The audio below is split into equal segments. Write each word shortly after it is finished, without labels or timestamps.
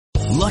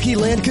Lucky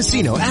Land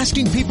Casino,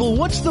 asking people,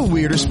 what's the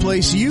weirdest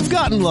place you've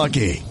gotten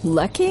lucky?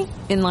 Lucky?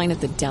 In line at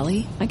the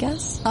deli, I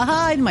guess?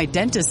 Aha, in my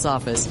dentist's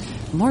office.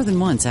 More than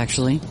once,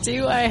 actually.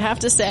 Do I have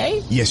to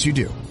say? Yes, you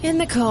do. In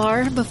the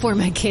car before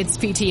my kids'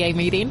 PTA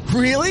meeting.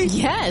 Really?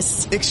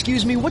 Yes.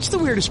 Excuse me, what's the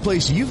weirdest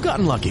place you've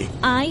gotten lucky?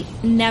 I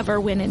never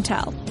win and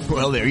tell.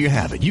 Well, there you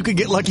have it. You can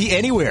get lucky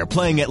anywhere,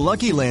 playing at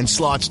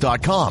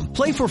LuckyLandSlots.com.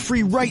 Play for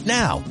free right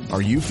now.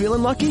 Are you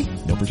feeling lucky?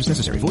 No purchase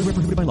necessary. Void where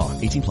prohibited by law.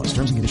 18 plus.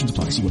 Terms and conditions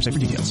apply. See website for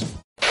details.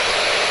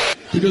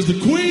 Because the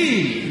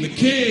queen and the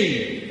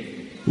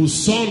king will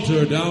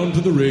saunter down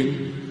to the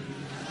ring,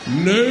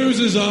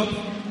 noses up,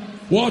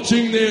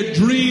 watching their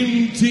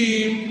dream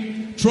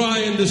team try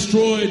and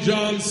destroy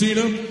John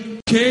Cena.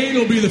 Kane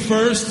will be the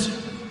first.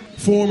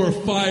 Former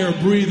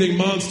fire-breathing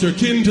monster,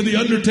 kin to The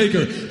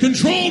Undertaker,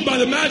 controlled by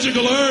the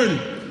magical urn.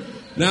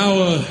 Now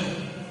a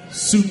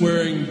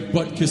suit-wearing,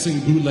 butt-kissing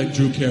bootleg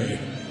Drew Carey.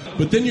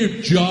 But then your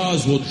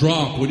jaws will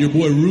drop when your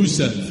boy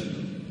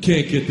Rusev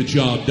can't get the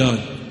job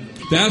done.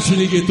 That's when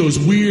you get those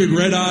weird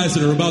red eyes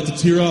that are about to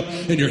tear up,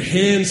 and your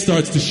hand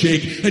starts to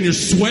shake, and you're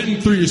sweating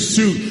through your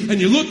suit,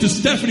 and you look to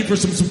Stephanie for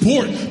some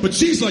support, but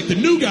she's like the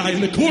new guy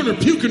in the corner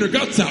puking her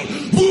guts out.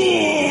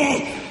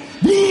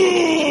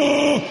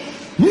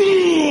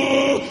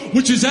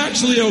 Which is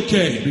actually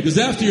okay, because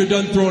after you're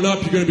done throwing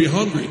up, you're going to be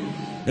hungry.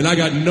 And I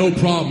got no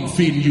problem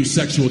feeding you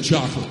sexual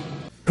chocolate.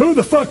 Who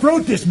the fuck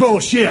wrote this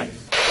bullshit?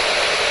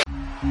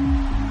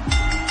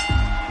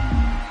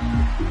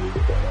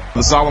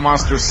 The Solid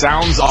Monster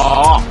sounds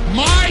off.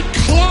 My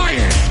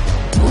client,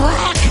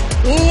 Brock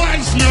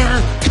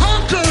Lesnar,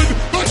 conquered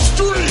the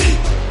street.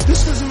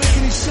 This doesn't make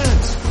any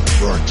sense.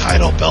 Your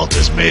title belt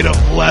is made of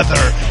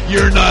leather.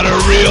 You're not a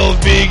real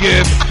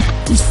vegan.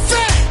 He's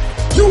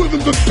fat! You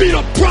haven't been beat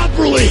up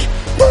properly!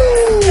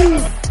 Woo!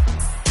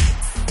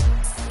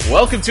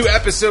 Welcome to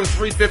episode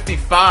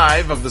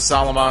 355 of the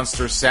Solid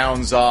Monster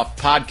Sounds Off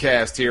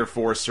podcast here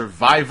for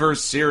Survivor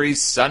Series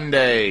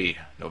Sunday,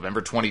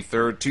 November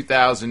 23rd,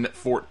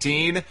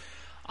 2014.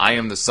 I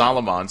am the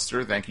Solid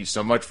Monster. Thank you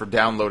so much for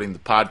downloading the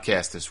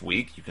podcast this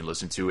week. You can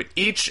listen to it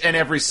each and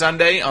every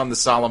Sunday on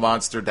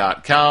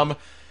thesolidmonster.com,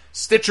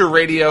 Stitcher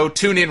Radio,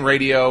 TuneIn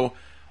Radio,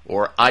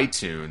 or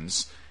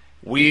iTunes.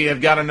 We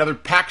have got another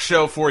packed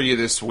show for you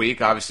this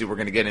week. Obviously, we're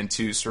going to get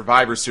into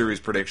Survivor Series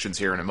predictions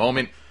here in a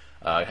moment.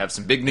 I have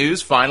some big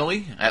news,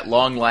 finally. At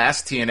long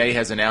last, TNA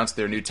has announced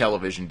their new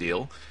television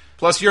deal.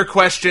 Plus your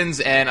questions,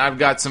 and I've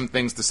got some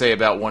things to say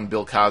about one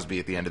Bill Cosby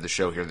at the end of the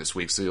show here this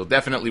week, so you'll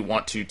definitely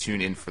want to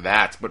tune in for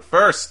that. But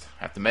first,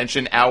 I have to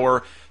mention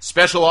our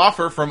special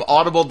offer from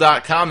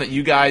Audible.com that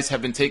you guys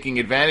have been taking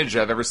advantage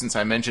of ever since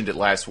I mentioned it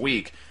last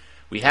week.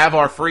 We have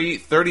our free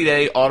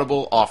 30-day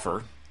Audible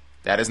offer.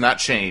 That has not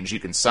changed.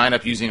 You can sign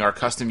up using our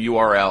custom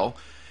URL,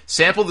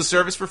 sample the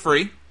service for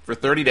free for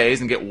 30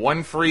 days, and get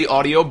one free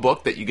audio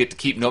book that you get to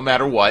keep no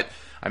matter what.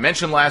 I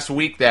mentioned last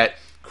week that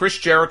Chris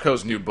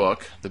Jericho's new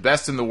book, The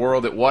Best in the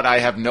World at What I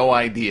Have No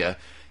Idea,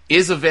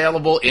 is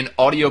available in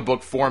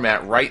audiobook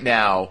format right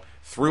now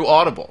through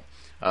Audible.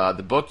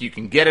 The book, you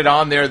can get it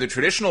on there the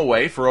traditional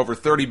way for over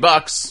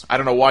 $30. I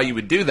don't know why you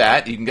would do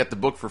that. You can get the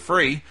book for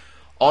free.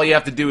 All you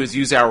have to do is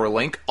use our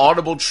link,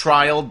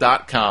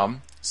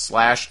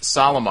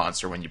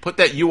 audibletrial.com/Solomonster. When you put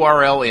that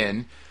URL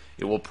in,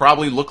 it will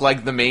probably look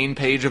like the main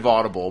page of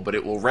Audible, but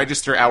it will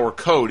register our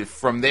code. If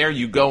from there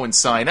you go and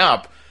sign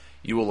up,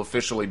 you will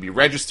officially be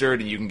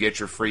registered and you can get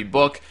your free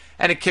book,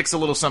 and it kicks a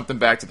little something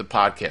back to the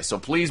podcast. So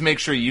please make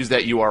sure you use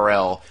that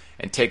URL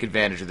and take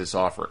advantage of this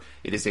offer.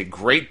 It is a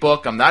great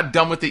book. I'm not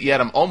done with it yet.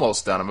 I'm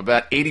almost done. I'm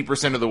about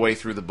 80% of the way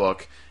through the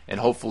book,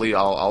 and hopefully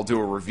I'll do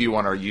a review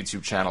on our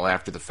YouTube channel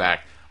after the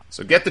fact.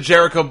 So get the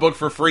Jericho book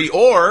for free,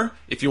 or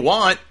if you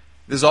want,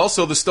 there's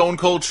also The Stone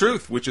Cold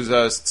Truth, which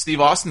is Steve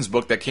Austin's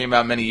book that came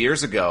out many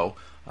years ago.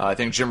 I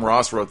think Jim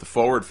Ross wrote the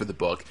foreword for the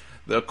book.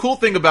 The cool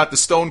thing about The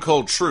Stone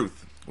Cold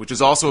Truth, which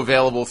is also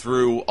available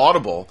through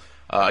Audible,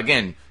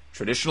 again,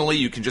 traditionally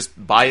you can just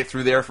buy it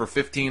through there for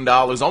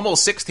 $15,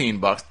 almost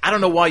 $16. I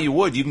don't know why you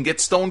would. You can get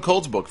Stone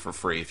Cold's book for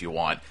free if you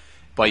want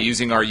by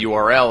using our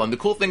URL. And the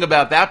cool thing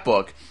about that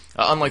book,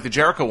 unlike the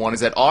Jericho one,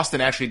 is that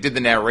Austin actually did the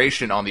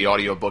narration on the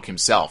audiobook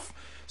himself.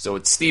 So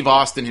it's Steve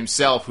Austin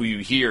himself who you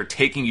hear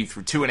taking you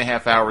through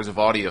 2.5 hours of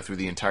audio through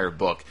the entire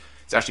book.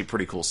 It's actually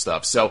pretty cool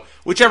stuff. So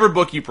whichever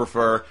book you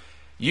prefer,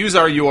 use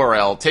our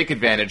URL, take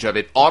advantage of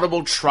it,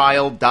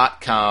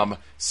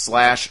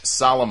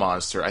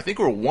 audibletrial.com/Solomonster. I think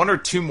we're one or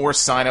two more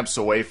signups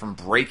away from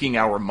breaking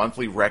our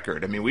monthly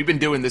record. I mean, we've been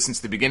doing this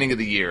since the beginning of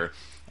the year,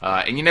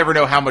 and you never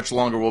know how much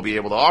longer we'll be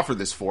able to offer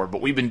this for,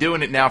 but we've been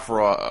doing it now for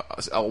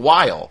a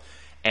while,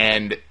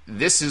 and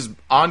this is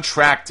on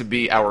track to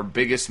be our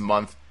biggest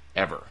month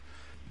ever.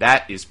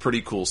 That is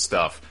pretty cool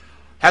stuff.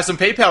 Have some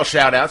PayPal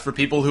shout-outs for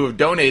people who have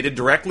donated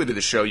directly to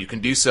the show. You can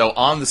do so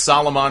on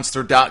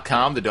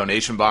thesolomonster.com. The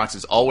donation box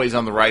is always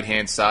on the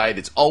right-hand side.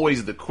 It's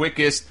always the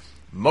quickest,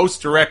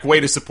 most direct way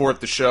to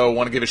support the show. I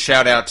want to give a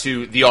shout-out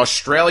to the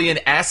Australian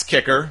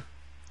ass-kicker,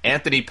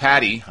 Anthony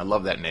Patty. I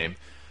love that name.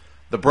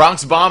 The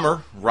Bronx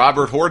Bomber,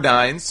 Robert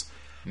Hordines.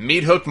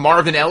 Meat Hook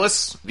Marvin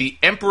Ellis, the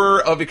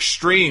Emperor of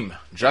Extreme,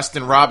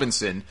 Justin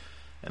Robinson,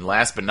 and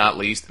last but not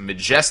least,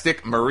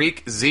 Majestic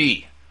Marique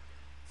Z.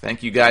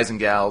 Thank you guys and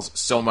gals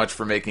so much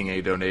for making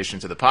a donation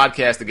to the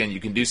podcast. Again, you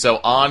can do so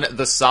on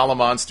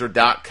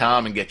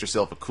thesolomonster.com and get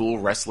yourself a cool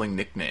wrestling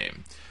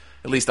nickname.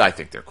 At least I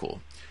think they're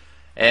cool.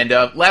 And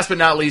last but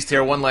not least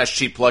here, one last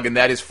cheap plug, and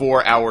that is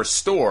for our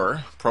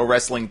store,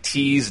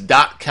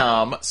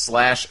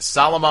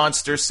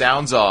 ProWrestlingTees.com/Solomonster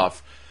Sounds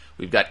Off.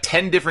 We've got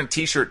 10 different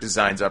t-shirt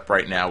designs up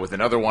right now with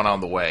another one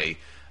on the way,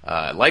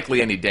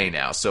 likely any day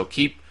now. So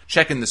keep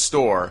checking the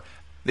store.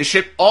 They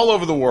ship all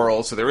over the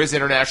world, so there is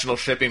international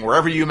shipping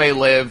wherever you may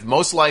live.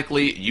 Most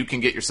likely, you can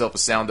get yourself a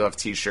Sound Off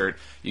t-shirt.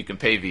 You can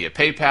pay via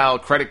PayPal,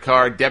 credit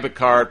card, debit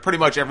card. Pretty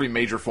much every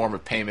major form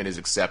of payment is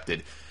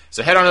accepted.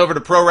 So head on over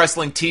to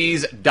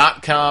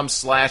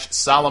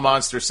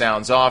ProWrestlingTees.com/Solomonster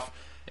Sounds Off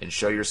and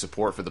show your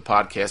support for the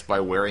podcast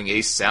by wearing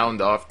a Sound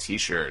Off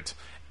t-shirt.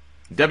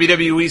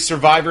 WWE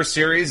Survivor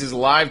Series is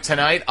live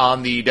tonight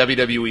on the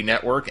WWE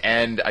Network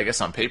and, I guess,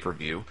 on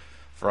pay-per-view.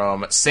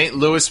 From St.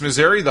 Louis,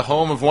 Missouri, the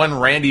home of one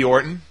Randy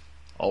Orton.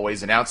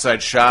 Always an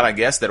outside shot, I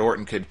guess, that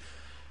Orton could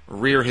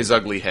rear his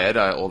ugly head,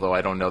 although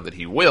I don't know that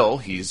he will.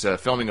 He's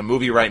filming a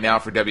movie right now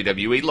for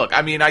WWE. Look,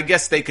 I mean, I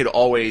guess they could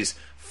always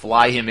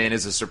fly him in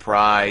as a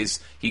surprise.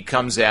 He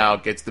comes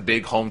out, gets the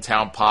big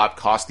hometown pop,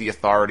 costs the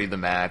Authority the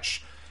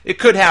match. It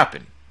could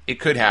happen.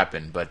 It could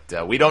happen, but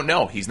we don't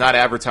know. He's not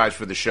advertised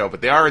for the show, but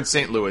they are in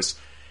St. Louis,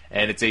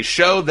 and it's a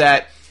show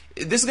that...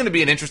 This is going to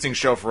be an interesting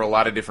show for a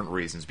lot of different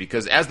reasons,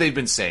 because as they've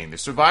been saying, the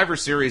Survivor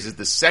Series is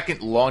the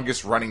second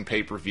longest running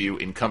pay-per-view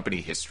in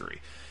company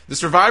history. The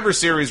Survivor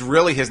Series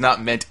really has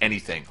not meant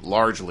anything,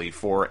 largely,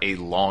 for a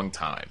long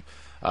time.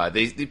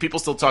 People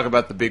still talk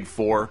about the Big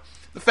Four.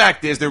 The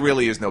fact is, there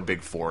really is no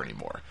Big Four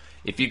anymore.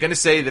 If you're going to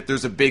say that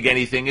there's a big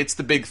anything, it's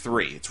the Big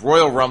Three. It's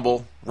Royal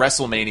Rumble,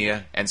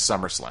 WrestleMania, and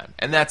SummerSlam.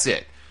 And that's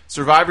it.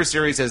 Survivor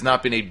Series has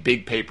not been a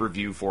big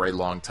pay-per-view for a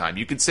long time.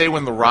 You could say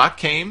when The Rock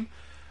came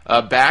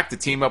back to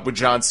team up with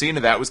John Cena,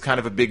 that was kind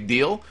of a big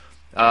deal.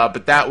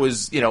 But that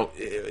was,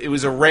 it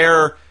was a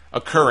rare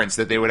occurrence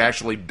that they would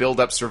actually build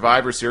up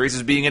Survivor Series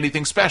as being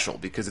anything special,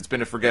 because it's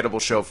been a forgettable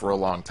show for a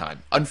long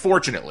time.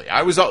 Unfortunately,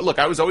 I was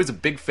always a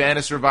big fan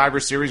of Survivor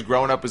Series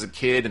growing up as a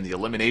kid, and the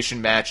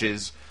elimination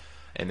matches,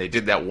 and they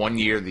did that one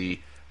year, the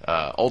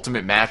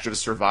ultimate match of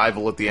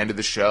survival at the end of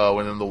the show,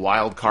 and then the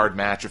wild card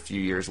match a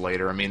few years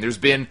later. I mean, there's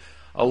been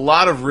a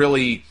lot of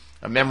really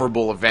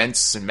memorable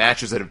events and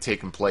matches that have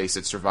taken place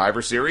at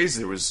Survivor Series.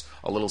 There was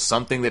a little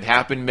something that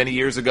happened many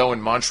years ago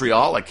in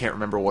Montreal. I can't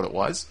remember what it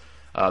was.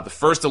 The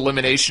first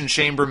Elimination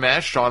Chamber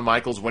match, Shawn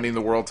Michaels winning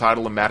the world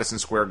title in Madison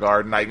Square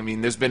Garden. I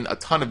mean, there's been a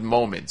ton of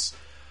moments.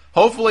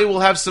 Hopefully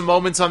we'll have some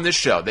moments on this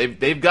show.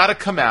 They've got to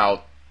come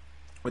out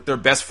with their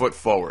best foot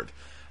forward,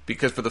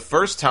 because for the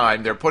first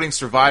time, they're putting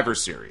Survivor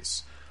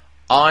Series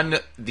on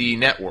the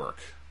network.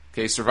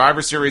 Okay,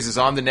 Survivor Series is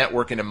on the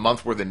network in a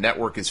month where the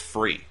network is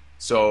free.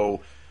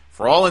 So,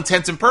 for all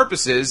intents and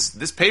purposes,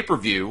 this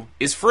pay-per-view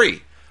is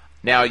free.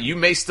 Now, you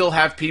may still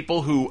have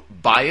people who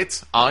buy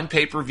it on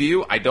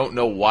pay-per-view. I don't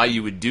know why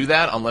you would do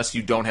that unless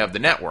you don't have the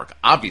network.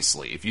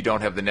 Obviously, if you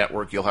don't have the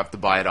network, you'll have to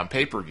buy it on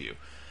pay-per-view.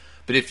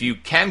 But if you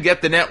can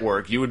get the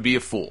network, you would be a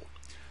fool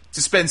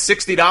to spend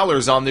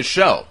 $60 on this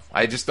show.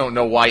 I just don't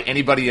know why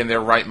anybody in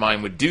their right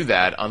mind would do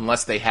that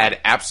unless they had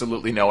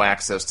absolutely no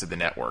access to the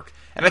network.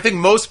 And I think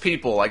most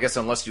people, I guess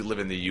unless you live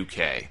in the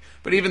UK,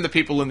 but even the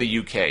people in the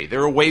UK,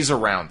 there are ways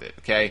around it,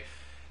 okay?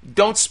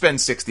 Don't spend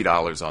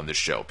 $60 on this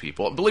show,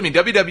 people. Believe me,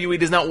 WWE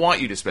does not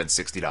want you to spend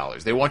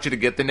 $60. They want you to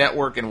get the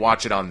network and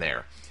watch it on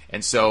there.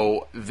 And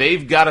so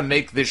they've got to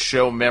make this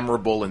show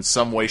memorable in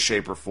some way,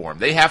 shape, or form.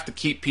 They have to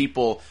keep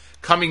people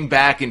coming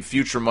back in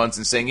future months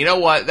and saying, you know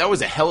what, that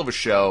was a hell of a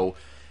show.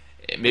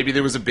 Maybe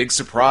there was a big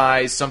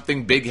surprise,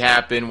 something big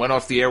happened, went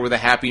off the air with a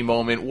happy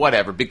moment,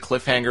 whatever, big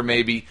cliffhanger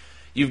maybe.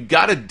 You've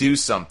got to do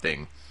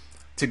something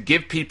to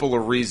give people a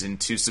reason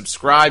to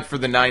subscribe for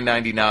the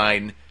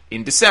 $9.99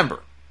 in December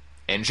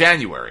and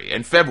January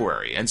and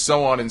February and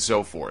so on and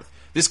so forth.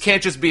 This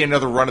can't just be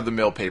another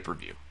run-of-the-mill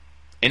pay-per-view.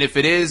 And if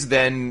it is,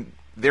 then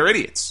they're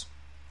idiots.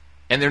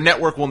 And their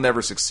network will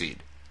never succeed.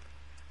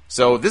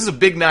 So this is a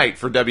big night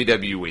for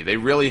WWE. They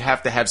really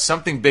have to have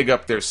something big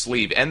up their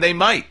sleeve. And they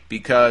might,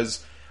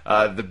 because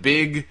the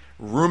big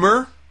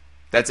rumor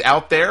that's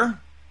out there,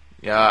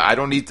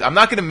 I'm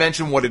not going to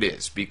mention what it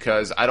is,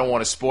 because I don't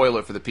want to spoil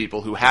it for the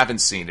people who haven't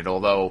seen it.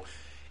 Although,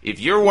 if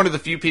you're one of the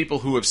few people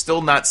who have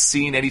still not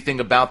seen anything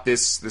about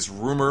this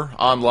rumor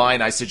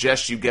online, I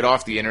suggest you get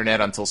off the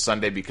internet until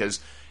Sunday, because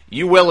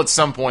you will at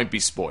some point be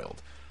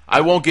spoiled.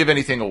 I won't give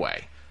anything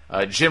away.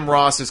 Jim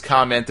Ross has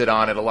commented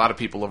on it. A lot of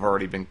people have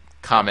already been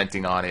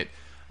commenting on it.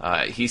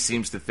 He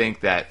seems to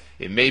think that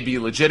it may be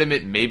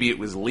legitimate. Maybe it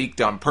was leaked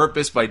on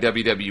purpose by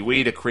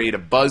WWE to create a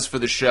buzz for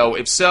the show.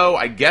 If so,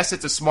 I guess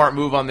it's a smart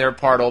move on their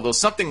part, although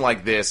something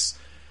like this,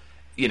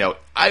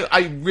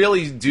 I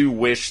really do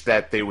wish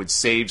that they would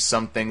save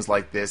some things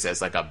like this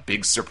as like a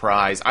big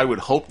surprise. I would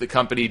hope the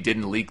company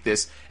didn't leak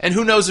this, and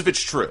who knows if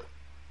it's true.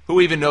 Who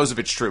even knows if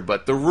it's true?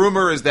 But the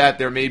rumor is that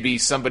there may be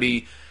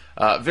somebody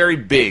very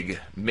big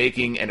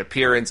making an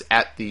appearance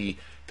at the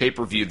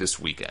pay-per-view this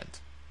weekend.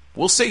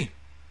 We'll see.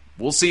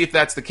 We'll see if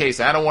that's the case.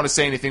 I don't want to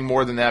say anything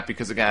more than that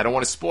because, again, I don't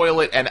want to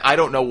spoil it, and I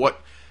don't know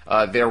what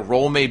their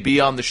role may be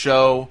on the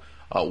show,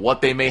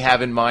 what they may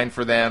have in mind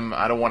for them.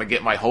 I don't want to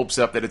get my hopes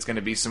up that it's going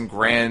to be some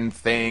grand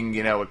thing.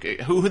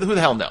 Who the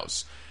hell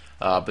knows?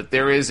 But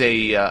there is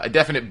a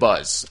definite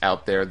buzz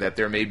out there that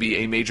there may be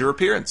a major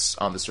appearance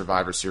on the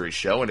Survivor Series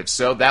show, and if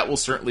so, that will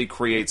certainly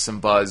create some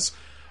buzz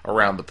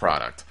around the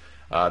product.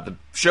 The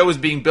show is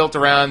being built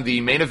around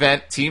the main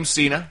event, Team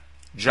Cena,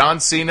 John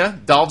Cena,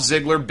 Dolph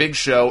Ziggler, Big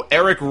Show,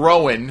 Eric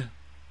Rowan,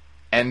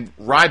 and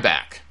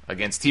Ryback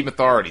against Team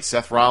Authority,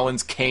 Seth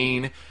Rollins,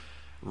 Kane,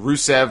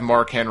 Rusev,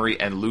 Mark Henry,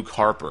 and Luke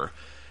Harper.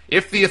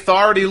 If the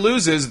Authority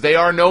loses, they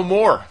are no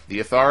more. The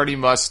Authority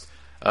must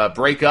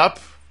break up.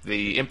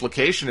 The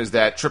implication is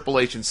that Triple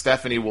H and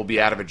Stephanie will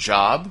be out of a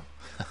job.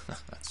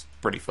 That's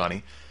pretty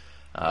funny.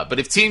 But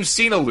if Team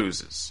Cena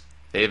loses,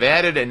 they've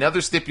added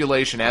another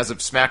stipulation as of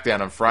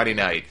SmackDown on Friday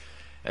night,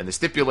 and the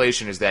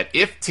stipulation is that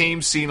if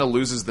Team Cena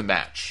loses the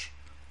match,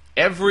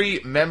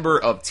 every member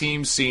of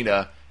Team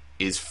Cena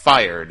is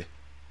fired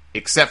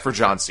except for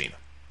John Cena.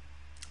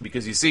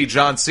 Because you see,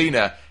 John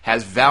Cena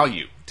has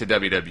value to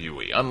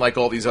WWE, unlike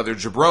all these other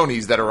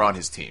jabronis that are on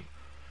his team.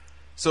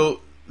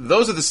 So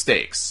those are the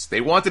stakes. They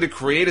wanted to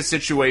create a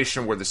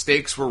situation where the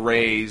stakes were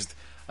raised.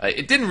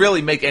 It didn't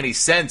really make any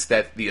sense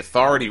that the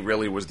Authority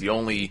really was the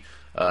only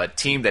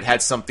team that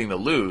had something to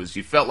lose.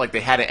 You felt like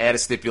they had to add a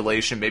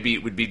stipulation. Maybe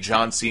it would be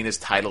John Cena's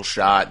title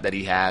shot that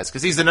he has,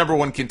 because he's the number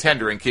one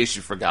contender, in case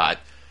you forgot.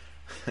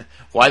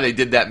 Why they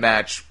did that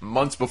match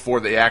months before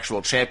the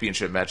actual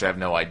championship match, I have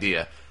no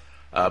idea.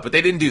 But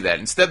they didn't do that.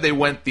 Instead, they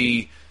went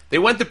the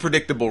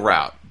predictable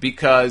route,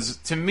 because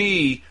to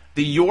me,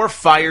 the "you're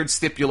fired"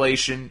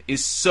 stipulation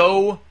is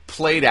so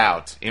played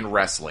out in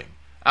wrestling.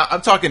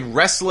 I'm talking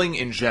wrestling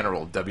in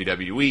general,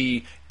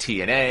 WWE,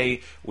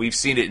 TNA. We've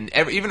seen it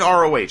in even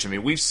ROH. I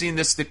mean, we've seen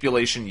this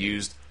stipulation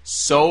used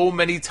so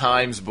many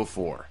times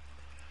before.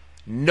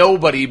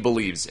 Nobody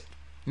believes it.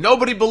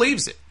 Nobody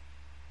believes it.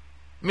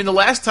 I mean, the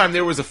last time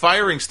there was a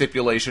firing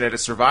stipulation at a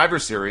Survivor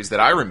Series that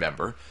I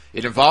remember,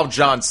 it involved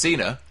John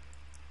Cena,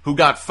 who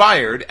got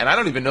fired, and I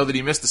don't even know that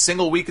he missed a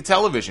single week of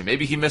television.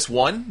 Maybe he missed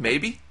one,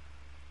 maybe.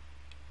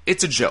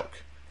 It's a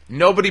joke.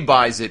 Nobody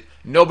buys it.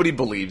 Nobody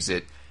believes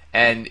it.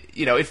 And,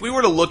 if we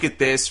were to look at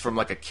this from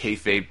like a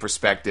kayfabe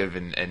perspective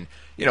and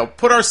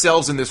put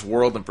ourselves in this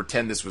world and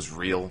pretend this was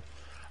real,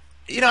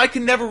 I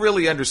can never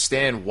really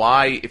understand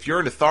why, if you're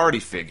an Authority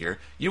figure,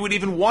 you would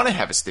even want to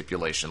have a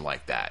stipulation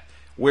like that,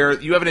 where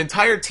you have an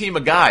entire team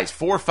of guys,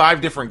 4 or 5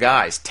 different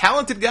guys,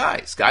 talented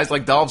guys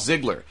like Dolph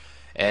Ziggler,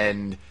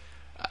 and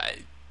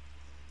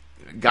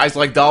guys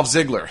like Dolph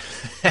Ziggler.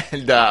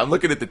 And I'm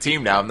looking at the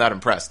team now, I'm not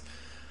impressed.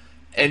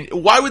 And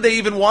why would they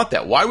even want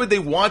that? Why would they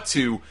want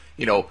to,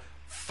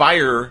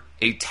 fire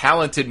a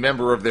talented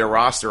member of their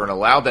roster and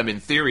allow them, in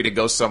theory, to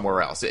go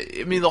somewhere else?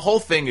 I mean, the whole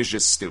thing is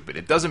just stupid.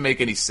 It doesn't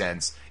make any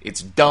sense.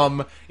 It's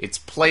dumb. It's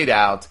played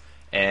out,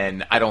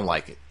 and I don't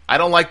like it. I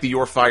don't like the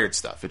 "you're fired"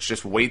 stuff. It's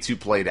just way too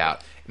played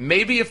out.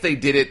 Maybe if they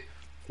did it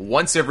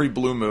once every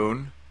blue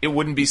moon, it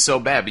wouldn't be so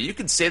bad. But you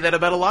could say that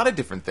about a lot of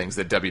different things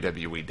that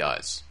WWE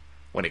does.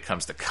 When it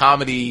comes to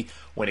comedy,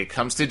 when it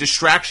comes to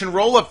distraction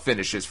roll-up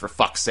finishes, for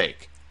fuck's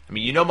sake. I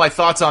mean, you know my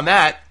thoughts on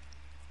that.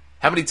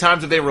 How many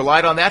times have they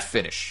relied on that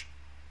finish?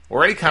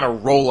 Or any kind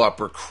of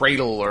roll-up or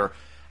cradle or...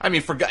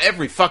 for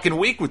every fucking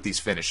week with these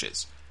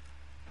finishes.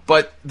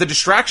 But the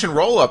distraction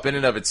roll-up in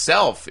and of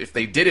itself, if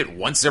they did it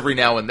once every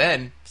now and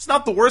then, it's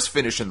not the worst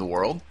finish in the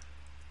world.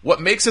 What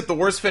makes it the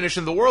worst finish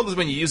in the world is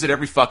when you use it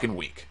every fucking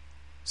week.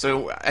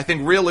 So I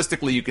think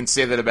realistically you can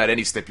say that about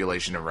any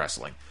stipulation in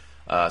wrestling.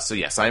 So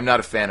yes, I am not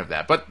a fan of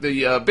that. But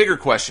the bigger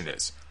question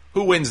is,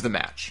 who wins the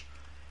match?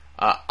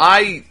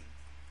 I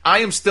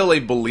am still a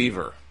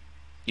believer,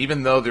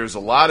 even though there's a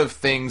lot of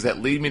things that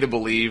lead me to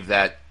believe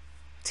that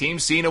Team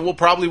Cena will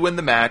probably win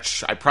the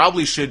match. I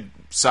probably should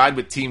side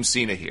with Team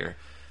Cena here.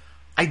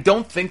 I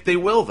don't think they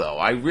will, though.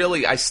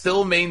 I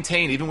still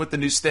maintain, even with the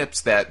new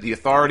steps, that the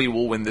Authority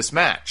will win this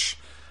match.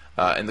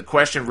 And the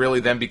question really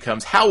then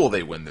becomes, how will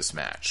they win this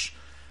match?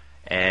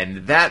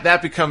 And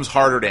that becomes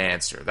harder to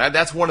answer.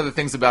 That's one of the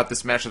things about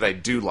this match that I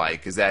do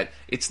like, is that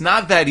it's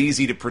not that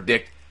easy to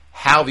predict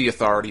how the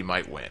Authority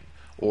might win,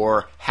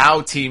 or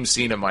how Team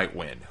Cena might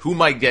win, who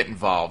might get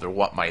involved, or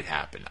what might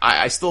happen.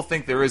 I still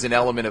think there is an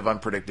element of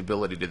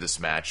unpredictability to this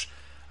match.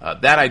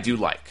 That I do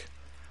like.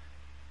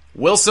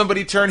 Will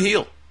somebody turn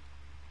heel?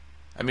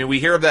 I mean, we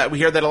hear that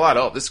a lot.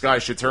 Oh, this guy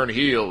should turn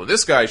heel,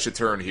 this guy should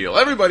turn heel,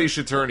 everybody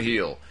should turn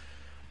heel.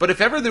 But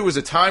if ever there was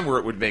a time where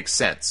it would make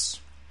sense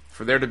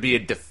for there to be a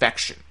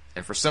defection,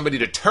 and for somebody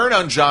to turn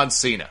on John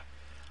Cena,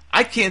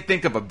 I can't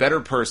think of a better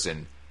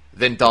person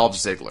than Dolph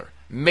Ziggler.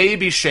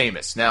 Maybe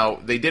Sheamus. Now,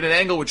 they did an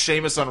angle with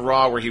Sheamus on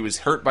Raw where he was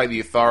hurt by the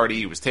Authority.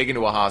 He was taken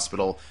to a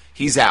hospital.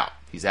 He's out.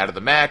 He's out of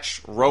the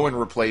match. Rowan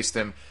replaced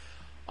him.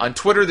 On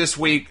Twitter this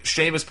week,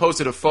 Sheamus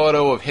posted a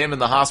photo of him in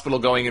the hospital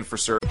going in for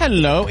surgery.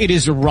 Hello, it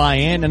is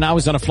Ryan, and I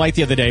was on a flight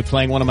the other day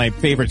playing one of my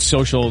favorite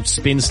social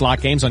spin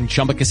slot games on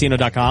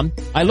ChumbaCasino.com.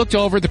 I looked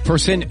over at the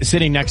person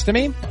sitting next to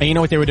me, and you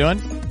know what they were doing?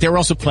 They were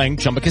also playing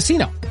Chumba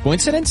Casino.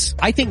 Coincidence?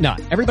 I think not.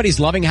 Everybody's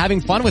loving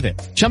having fun with it.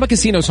 Chumba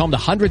Casino is home to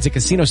hundreds of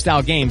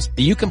casino-style games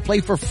that you can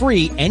play for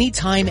free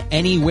anytime,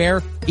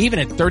 anywhere, even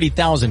at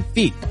 30,000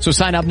 feet. So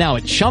sign up now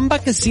at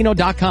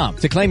ChumbaCasino.com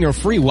to claim your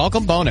free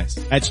welcome bonus.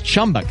 That's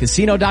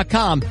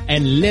ChumbaCasino.com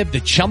and live the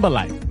Chumba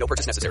life. No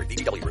purchase necessary.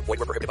 VGW. Void where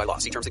prohibited by law.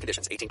 See terms and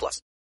conditions.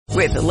 18+.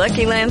 With the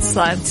Lucky Land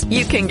Slots,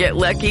 you can get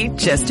lucky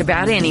just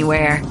about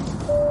anywhere.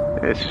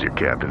 This is your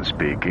captain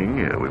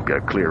speaking. We've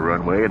got clear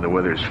runway and the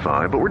weather's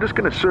fine, but we're just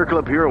going to circle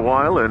up here a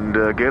while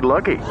and get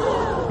lucky.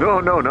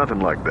 No, nothing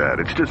like that.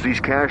 It's just these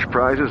cash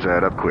prizes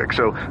add up quick.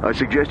 So I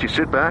suggest you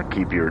sit back,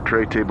 keep your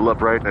tray table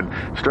upright, and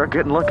start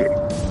getting lucky.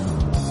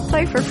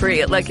 Play for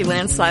free at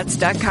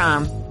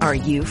LuckyLandSlots.com. Are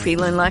you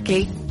feeling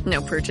lucky?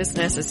 No purchase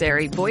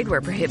necessary. Void where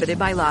prohibited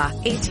by law.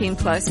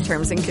 18+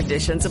 terms and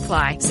conditions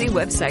apply. See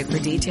website for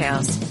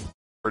details.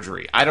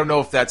 Surgery. I don't know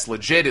if that's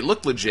legit. It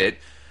looked legit.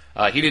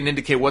 He didn't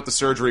indicate what the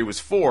surgery was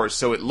for,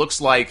 so it looks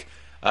like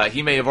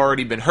he may have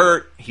already been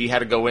hurt. He had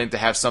to go in to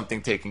have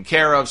something taken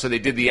care of, so they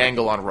did the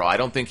angle on Raw. I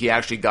don't think he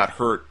actually got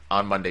hurt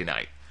on Monday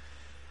night.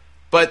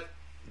 But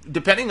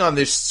depending on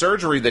this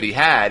surgery that he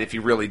had, if he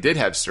really did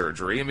have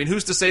surgery, I mean,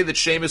 who's to say that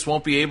Sheamus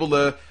won't be able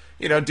to,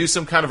 do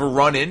some kind of a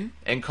run-in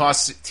and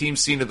cost Team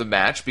Cena the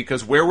match?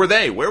 Because where were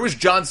they? Where was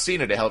John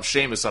Cena to help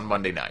Sheamus on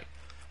Monday night?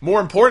 More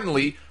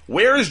importantly,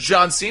 where has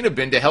John Cena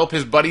been to help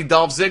his buddy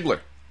Dolph Ziggler?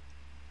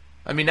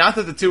 I mean, not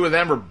that the two of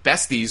them are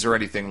besties or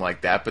anything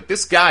like that, but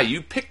this guy,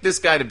 you picked this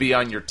guy to be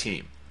on your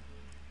team.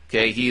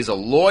 Okay, he is a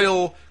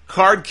loyal,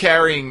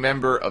 card-carrying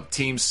member of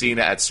Team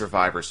Cena at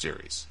Survivor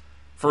Series.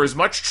 For as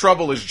much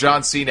trouble as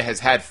John Cena has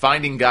had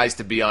finding guys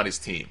to be on his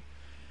team,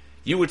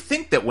 you would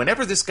think that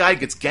whenever this guy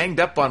gets ganged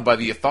up on by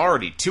the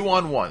Authority,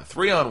 2-on-1,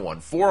 3-on-1,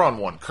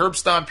 4-on-1, curb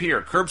stomp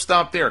here, curb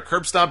stomp there,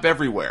 curb stomp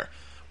everywhere,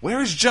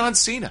 where is John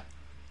Cena?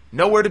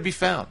 Nowhere to be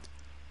found.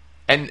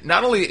 And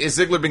not only has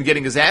Ziggler been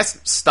getting his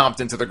ass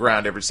stomped into the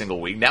ground every single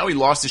week, now he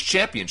lost his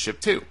championship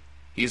too.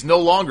 He is no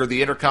longer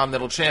the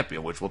Intercontinental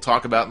Champion, which we'll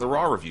talk about in the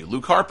Raw review.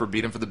 Luke Harper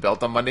beat him for the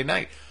belt on Monday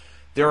night.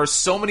 There are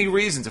so many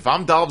reasons, if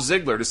I'm Dolph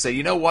Ziggler, to say,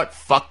 you know what,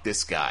 fuck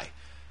this guy.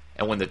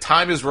 And when the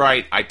time is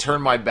right, I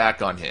turn my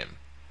back on him.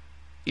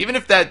 Even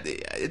if that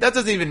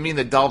doesn't even mean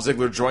that Dolph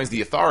Ziggler joins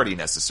the Authority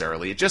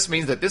necessarily. It just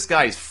means that this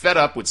guy is fed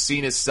up with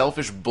Cena's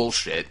selfish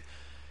bullshit.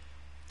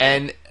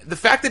 And the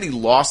fact that he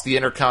lost the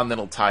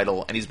Intercontinental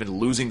title and he's been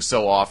losing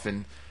so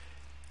often,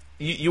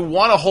 you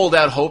want to hold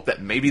out hope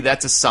that maybe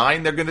that's a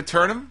sign they're going to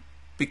turn him,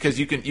 because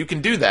you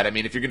can do that. I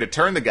mean, if you're going to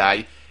turn the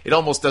guy, it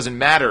almost doesn't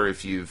matter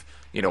if you've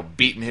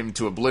beaten him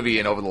to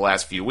oblivion over the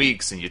last few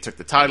weeks and you took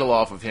the title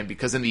off of him,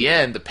 because in the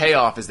end, the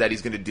payoff is that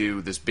he's going to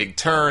do this big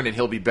turn and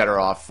he'll be better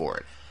off for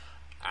it.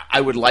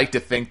 I would like to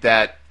think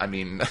that. I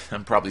mean,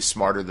 I'm probably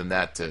smarter than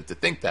that to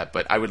think that,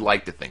 but I would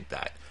like to think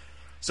that.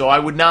 So I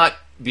would not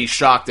be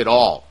shocked at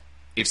all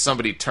if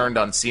somebody turned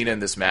on Cena in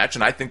this match,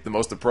 and I think the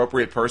most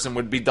appropriate person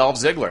would be Dolph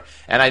Ziggler.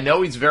 And I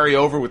know he's very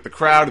over with the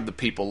crowd and the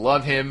people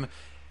love him,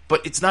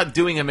 but it's not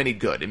doing him any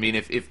good. I mean,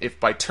 if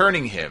by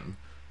turning him,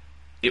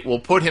 it will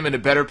put him in a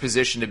better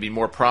position to be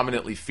more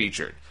prominently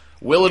featured.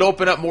 Will it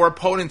open up more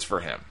opponents for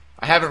him?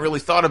 I haven't really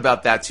thought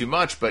about that too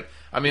much, but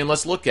I mean,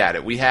 let's look at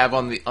it. We have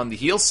on the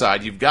heel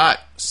side, you've got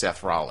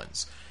Seth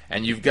Rollins,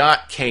 and you've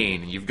got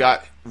Kane, and you've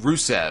got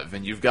Rusev,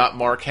 and you've got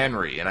Mark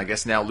Henry, and I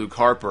guess now Luke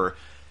Harper,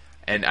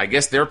 and I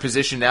guess their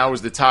position now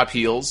is the top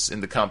heels in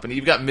the company.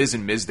 You've got Miz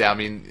and Mizdow. I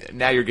mean,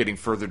 now you're getting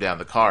further down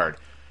the card.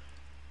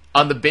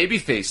 On the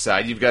babyface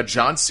side, you've got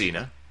John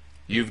Cena.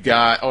 You've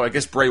got, I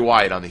guess Bray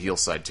Wyatt on the heel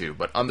side too.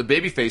 But on the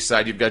babyface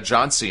side, you've got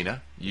John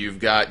Cena. You've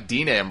got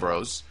Dean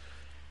Ambrose.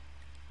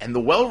 And the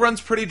well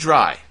runs pretty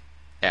dry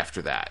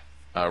after that.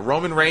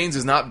 Roman Reigns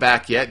is not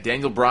back yet.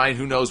 Daniel Bryan,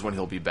 who knows when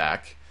he'll be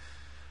back.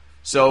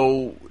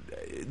 So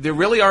there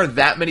really aren't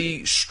that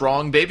many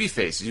strong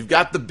babyfaces. You've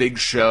got the Big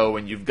Show,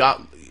 and you've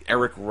got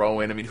Eric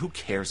Rowan. I mean, who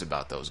cares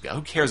about those guys?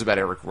 Who cares about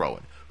Eric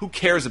Rowan? Who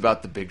cares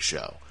about the Big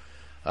Show?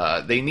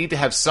 They need to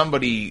have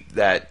somebody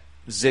that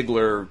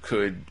Ziggler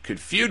could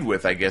feud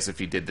with, I guess, if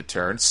he did the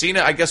turn.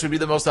 Cena, I guess, would be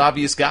the most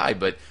obvious guy,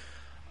 but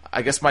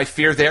I guess my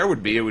fear there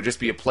would be it would just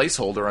be a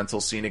placeholder until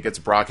Cena gets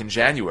Brock in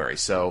January.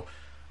 So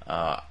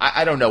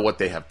I don't know what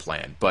they have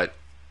planned, but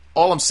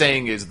all I'm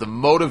saying is the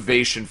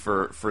motivation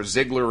for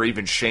Ziggler or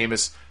even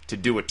Sheamus to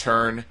do a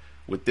turn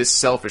with this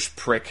selfish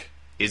prick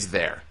is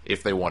there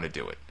if they want to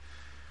do it.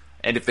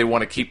 And if they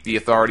want to keep the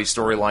Authority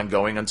storyline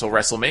going until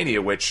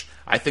WrestleMania, which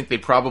I think they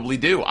probably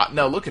do.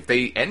 Now, look, if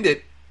they end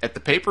it at the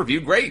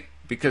pay-per-view, great,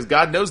 because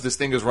God knows this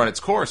thing has run its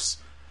course.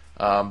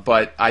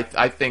 But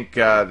I think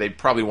they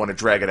probably want to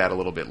drag it out a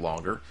little bit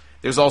longer.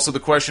 There's also the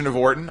question of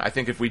Orton. I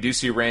think if we do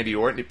see Randy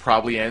Orton, it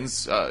probably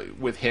ends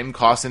with him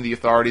costing the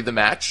Authority the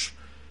match.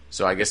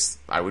 So I guess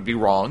I would be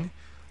wrong.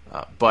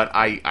 But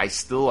I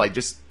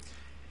just...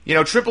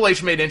 Triple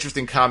H made an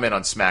interesting comment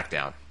on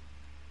SmackDown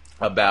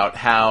about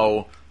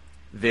how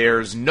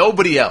there's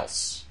nobody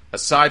else,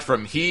 aside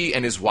from he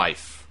and his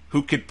wife,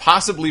 who could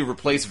possibly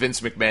replace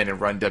Vince McMahon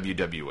and run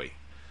WWE.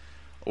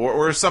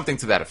 Or something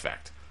to that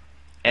effect.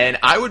 And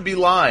I would be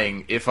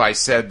lying if I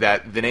said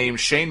that the name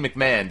Shane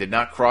McMahon did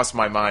not cross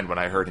my mind when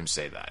I heard him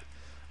say that.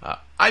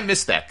 I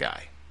miss that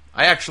guy.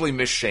 I actually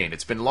miss Shane.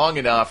 It's been long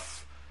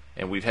enough,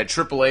 and we've had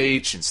Triple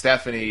H and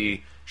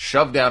Stephanie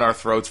shoved down our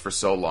throats for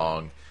so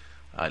long.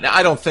 Now,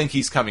 I don't think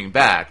he's coming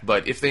back,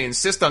 but if they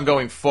insist on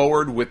going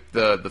forward with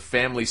the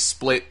family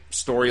split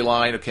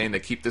storyline, okay, and they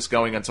keep this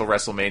going until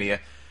WrestleMania,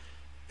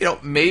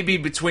 maybe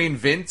between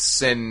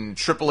Vince and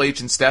Triple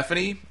H and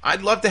Stephanie,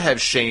 I'd love to have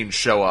Shane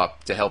show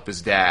up to help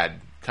his dad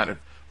kind of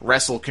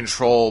wrestle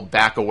control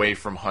back away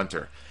from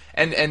Hunter.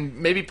 And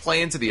maybe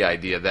play into the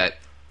idea that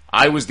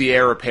I was the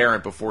heir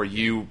apparent before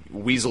you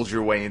weaseled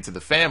your way into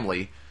the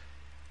family,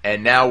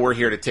 and now we're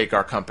here to take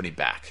our company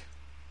back.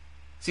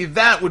 See,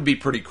 that would be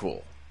pretty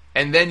cool.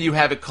 And then you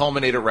have it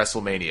culminate at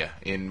WrestleMania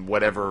in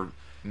whatever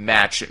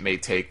match it may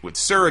take with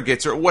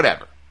surrogates or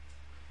whatever.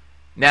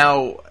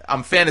 Now,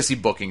 I'm fantasy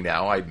booking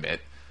now, I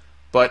admit,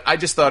 but I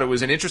just thought it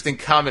was an interesting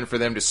comment for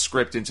them to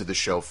script into the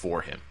show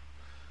for him.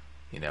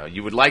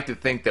 You would like to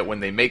think that when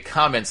they make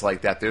comments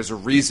like that, there's a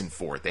reason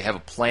for it. They have a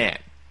plan.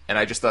 And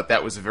I just thought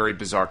that was a very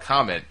bizarre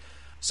comment.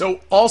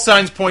 So, all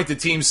signs point to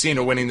Team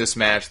Cena winning this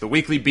match. The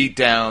weekly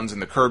beatdowns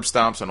and the curb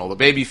stomps on all the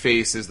baby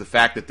faces, the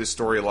fact that this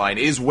storyline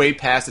is way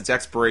past its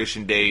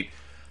expiration date,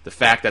 the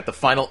fact that the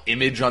final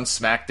image on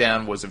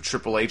SmackDown was of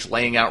Triple H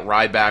laying out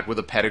Ryback with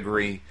a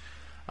pedigree,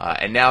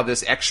 and now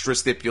this extra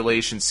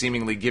stipulation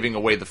seemingly giving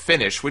away the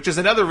finish, which is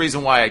another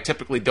reason why I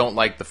typically don't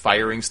like the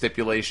firing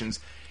stipulations.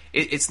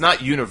 It's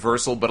not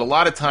universal, but a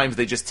lot of times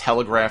they just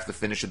telegraph the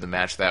finish of the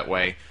match that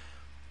way.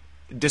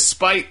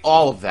 Despite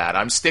all of that,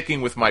 I'm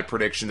sticking with my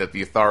prediction that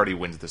the Authority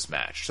wins this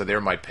match, so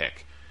they're my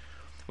pick.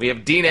 We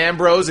have Dean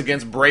Ambrose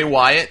against Bray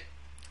Wyatt.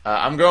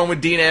 I'm going with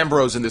Dean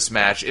Ambrose in this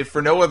match, if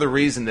for no other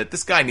reason that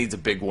this guy needs a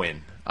big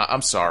win.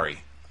 I'm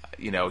sorry.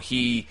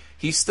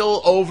 He's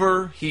still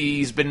over.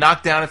 He's been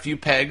knocked down a few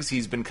pegs.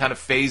 He's been kind of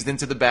phased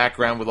into the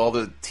background with all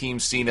the Team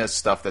Cena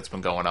stuff that's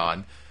been going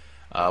on,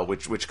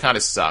 which kind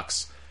of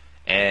sucks.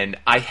 And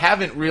I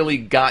haven't really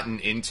gotten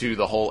into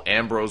the whole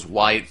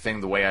Ambrose-Wyatt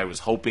thing the way I was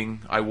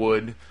hoping I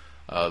would,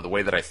 the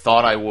way that I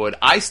thought I would.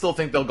 I still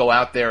think they'll go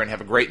out there and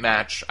have a great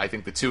match. I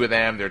think the two of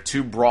them, they're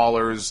two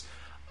brawlers.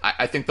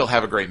 I think they'll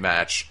have a great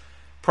match.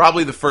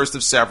 Probably the first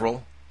of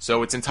several.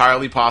 So it's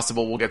entirely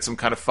possible we'll get some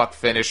kind of fuck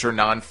finish or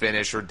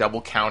non-finish or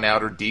double count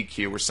out or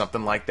DQ or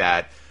something like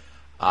that.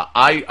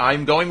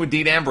 I'm going with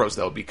Dean Ambrose,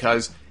 though,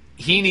 because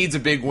he needs a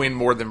big win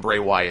more than Bray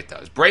Wyatt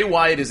does. Bray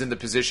Wyatt is in the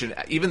position,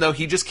 even though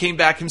he just came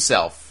back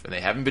himself, and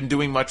they haven't been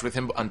doing much with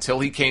him until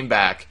he came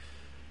back,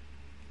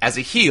 as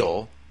a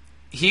heel,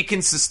 he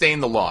can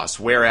sustain the loss,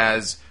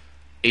 whereas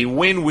a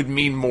win would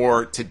mean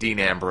more to Dean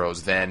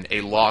Ambrose than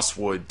a loss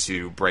would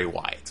to Bray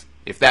Wyatt,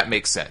 if that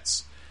makes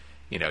sense.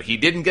 He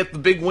didn't get the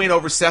big win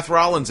over Seth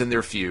Rollins in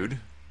their feud,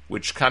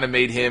 which kind of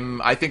made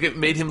him, I think it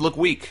made him look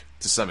weak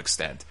to some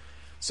extent.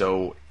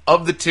 So,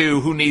 of the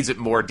two, who needs it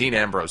more? Dean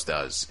Ambrose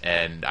does,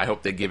 and I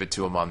hope they give it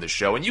to him on this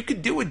show. And you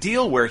could do a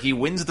deal where he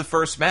wins the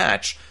first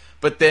match,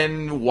 but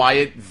then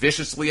Wyatt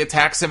viciously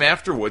attacks him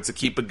afterwards to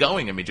keep it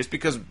going. I mean, just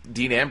because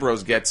Dean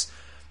Ambrose gets,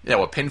 a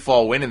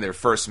pinfall win in their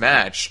first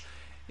match,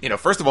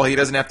 first of all, he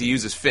doesn't have to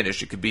use his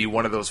finish. It could be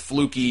one of those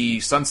fluky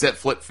sunset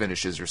flip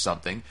finishes or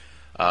something.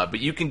 But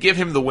you can give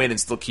him the win and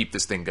still keep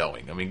this thing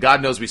going. I mean,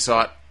 God knows we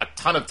saw it a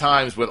ton of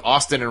times with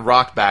Austin and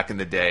Rock back in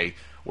the day,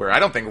 where I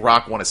don't think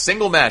Rock won a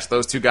single match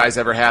those two guys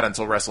ever had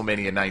until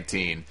WrestleMania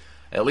 19.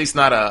 At least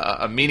not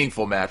a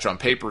meaningful match on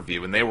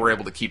pay-per-view, and they were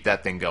able to keep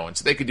that thing going.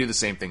 So they could do the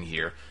same thing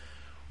here.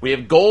 We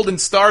have Gold and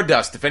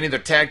Stardust defending their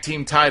tag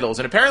team titles,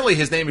 and apparently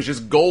his name is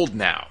just Gold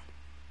now.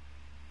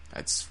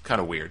 That's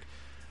kind of weird.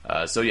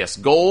 So yes,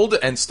 Gold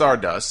and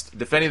Stardust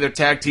defending their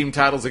tag team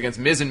titles against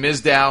Miz and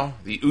Mizdow,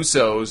 the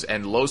Usos,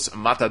 and Los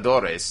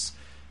Matadores.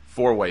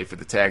 4-way for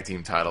the tag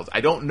team titles.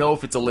 I don't know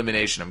if it's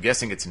elimination. I'm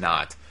guessing it's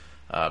not.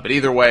 But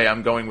either way,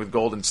 I'm going with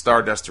Gold and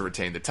Stardust to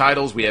retain the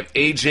titles. We have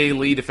AJ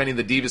Lee defending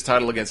the Divas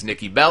title against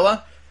Nikki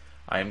Bella.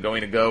 I am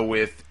going to go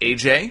with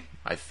AJ.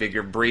 I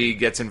figure Brie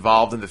gets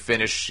involved in the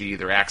finish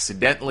either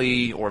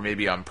accidentally or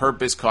maybe on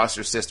purpose, cost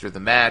her sister the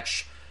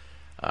match.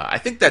 I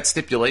think that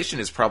stipulation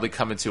is probably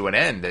coming to an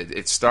end.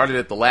 It started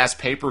at the last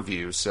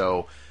pay-per-view,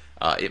 so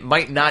it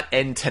might not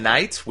end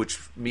tonight, which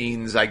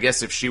means, I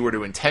guess, if she were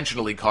to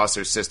intentionally cost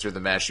her sister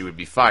the match, she would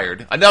be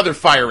fired. Another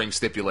firing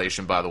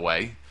stipulation, by the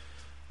way.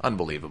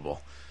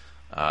 Unbelievable.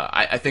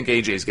 I think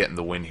AJ's getting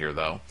the win here,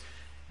 though.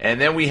 And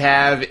then we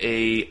have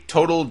a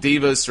Total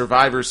Divas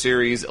Survivor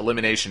Series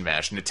elimination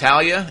match.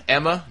 Natalya,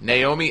 Emma,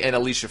 Naomi, and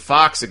Alicia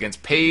Fox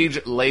against Paige,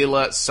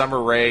 Layla,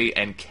 Summer Rae,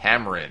 and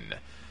Cameron.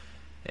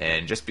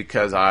 And just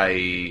because I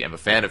am a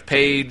fan of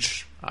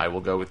Paige, I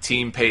will go with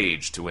Team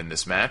Paige to win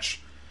this match.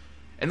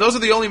 And those are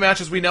the only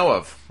matches we know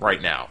of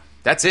right now.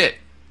 That's it.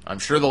 I'm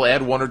sure they'll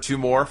add one or two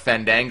more.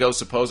 Fandango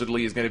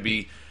supposedly is going to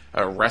be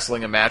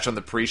wrestling a match on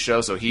the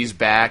pre-show, so he's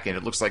back, and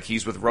it looks like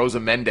he's with Rosa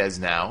Mendez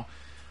now.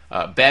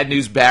 Bad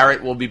News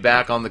Barrett will be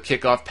back on the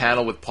kickoff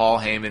panel with Paul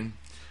Heyman.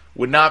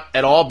 Would not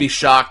at all be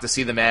shocked to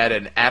see them add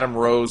an Adam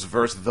Rose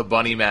versus The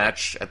Bunny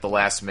match at the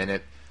last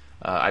minute.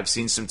 I've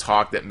seen some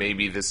talk that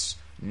maybe this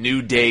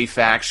New Day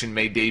faction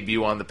may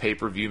debut on the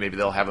pay-per-view. Maybe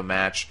they'll have a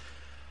match.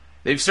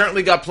 They've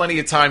certainly got plenty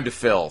of time to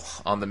fill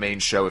on the main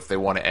show if they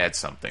want to add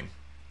something.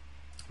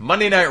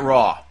 Monday Night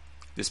Raw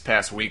this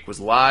past week was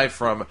live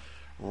from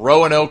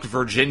Roanoke,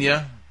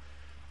 Virginia.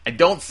 I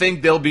don't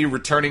think they'll be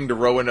returning to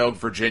Roanoke,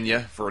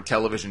 Virginia for a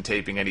television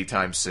taping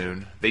anytime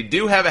soon. They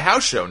do have a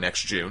house show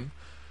next June,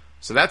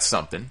 so that's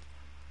something.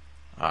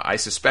 I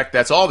suspect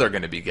that's all they're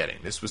going to be getting.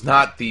 This was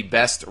not the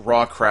best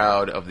Raw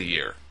crowd of the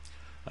year.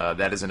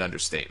 That is an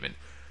understatement.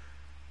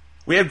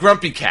 We had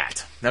Grumpy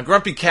Cat. Now,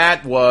 Grumpy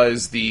Cat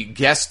was the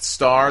guest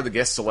star, the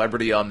guest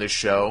celebrity on this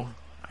show.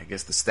 I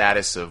guess the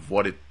status of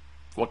what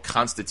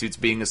constitutes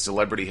being a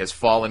celebrity has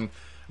fallen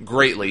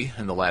greatly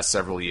in the last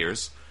several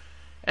years.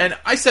 And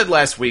I said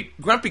last week,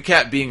 Grumpy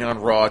Cat being on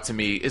Raw to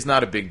me is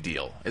not a big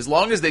deal. As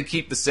long as they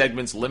keep the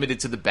segments limited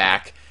to the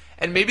back,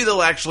 and maybe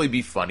they'll actually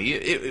be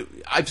funny.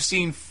 I've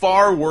seen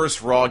far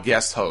worse Raw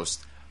guest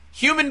hosts,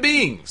 human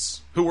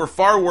beings, who were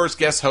far worse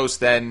guest hosts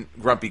than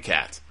Grumpy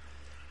Cat.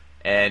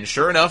 And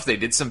sure enough, they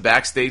did some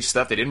backstage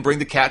stuff. They didn't bring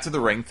the cat to the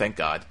ring, thank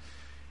God.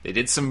 They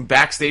did some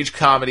backstage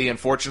comedy.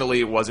 Unfortunately,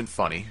 it wasn't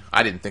funny.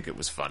 I didn't think it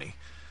was funny.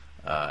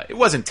 It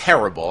wasn't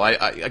terrible.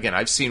 Again,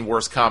 I've seen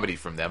worse comedy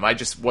from them. I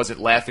just wasn't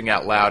laughing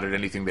out loud at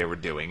anything they were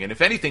doing. And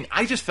if anything,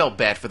 I just felt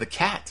bad for the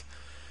cat.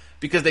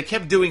 Because they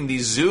kept doing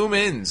these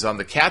zoom-ins on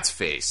the cat's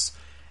face.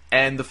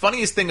 And the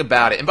funniest thing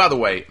about it, and by the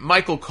way,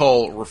 Michael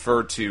Cole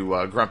referred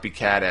to Grumpy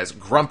Cat as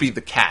Grumpy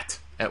the Cat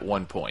at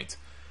one point.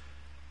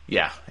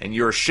 Yeah, and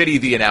you're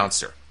Shitty the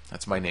Announcer.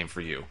 That's my name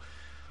for you.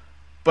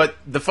 But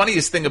the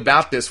funniest thing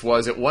about this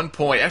was, at one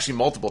point, actually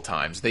multiple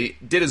times, they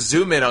did a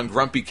zoom-in on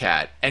Grumpy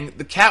Cat, and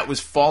the cat was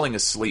falling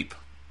asleep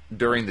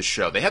during the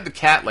show. They had the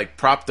cat, like,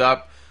 propped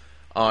up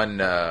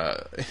on,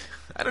 I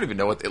don't even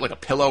know what, like a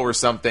pillow or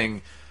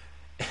something,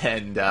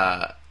 and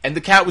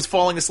the cat was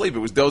falling asleep. It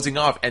was dozing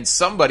off, and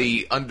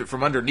somebody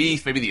from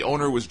underneath, maybe the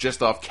owner was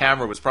just off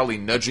camera, was probably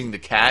nudging the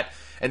cat,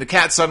 and the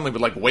cat suddenly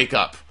would, like, wake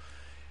up.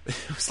 It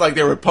was like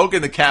they were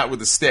poking the cat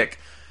with a stick,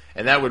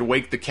 and that would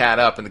wake the cat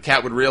up, and the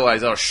cat would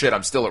realize, oh shit,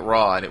 I'm still at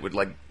Raw, and it would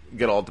like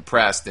get all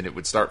depressed, and it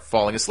would start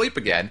falling asleep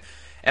again.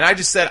 And I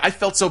just said, I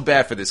felt so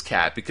bad for this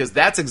cat, because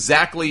that's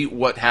exactly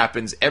what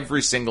happens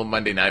every single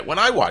Monday night when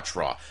I watch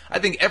Raw. I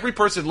think every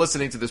person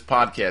listening to this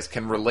podcast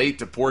can relate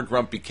to poor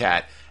Grumpy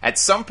Cat. At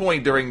some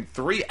point during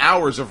 3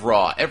 hours of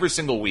Raw every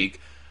single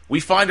week, we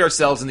find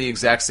ourselves in the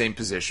exact same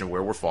position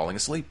where we're falling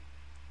asleep.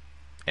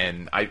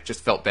 And I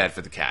just felt bad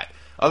for the cat.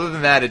 Other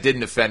than that, it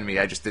didn't offend me.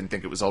 I just didn't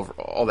think it was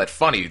all that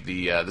funny,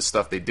 the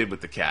stuff they did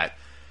with the cat.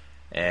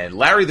 And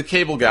Larry the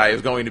Cable Guy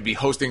is going to be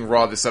hosting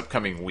Raw this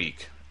upcoming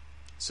week.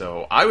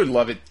 So I would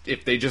love it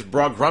if they just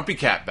brought Grumpy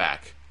Cat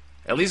back.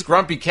 At least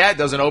Grumpy Cat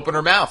doesn't open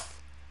her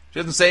mouth. She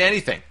doesn't say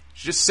anything.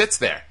 She just sits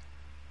there.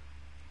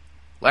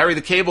 Larry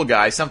the Cable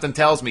Guy, something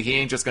tells me he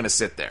ain't just going to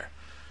sit there.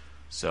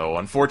 So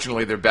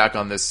unfortunately, they're back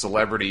on this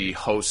celebrity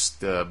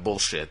host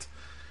bullshit.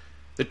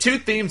 The two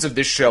themes of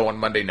this show on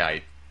Monday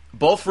night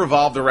both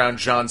revolved around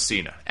John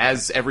Cena,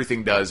 as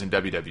everything does in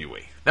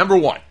WWE. Number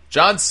one,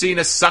 John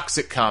Cena sucks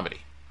at comedy.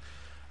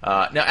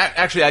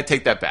 Actually, I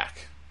take that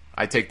back.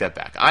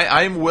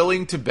 I am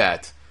willing to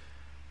bet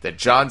that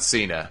John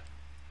Cena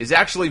is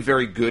actually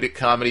very good at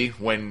comedy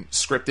when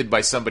scripted by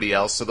somebody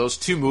else. So those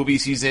 2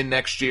 movies he's in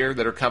next year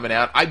that are coming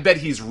out, I bet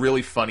he's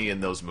really funny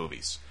in those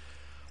movies.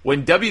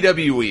 When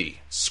WWE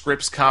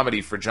scripts comedy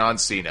for John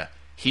Cena,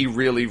 he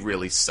really,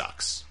 really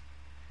sucks.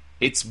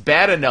 It's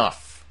bad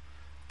enough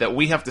that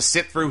we have to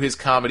sit through his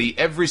comedy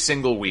every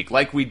single week,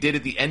 like we did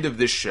at the end of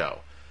this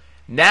show.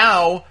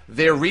 Now,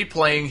 they're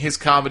replaying his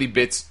comedy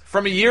bits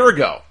from a year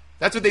ago.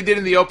 That's what they did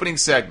in the opening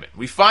segment.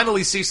 We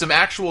finally see some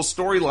actual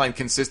storyline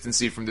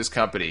consistency from this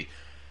company,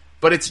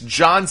 but it's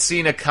John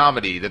Cena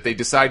comedy that they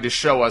decide to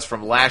show us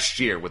from last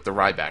year with the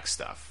Ryback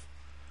stuff.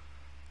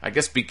 I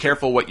guess be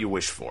careful what you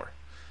wish for.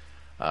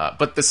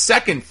 But the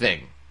second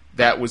thing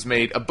that was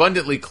made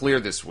abundantly clear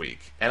this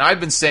week, and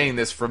I've been saying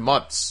this for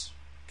months,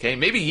 okay,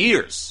 maybe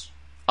years,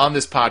 on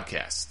this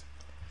podcast.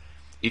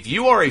 If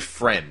you are a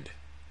friend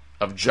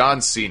of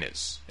John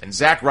Cena's, and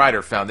Zack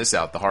Ryder found this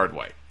out the hard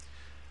way,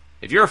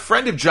 if you're a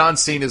friend of John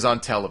Cena's on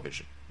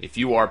television, if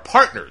you are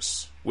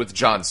partners with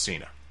John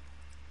Cena,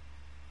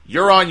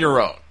 you're on your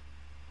own.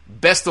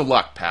 Best of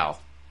luck, pal.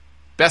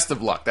 Best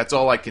of luck. That's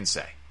all I can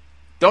say.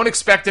 Don't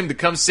expect him to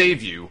come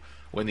save you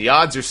when the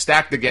odds are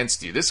stacked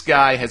against you. This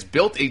guy has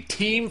built a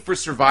team for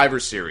Survivor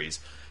Series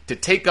to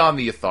take on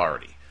the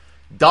Authority.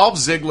 Dolph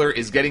Ziggler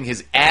is getting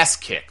his ass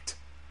kicked.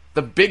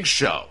 The Big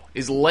Show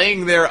is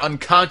laying there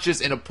unconscious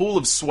in a pool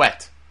of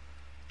sweat.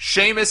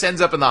 Sheamus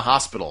ends up in the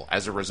hospital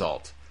as a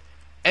result.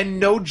 And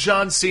no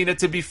John Cena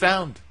to be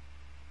found.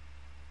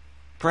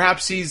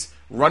 Perhaps he's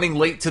running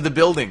late to the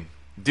building,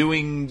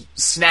 doing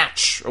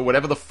snatch, or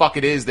whatever the fuck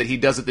it is that he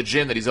does at the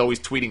gym that he's always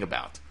tweeting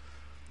about.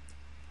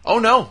 Oh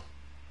no,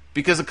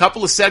 because a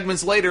couple of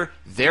segments later,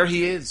 there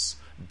he is,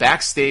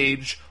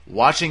 backstage,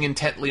 watching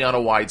intently on a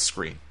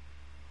widescreen.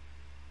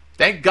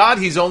 Thank God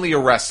he's only a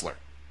wrestler.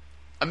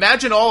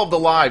 Imagine all of the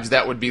lives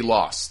that would be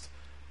lost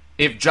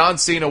if John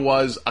Cena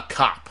was a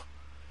cop,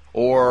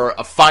 or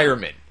a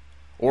fireman,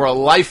 or a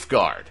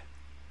lifeguard.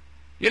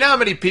 You know how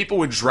many people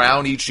would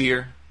drown each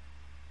year?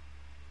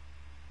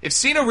 If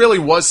Cena really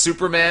was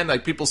Superman,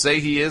 like people say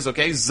he is,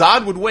 okay,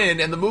 Zod would win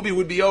and the movie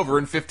would be over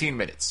in 15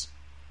 minutes.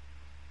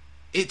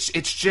 It's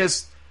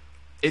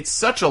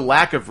such a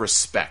lack of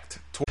respect.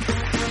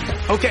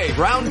 Okay,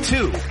 round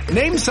 2.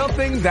 Name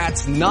something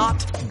that's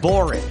not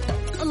boring.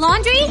 A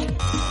laundry?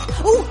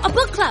 Ooh, a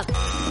book club.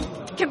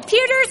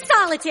 Computer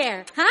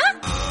solitaire, huh?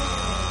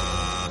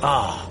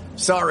 Ah,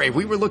 sorry,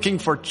 we were looking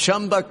for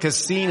Chumba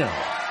Casino.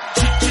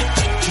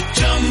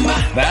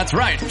 That's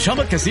right.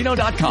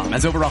 ChumbaCasino.com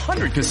has over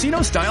 100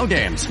 casino-style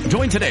games.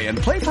 Join today and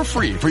play for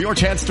free for your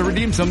chance to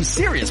redeem some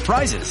serious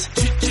prizes.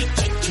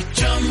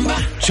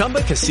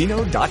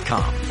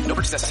 ChumbaCasino.com. No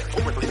purchase necessary.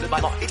 Void where prohibited by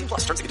law. 18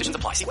 plus. Terms and conditions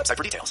apply. See website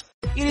for details.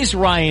 It is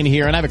Ryan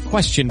here, and I have a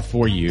question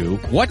for you.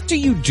 What do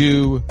you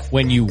do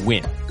when you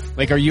win?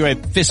 Like, are you a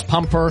fist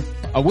pumper,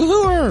 a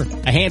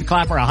woohooer, a hand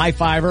clapper, a high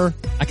fiver?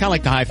 I kind of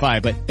like the high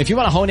five, but if you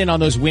want to hone in on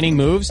those winning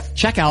moves,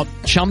 check out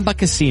Chumba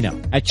Casino.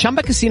 At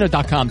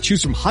ChumbaCasino.com,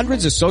 choose from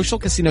hundreds of social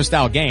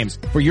casino-style games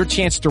for your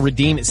chance to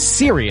redeem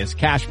serious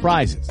cash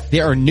prizes.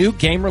 There are new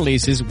game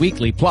releases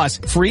weekly, plus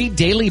free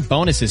daily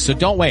bonuses, so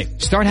don't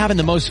wait. Start having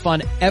the most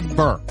fun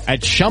ever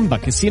at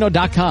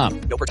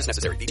ChumbaCasino.com. No purchase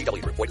necessary.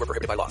 VGW. Void where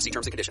prohibited by law. See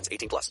terms and conditions.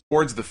 18 plus.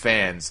 Towards the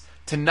fans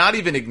to not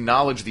even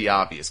acknowledge the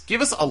obvious.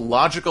 Give us a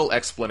logical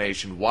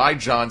explanation why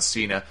John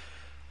Cena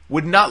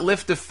would not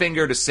lift a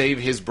finger to save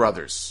his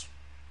brothers.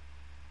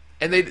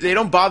 And they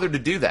don't bother to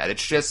do that.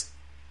 It's just,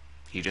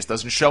 he just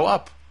doesn't show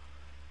up.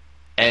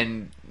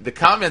 And the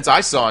comments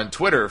I saw on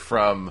Twitter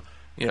from,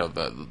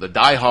 the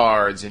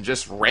diehards and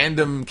just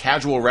random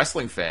casual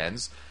wrestling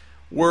fans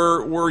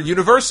were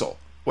universal.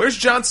 Where's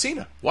John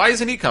Cena? Why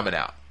isn't he coming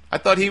out? I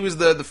thought he was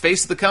the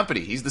face of the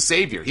company. He's the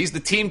savior. He's the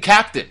team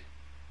captain.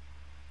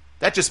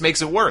 That just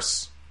makes it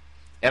worse.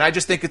 And I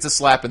just think it's a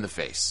slap in the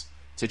face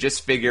to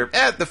just figure,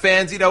 the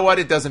fans, you know what,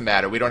 it doesn't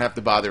matter. We don't have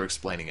to bother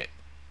explaining it.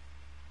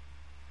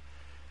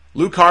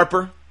 Luke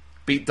Harper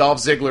beat Dolph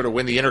Ziggler to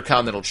win the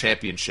Intercontinental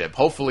Championship.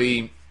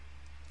 Hopefully,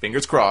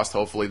 fingers crossed,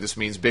 hopefully this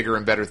means bigger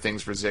and better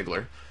things for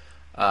Ziggler.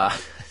 I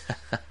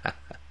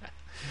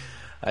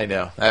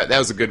know. That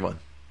was a good one.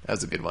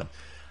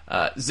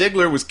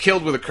 Ziggler was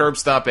killed with a curb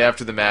stomp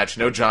after the match.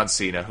 No John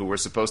Cena, who we're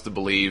supposed to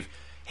believe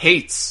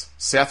hates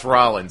Seth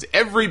Rollins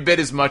every bit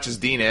as much as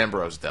Dean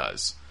Ambrose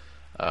does.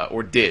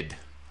 Or did.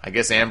 I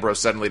guess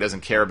Ambrose suddenly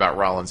doesn't care about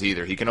Rollins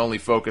either. He can only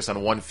focus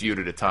on one feud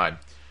at a time.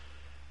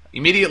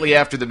 Immediately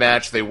after the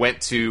match, they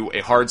went to a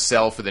hard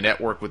sell for the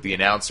network with the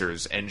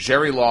announcers, and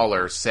Jerry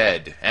Lawler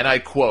said, and I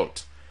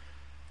quote,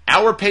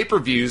 "Our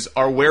pay-per-views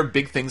are where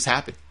big things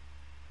happen."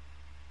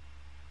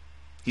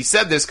 He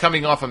said this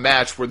coming off a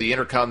match where the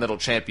Intercontinental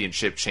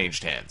Championship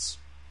changed hands.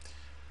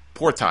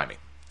 Poor timing.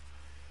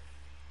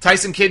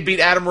 Tyson Kidd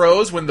beat Adam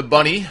Rose when the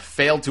Bunny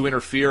failed to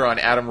interfere on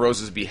Adam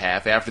Rose's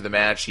behalf. After the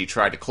match, he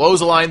tried to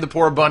clothesline the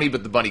poor Bunny,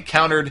 but the Bunny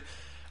countered,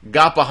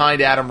 got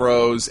behind Adam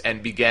Rose,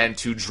 and began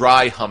to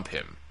dry hump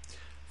him.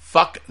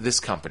 Fuck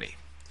this company.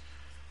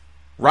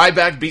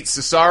 Ryback beat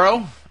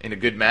Cesaro in a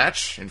good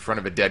match in front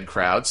of a dead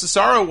crowd.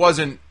 Cesaro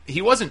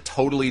wasn't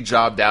totally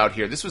jobbed out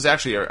here. This was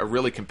actually a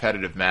really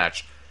competitive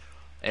match.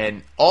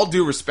 And all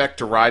due respect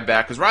to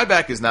Ryback, because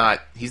Ryback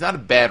he's not a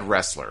bad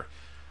wrestler.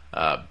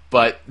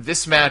 But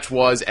this match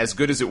was as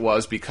good as it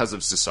was because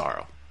of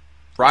Cesaro.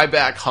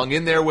 Ryback hung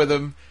in there with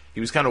him. He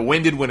was kind of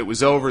winded when it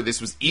was over.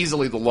 This was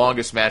easily the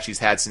longest match he's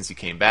had since he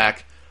came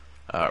back.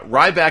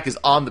 Ryback is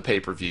on the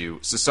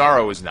pay-per-view.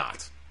 Cesaro is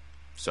not.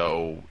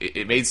 So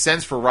it made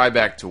sense for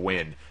Ryback to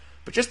win.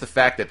 But just the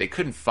fact that they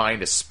couldn't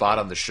find a spot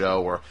on the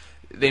show, or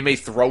they may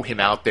throw him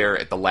out there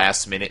at the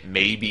last minute,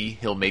 maybe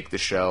he'll make the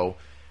show.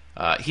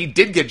 He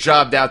did get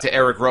jobbed out to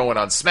Eric Rowan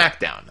on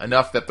SmackDown,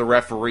 enough that the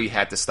referee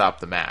had to stop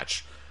the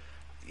match.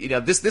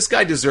 This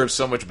guy deserves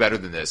so much better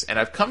than this, and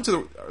I've come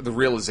to the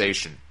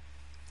realization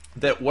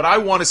that what I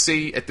want to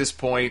see at this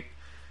point,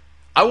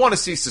 I want to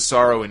see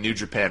Cesaro in New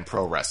Japan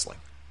Pro Wrestling.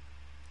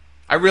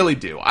 I really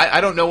do.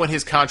 I don't know when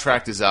his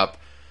contract is up,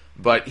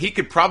 but he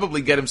could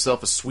probably get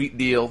himself a sweet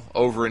deal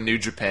over in New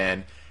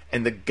Japan,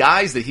 and the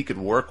guys that he could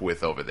work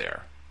with over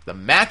there, the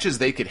matches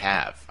they could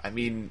have, I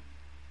mean,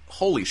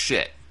 holy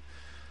shit.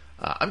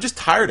 I'm just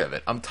tired of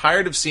it. I'm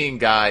tired of seeing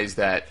guys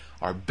that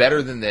are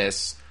better than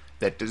this,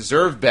 that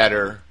deserve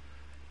better,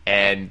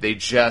 and they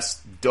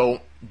just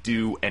don't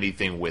do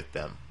anything with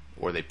them.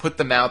 Or they put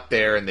them out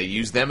there and they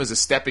use them as a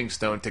stepping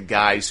stone to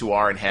guys who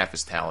aren't half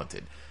as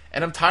talented.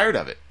 And I'm tired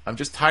of it. I'm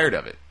just tired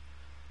of it.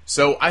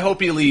 So I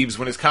hope he leaves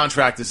when his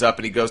contract is up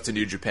and he goes to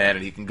New Japan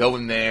and he can go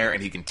in there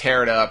and he can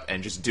tear it up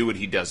and just do what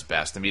he does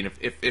best. I mean,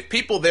 if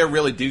people there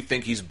really do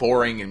think he's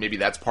boring and maybe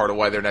that's part of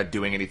why they're not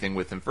doing anything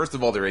with him, first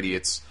of all, they're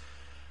idiots.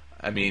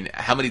 I mean,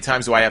 how many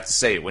times do I have to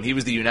say it? When he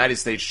was the United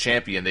States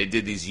champion, they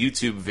did these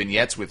YouTube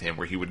vignettes with him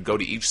where he would go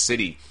to each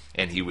city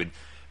and he would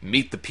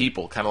meet the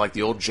people, kind of like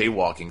the old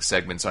jaywalking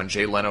segments on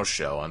Jay Leno's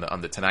show,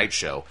 on the Tonight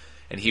Show,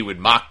 and he would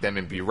mock them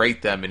and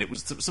berate them, and it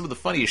was some of the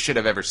funniest shit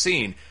I've ever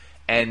seen.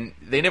 And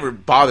they never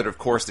bothered, of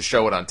course, to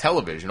show it on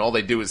television. All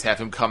they do is have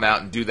him come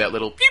out and do that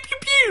little pew, pew,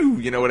 pew,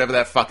 you know, whatever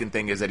that fucking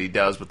thing is that he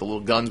does with the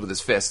little guns with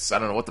his fists. I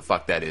don't know what the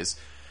fuck that is.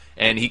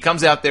 And he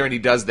comes out there and he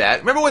does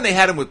that. Remember when they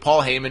had him with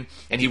Paul Heyman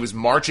and he was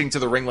marching to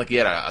the ring like he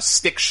had a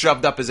stick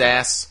shoved up his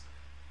ass?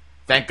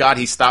 Thank God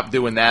he stopped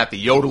doing that. The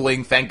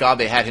yodeling, thank God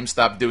they had him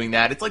stop doing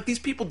that. It's like these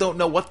people don't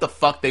know what the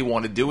fuck they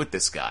want to do with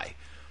this guy.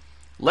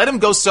 Let him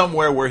go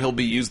somewhere where he'll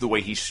be used the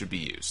way he should be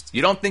used.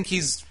 You don't think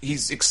he's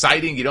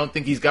exciting? You don't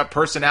think he's got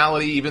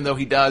personality, even though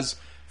he does?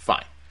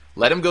 Fine.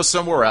 Let him go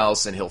somewhere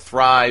else, and he'll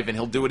thrive, and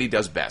he'll do what he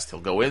does best. He'll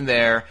go in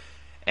there,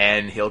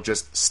 and he'll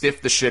just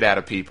stiff the shit out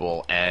of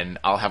people, and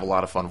I'll have a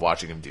lot of fun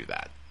watching him do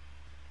that.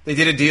 They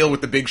did a deal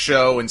with the Big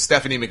Show and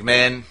Stephanie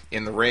McMahon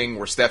in the ring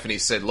where Stephanie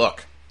said,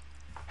 look,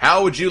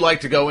 how would you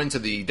like to go into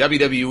the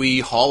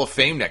WWE Hall of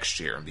Fame next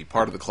year and be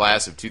part of the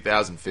class of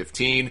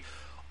 2015?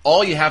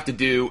 All you have to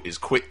do is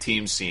quit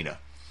Team Cena.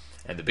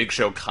 And the Big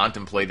Show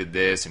contemplated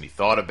this, and he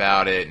thought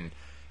about it, and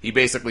he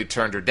basically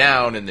turned her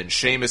down, and then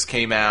Sheamus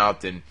came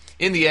out, and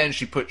in the end,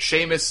 she put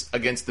Sheamus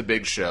against the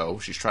Big Show.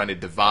 She's trying to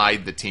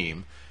divide the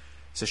team.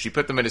 So she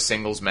put them in a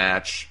singles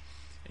match,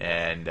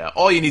 and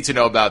all you need to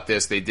know about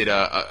this, they did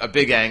a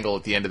big angle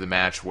at the end of the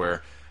match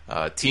where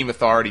Team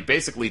Authority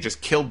basically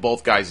just killed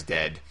both guys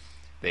dead.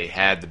 They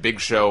had the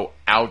Big Show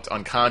out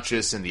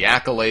unconscious in the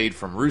Accolade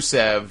from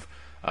Rusev.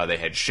 They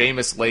had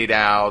Sheamus laid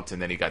out,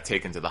 and then he got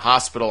taken to the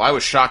hospital. I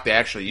was shocked they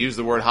actually used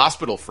the word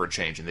hospital for a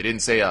change, and they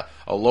didn't say a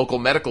local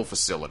medical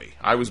facility.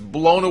 I was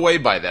blown away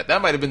by that.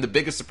 That might have been the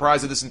biggest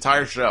surprise of this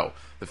entire show,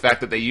 the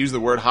fact that they used the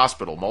word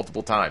hospital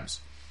multiple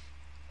times.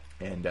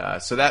 And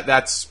so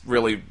that's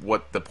really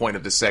what the point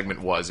of this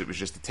segment was. It was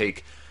just to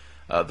take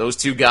those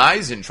two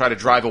guys and try to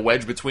drive a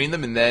wedge between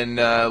them and then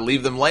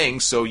leave them laying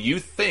so you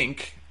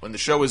think, when the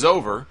show is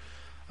over,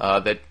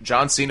 that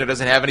John Cena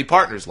doesn't have any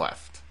partners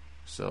left.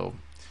 So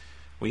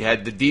we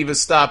had the Divas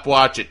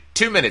stopwatch at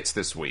 2 minutes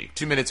this week.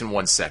 2 minutes and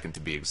 1 second to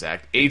be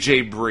exact.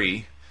 AJ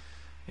Brie.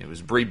 It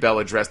was Brie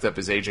Bella dressed up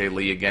as AJ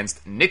Lee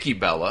against Nikki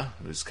Bella.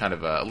 It was kind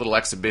of a little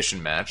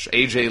exhibition match.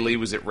 AJ Lee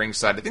was at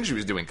ringside. I think she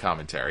was doing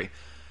commentary.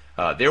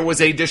 There was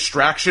a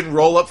distraction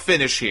roll-up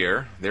finish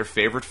here, their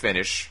favorite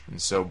finish.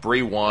 And so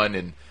Brie won,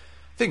 and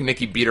I think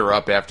Nikki beat her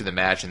up after the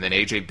match, and then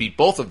AJ beat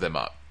both of them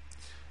up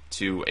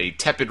to a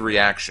tepid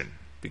reaction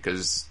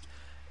because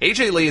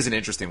AJ Lee is an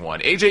interesting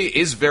one. AJ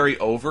is very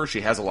over.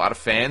 She has a lot of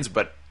fans,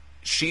 but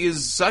she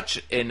is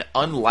such an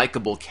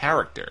unlikable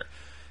character.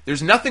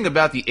 There's nothing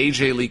about the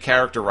AJ Lee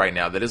character right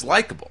now that is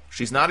likable.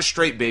 She's not a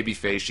straight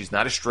babyface. She's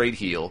not a straight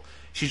heel.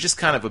 She's just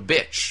kind of a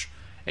bitch.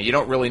 And you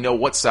don't really know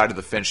what side of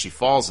the fence she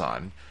falls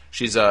on.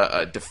 She's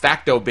a de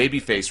facto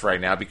babyface right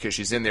now because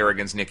she's in there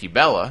against Nikki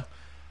Bella.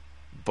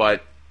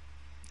 But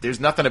there's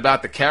nothing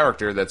about the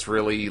character that's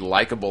really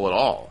likable at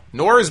all.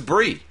 Nor is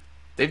Brie.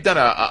 They've done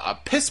a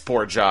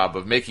piss-poor job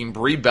of making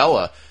Brie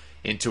Bella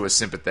into a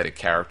sympathetic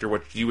character,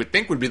 which you would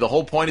think would be the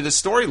whole point of the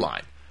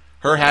storyline.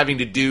 Her having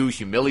to do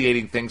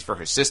humiliating things for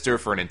her sister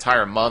for an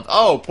entire month.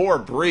 Oh, poor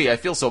Brie. I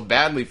feel so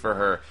badly for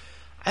her.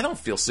 I don't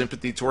feel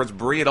sympathy towards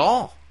Brie at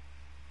all.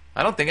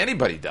 I don't think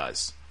anybody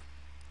does.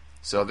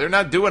 So they're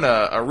not doing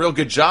a real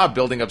good job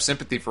building up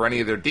sympathy for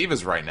any of their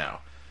divas right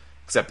now.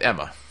 Except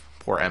Emma.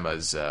 Poor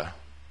Emma's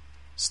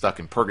stuck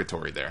in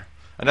purgatory there.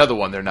 Another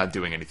one they're not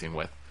doing anything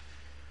with.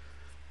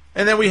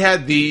 And then we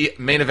had the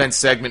main event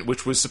segment,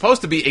 which was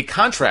supposed to be a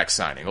contract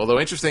signing. Although,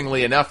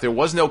 interestingly enough, there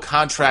was no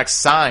contract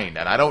signed.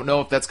 And I don't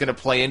know if that's going to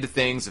play into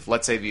things. If,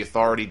 let's say, the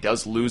Authority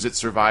does lose its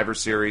Survivor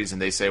Series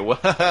and they say,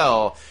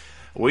 well,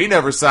 we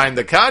never signed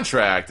the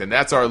contract, and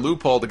that's our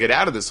loophole to get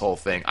out of this whole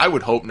thing. I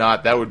would hope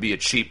not. That would be a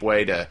cheap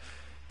way to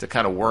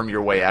kind of worm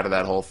your way out of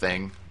that whole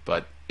thing.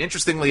 But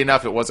interestingly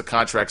enough, it was a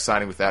contract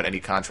signing without any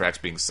contracts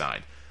being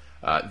signed.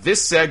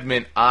 This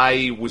segment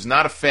I was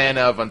not a fan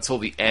of until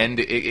the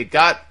end. It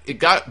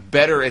got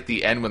better at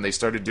the end when they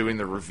started doing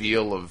the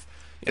reveal of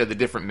the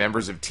different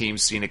members of Team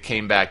Cena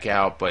came back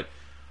out. But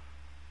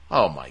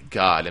oh my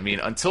God! I mean,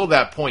 until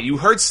that point, you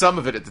heard some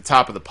of it at the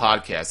top of the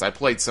podcast. I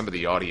played some of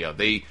the audio.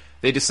 They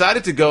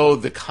decided to go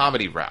the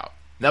comedy route.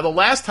 Now, the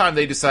last time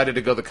they decided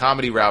to go the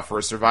comedy route for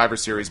a Survivor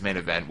Series main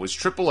event was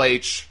Triple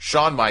H,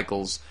 Shawn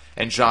Michaels,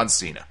 and John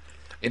Cena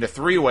in a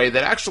three-way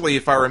that actually,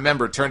 if I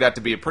remember, turned out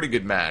to be a pretty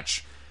good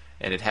match.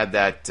 And it had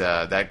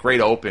that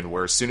great open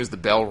where as soon as the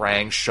bell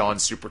rang, Shawn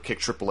super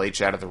kicked Triple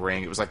H out of the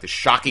ring. It was like the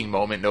shocking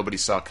moment nobody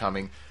saw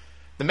coming.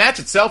 The match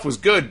itself was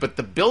good, but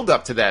the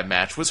build-up to that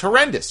match was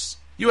horrendous.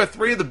 You had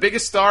three of the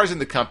biggest stars in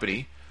the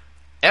company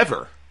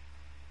ever,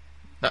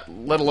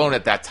 let alone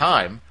at that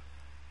time,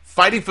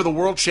 fighting for the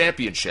World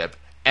Championship,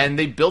 and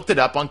they built it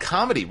up on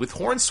comedy with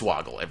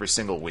Hornswoggle every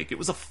single week. It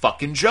was a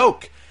fucking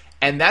joke.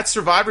 And that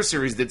Survivor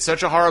Series did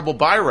such a horrible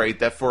buy rate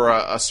that for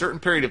a certain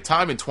period of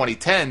time in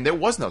 2010, there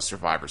was no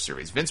Survivor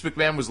Series. Vince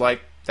McMahon was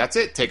like, that's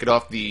it, take it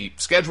off the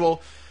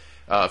schedule.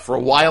 For a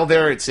while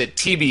there, it said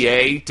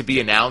TBA, to be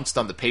announced,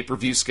 on the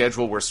pay-per-view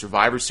schedule where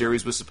Survivor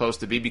Series was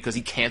supposed to be, because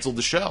he canceled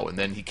the show. And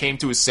then he came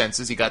to his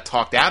senses, he got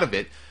talked out of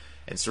it,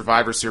 and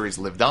Survivor Series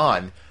lived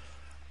on.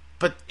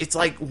 But it's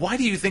like, why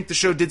do you think the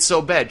show did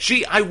so bad?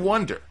 Gee, I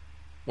wonder.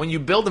 When you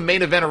build a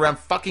main event around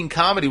fucking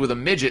comedy with a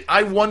midget,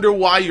 I wonder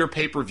why your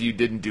pay-per-view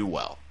didn't do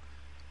well.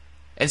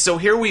 And so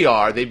here we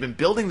are. They've been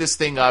building this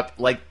thing up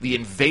like the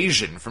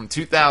Invasion from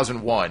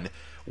 2001,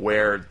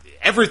 where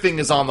everything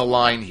is on the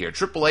line here.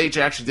 Triple H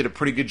actually did a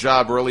pretty good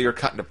job earlier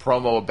cutting a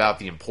promo about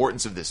the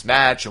importance of this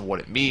match and what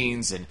it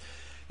means. And,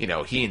 you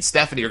know, he and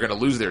Stephanie are going to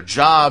lose their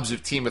jobs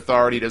if Team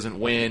Authority doesn't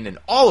win and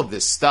all of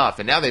this stuff.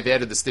 And now they've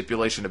added the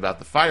stipulation about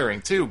the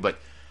firing too. But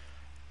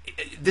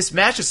this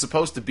match is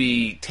supposed to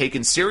be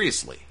taken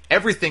seriously.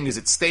 Everything is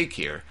at stake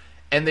here.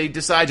 And they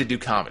decide to do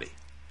comedy.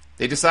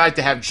 They decide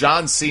to have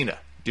John Cena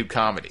do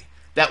comedy.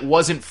 That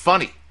wasn't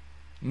funny.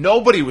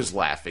 Nobody was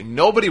laughing.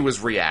 Nobody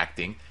was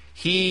reacting.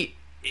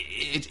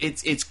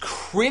 It's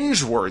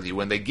cringeworthy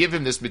when they give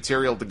him this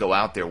material to go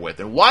out there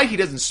with. And why he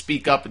doesn't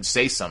speak up and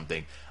say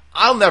something,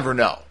 I'll never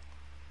know.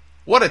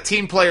 What a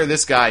team player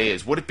this guy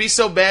is. Would it be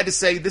so bad to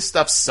say, this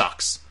stuff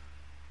sucks?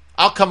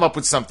 I'll come up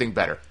with something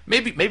better.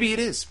 Maybe it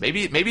is.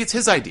 Maybe it's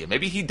his idea.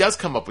 Maybe he does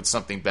come up with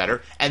something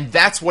better, and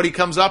that's what he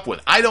comes up with.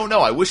 I don't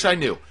know. I wish I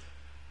knew.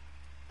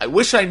 I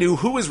wish I knew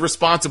who is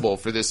responsible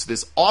for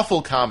this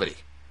awful comedy.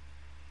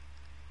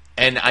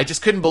 And I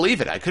just couldn't believe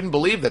it. I couldn't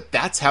believe that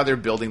that's how they're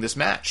building this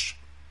match.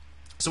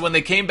 So when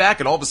they came back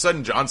and all of a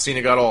sudden John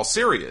Cena got all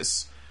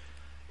serious,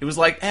 it was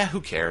like,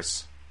 who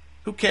cares?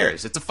 Who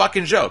cares? It's a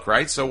fucking joke,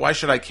 right? So why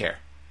should I care?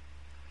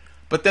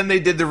 But then they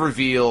did the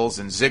reveals,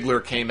 and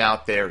Ziggler came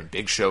out there, and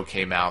Big Show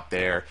came out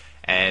there,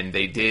 and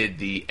they did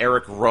the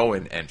Eric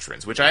Rowan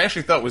entrance, which I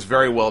actually thought was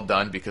very well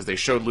done because they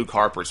showed Luke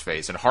Harper's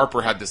face, and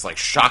Harper had this like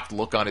shocked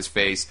look on his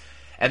face,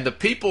 and the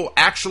people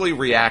actually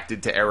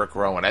reacted to Eric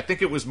Rowan. I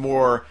think it was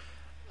more,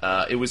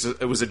 it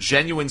was a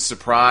genuine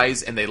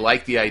surprise, and they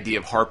liked the idea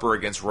of Harper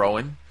against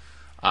Rowan.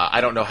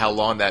 I don't know how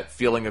long that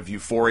feeling of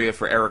euphoria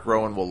for Eric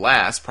Rowan will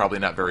last, probably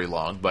not very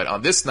long, but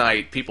on this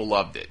night, people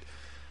loved it.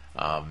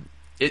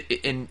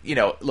 And, you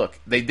know, look,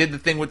 they did the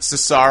thing with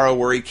Cesaro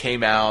where he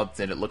came out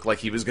and it looked like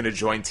he was going to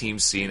join Team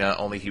Cena,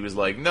 only he was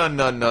like, no.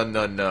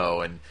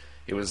 And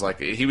it was like,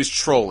 he was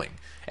trolling.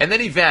 And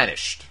then he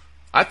vanished.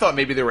 I thought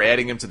maybe they were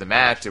adding him to the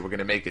match. They were going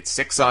to make it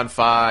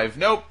 6-on-5.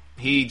 Nope.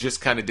 He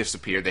just kind of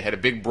disappeared. They had a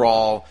big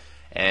brawl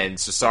and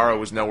Cesaro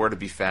was nowhere to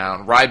be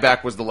found.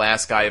 Ryback was the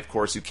last guy, of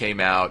course, who came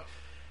out.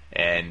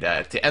 And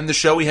to end the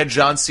show, we had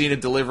John Cena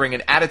delivering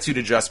an attitude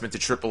adjustment to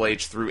Triple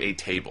H through a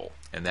table.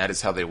 And that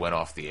is how they went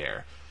off the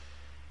air.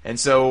 And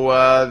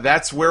so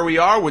that's where we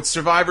are with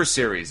Survivor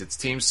Series. It's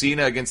Team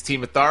Cena against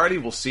Team Authority.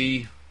 We'll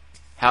see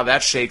how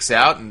that shakes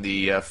out, and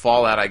the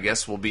fallout, I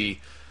guess, will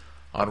be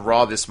on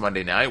Raw this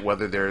Monday night,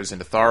 whether there's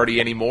an Authority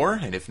anymore,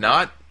 and if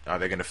not, are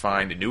they going to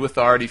find a new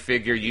Authority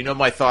figure? You know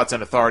my thoughts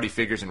on Authority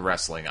figures in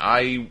wrestling.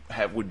 I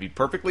would be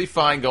perfectly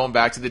fine going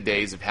back to the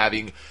days of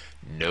having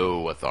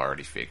no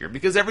Authority figure,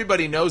 because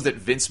everybody knows that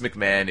Vince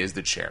McMahon is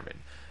the chairman.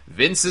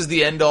 Vince is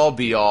the end-all,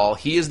 be-all.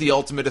 He is the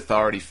ultimate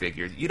authority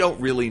figure. You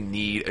don't really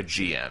need a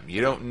GM.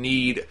 You don't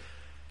need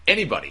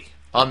anybody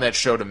on that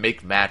show to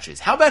make matches.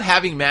 How about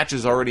having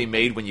matches already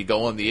made when you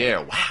go on the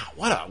air? Wow,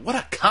 what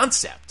a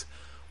concept.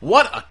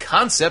 What a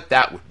concept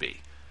that would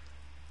be.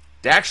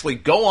 To actually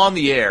go on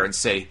the air and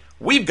say,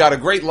 we've got a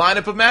great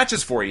lineup of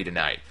matches for you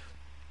tonight.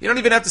 You don't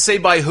even have to say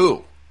by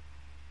who.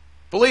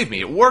 Believe me,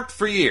 it worked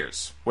for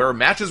years, where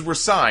matches were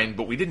signed,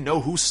 but we didn't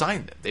know who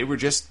signed them. They were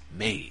just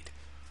made.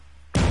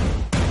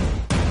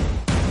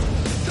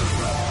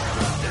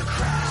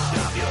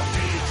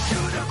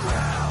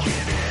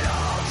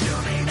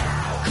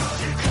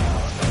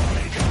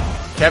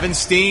 Kevin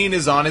Steen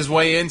is on his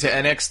way into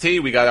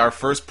NXT. We got our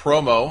first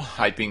promo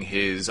hyping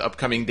his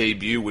upcoming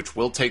debut, which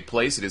will take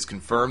place. It is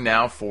confirmed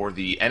now for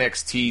the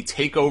NXT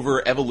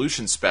TakeOver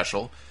Evolution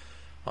special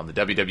on the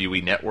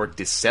WWE Network,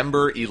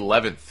 December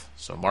 11th.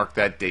 So mark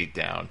that date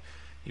down.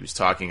 He was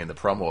talking in the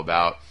promo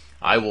about,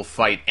 I will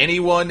fight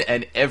anyone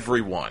and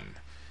everyone.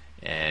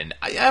 And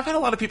I've had a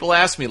lot of people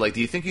ask me, like,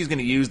 do you think he's going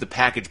to use the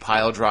package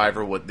pile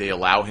driver? Would they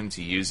allow him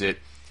to use it?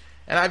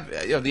 And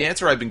the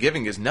answer I've been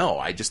giving is no.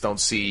 I don't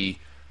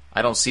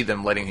see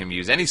them letting him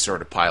use any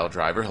sort of pile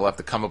driver. He'll have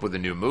to come up with a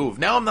new move.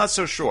 Now I'm not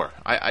so sure.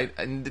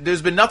 And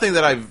there's been nothing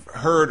that I've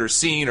heard or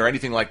seen or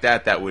anything like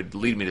that would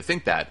lead me to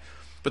think that.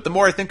 But the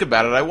more I think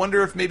about it, I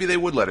wonder if maybe they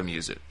would let him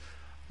use it.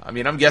 I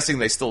mean, I'm guessing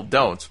they still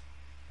don't.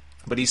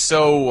 But he's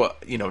so,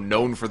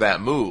 known for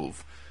that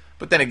move.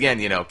 But then again,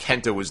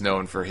 Kenta was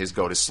known for his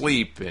go to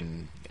sleep,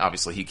 and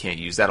obviously he can't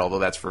use that, although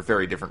that's for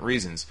very different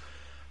reasons.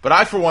 But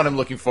I, for one, am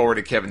looking forward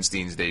to Kevin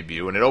Steen's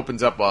debut, and it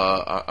opens up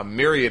a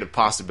myriad of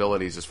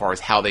possibilities as far as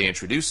how they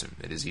introduce him.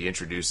 Is he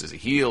introduced as a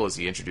heel? Is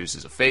he introduced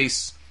as a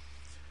face?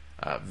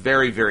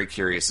 Very, very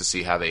curious to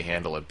see how they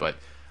handle it. But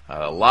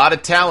a lot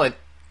of talent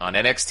on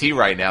NXT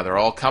right now. They're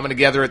all coming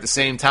together at the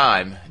same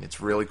time, and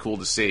it's really cool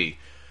to see.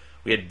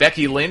 We had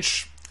Becky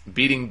Lynch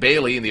beating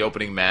Bayley in the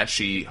opening match.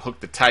 She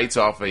hooked the tights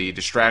off a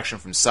distraction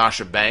from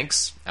Sasha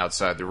Banks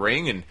outside the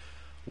ring, and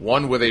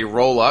One with a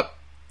roll-up.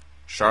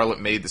 Charlotte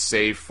made the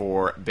save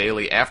for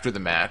Bayley after the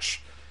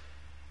match.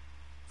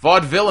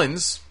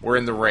 Vaudevillains were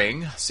in the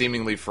ring,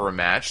 seemingly for a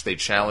match. They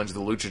challenged the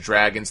Lucha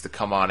Dragons to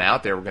come on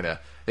out. They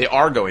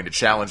are going to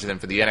challenge them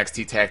for the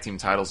NXT Tag Team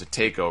titles at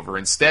TakeOver.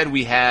 Instead,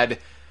 we had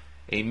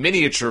a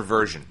miniature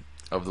version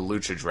of the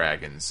Lucha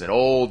Dragons, an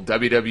old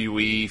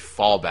WWE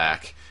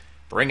fallback.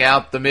 Bring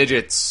out the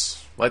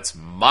midgets. Let's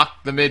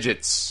mock the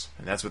midgets.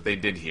 And that's what they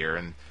did here.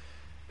 And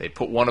they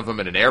put one of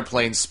them in an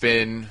airplane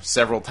spin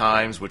several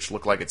times, which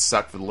looked like it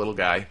sucked for the little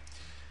guy.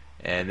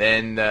 And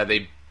then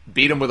they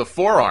beat him with a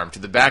forearm to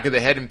the back of the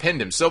head and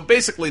pinned him. So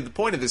basically, the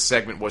point of this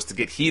segment was to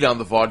get heat on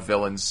the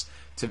Vaudevillains,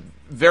 to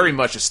very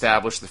much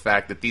establish the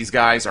fact that these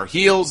guys are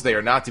heels. They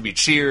are not to be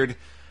cheered.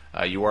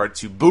 You are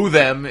to boo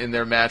them in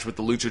their match with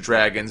the Lucha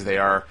Dragons. They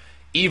are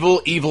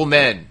evil, evil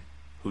men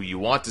who you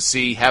want to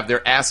see have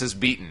their asses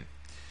beaten.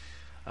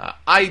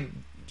 It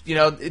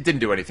didn't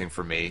do anything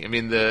for me. I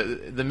mean,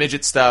 the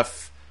midget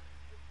stuff,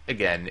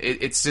 again,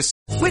 it's just...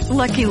 With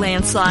Lucky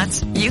Land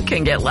Slots, you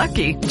can get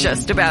lucky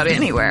just about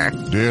anywhere.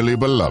 Dearly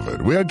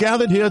beloved, we are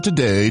gathered here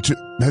today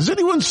to... Has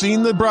anyone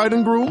seen the bride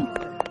and groom?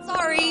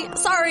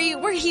 Sorry,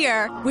 we're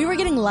here. We were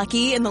getting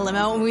lucky in the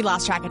limo and we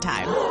lost track of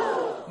time.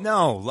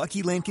 No,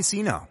 Lucky Land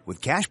Casino,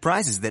 with cash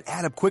prizes that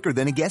add up quicker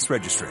than a guest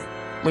registry.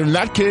 In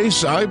that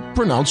case, I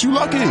pronounce you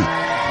lucky.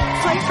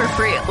 Play for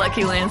free at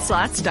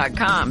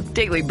LuckyLandSlots.com.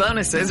 Daily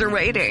bonuses are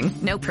waiting.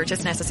 No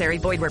purchase necessary.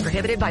 Void where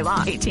prohibited by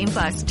law.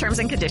 18+. Terms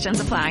and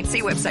conditions apply.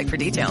 See website for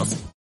details.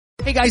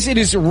 Hey guys, it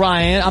is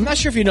Ryan. I'm not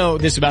sure if you know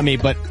this about me,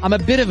 but I'm a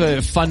bit of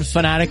a fun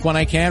fanatic when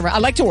I can. I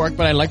like to work,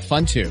 but I like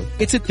fun too.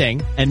 It's a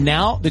thing. And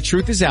now the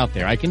truth is out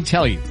there. I can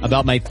tell you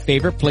about my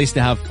favorite place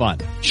to have fun.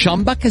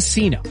 Chumba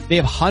Casino. They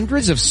have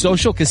hundreds of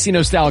social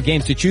casino style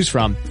games to choose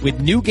from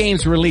with new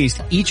games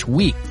released each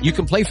week. You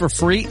can play for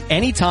free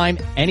anytime,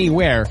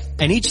 anywhere.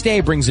 And each day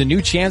brings a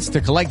new chance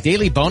to collect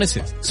daily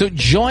bonuses. So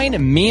join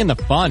me in the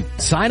fun.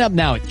 Sign up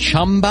now at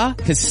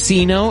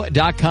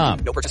ChumbaCasino.com.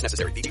 No purchase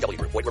necessary. VGW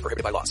Group. Void where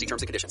prohibited by law. See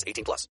terms and conditions.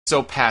 18+.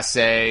 So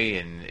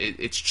passé, and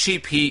it's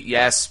cheap heat,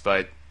 yes,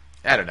 but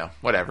I don't know.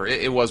 Whatever.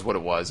 It was what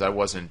it was. I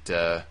wasn't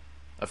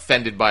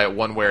offended by it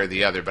one way or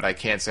the other, but I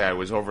can't say I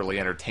was overly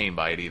entertained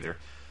by it either.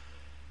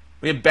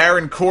 We have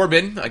Baron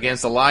Corbin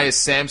against Elias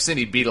Sampson.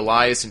 He beat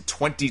Elias in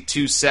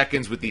 22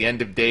 seconds with the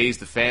end of days.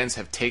 The fans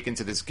have taken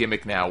to this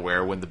gimmick now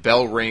where when the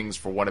bell rings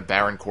for one of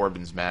Baron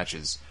Corbin's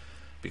matches,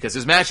 because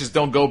his matches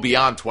don't go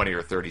beyond 20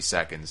 or 30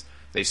 seconds,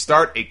 they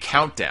start a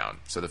countdown.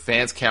 So the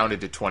fans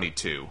counted to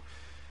 22.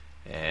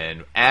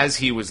 And as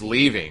he was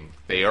leaving,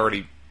 they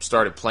already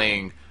started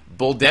playing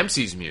Bull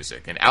Dempsey's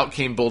music. And out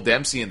came Bull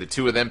Dempsey, and the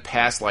two of them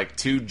passed like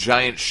two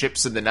giant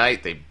ships in the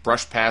night. They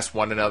brushed past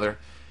one another.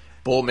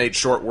 Bull made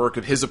short work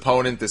of his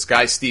opponent, this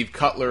guy Steve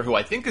Cutler, who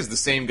I think is the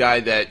same guy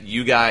that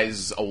you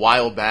guys a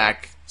while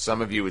back,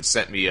 some of you had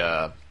sent me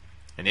an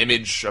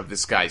image of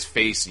this guy's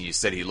face, and you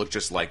said he looked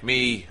just like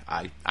me.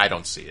 I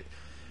don't see it.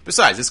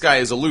 Besides, this guy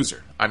is a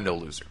loser. I'm no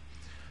loser.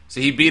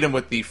 So he beat him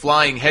with the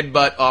flying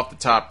headbutt off the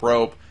top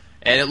rope,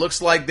 and it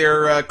looks like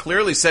they're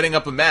clearly setting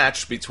up a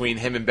match between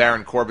him and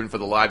Baron Corbin for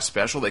the live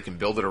special. They can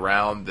build it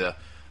around the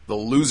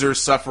losers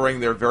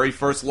suffering their very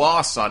first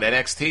loss on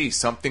NXT.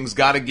 Something's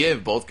got to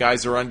give. Both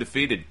guys are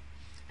undefeated.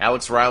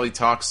 Alex Riley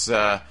talks.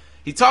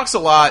 He talks a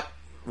lot.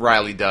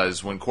 Riley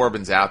does when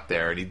Corbin's out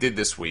there, and he did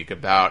this week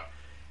about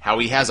how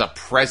he has a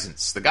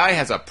presence. The guy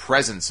has a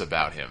presence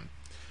about him,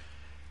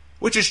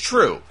 which is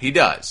true. He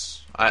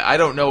does. I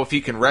don't know if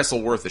he can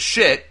wrestle worth a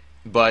shit,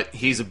 but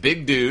he's a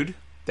big dude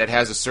that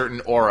has a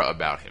certain aura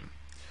about him.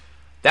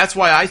 That's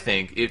why I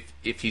think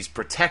if he's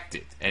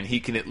protected and he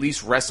can at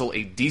least wrestle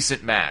a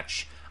decent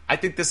match, I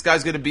think this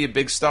guy's going to be a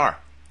big star.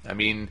 I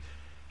mean,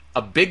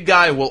 a big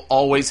guy will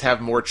always have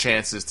more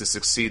chances to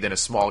succeed than a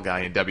small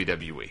guy in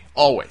WWE.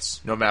 Always,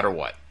 no matter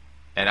what.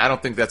 And I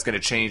don't think that's going to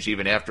change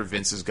even after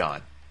Vince is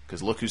gone,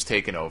 because look who's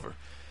taken over.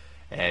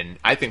 And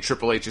I think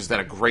Triple H has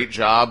done a great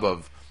job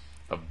of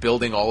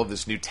building all of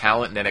this new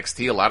talent in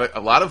NXT,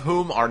 a lot of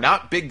whom are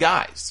not big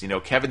guys. You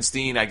know, Kevin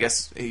Steen, I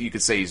guess you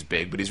could say he's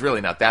big, but he's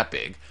really not that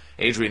big.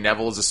 Adrian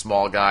Neville is a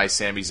small guy.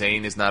 Sami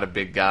Zayn is not a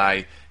big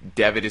guy.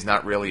 Devitt is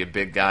not really a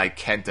big guy.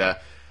 Kenta.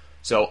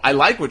 So I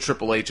like what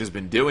Triple H has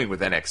been doing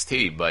with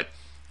NXT, but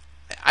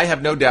I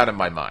have no doubt in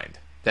my mind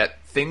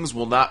that things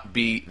will not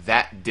be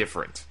that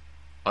different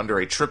under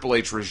a Triple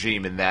H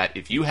regime, in that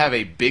if you have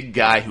a big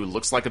guy who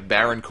looks like a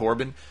Baron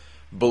Corbin,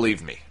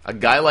 believe me, a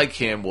guy like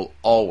him will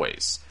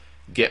always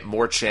get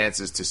more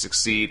chances to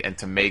succeed and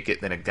to make it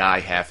than a guy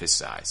half his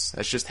size.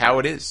 That's just how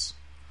it is.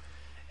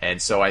 And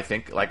so I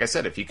think, like I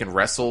said, if he can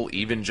wrestle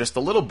even just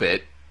a little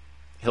bit,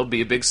 he'll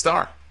be a big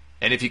star.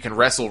 And if he can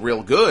wrestle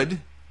real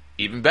good,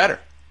 even better.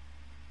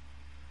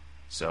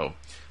 So,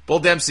 Bull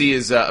Dempsey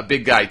is a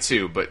big guy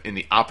too, but in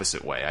the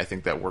opposite way. I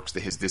think that works to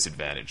his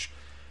disadvantage.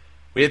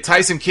 We had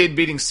Tyson Kidd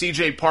beating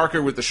CJ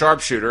Parker with the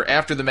sharpshooter.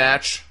 After the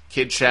match,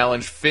 Kidd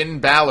challenged Finn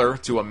Balor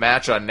to a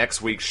match on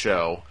next week's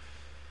show.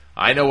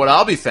 I know what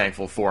I'll be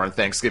thankful for on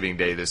Thanksgiving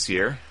Day this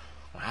year.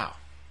 Wow.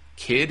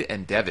 Kidd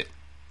and Devitt.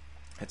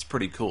 That's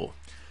pretty cool.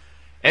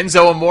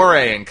 Enzo Amore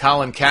and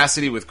Colin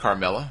Cassidy with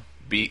Carmella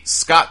beat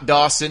Scott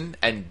Dawson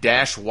and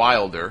Dash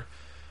Wilder,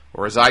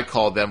 or as I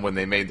called them when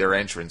they made their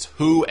entrance,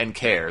 Who and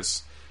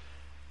Cares.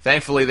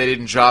 Thankfully, they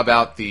didn't job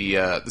out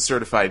the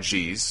Certified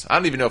G's. I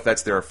don't even know if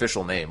that's their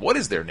official name. What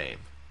is their name?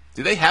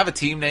 Do they have a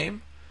team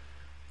name?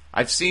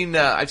 I've seen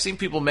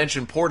people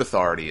mention Port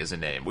Authority as a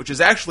name, which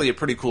is actually a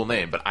pretty cool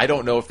name, but I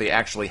don't know if they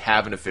actually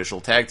have an official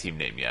tag team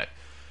name yet.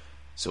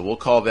 So we'll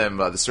call them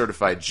the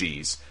Certified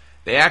G's.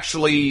 They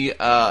actually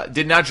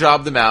did not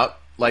job them out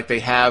like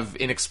they have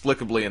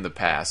inexplicably in the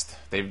past.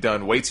 They've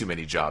done way too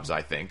many jobs,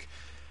 I think.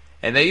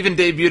 And they even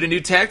debuted a new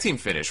tag team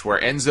finish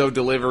where Enzo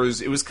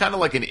delivers, it was kind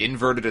of like an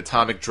inverted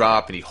atomic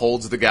drop, and he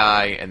holds the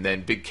guy, and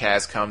then Big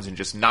Cass comes and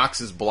just knocks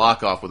his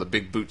block off with a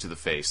big boot to the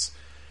face.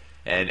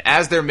 And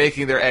as they're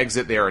making their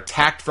exit, they are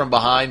attacked from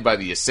behind by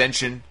the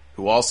Ascension,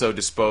 who also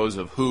dispose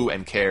of Who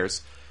and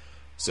Cares.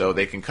 So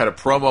they can cut a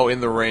promo in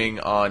the ring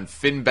on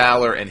Finn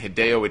Balor and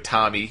Hideo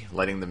Itami,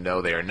 letting them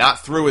know they are not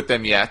through with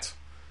them yet.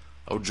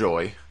 Oh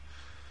joy.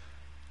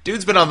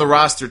 Dude's been on the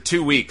roster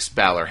 2 weeks,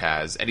 Balor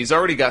has, and he's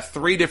already got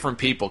 3 different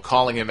people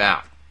calling him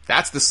out.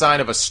 That's the sign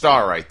of a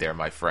star right there,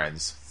 my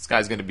friends. This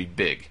guy's going to be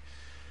big.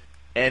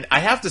 And I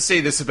have to say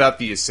this about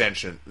the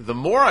Ascension. The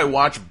more I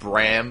watch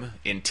Bram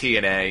in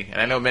TNA, and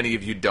I know many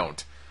of you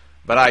don't,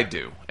 but I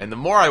do, and the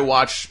more I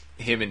watch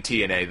him in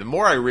TNA, the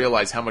more I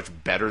realize how much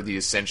better the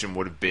Ascension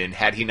would have been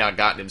had he not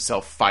gotten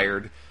himself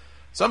fired.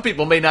 Some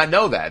people may not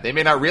know that. They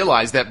may not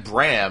realize that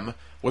Bram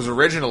was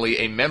originally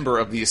a member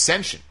of the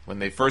Ascension when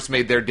they first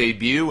made their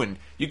debut, and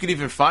you could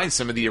even find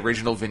some of the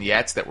original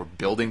vignettes that were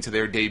building to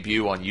their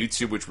debut on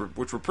YouTube, which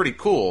were pretty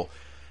cool.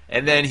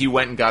 And then he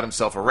went and got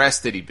himself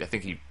arrested. I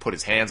think he put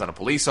his hands on a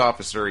police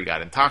officer. He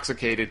got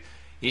intoxicated.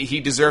 He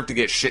deserved to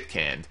get shit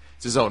canned.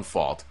 It's his own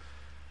fault.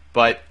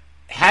 But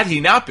had he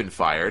not been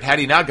fired, had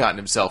he not gotten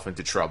himself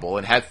into trouble,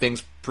 and had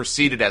things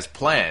proceeded as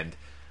planned,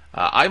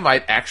 I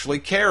might actually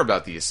care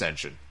about the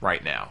Ascension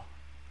right now.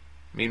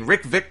 I mean,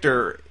 Rick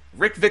Victor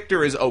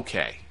is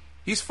okay.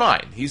 He's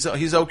fine. He's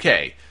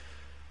okay.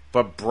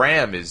 But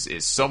Bram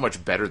is so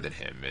much better than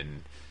him,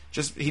 and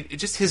just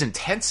his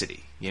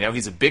intensity. You know,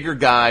 he's a bigger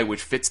guy,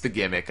 which fits the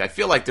gimmick. I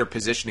feel like they're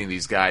positioning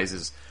these guys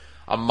as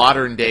a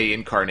modern-day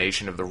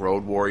incarnation of the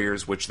Road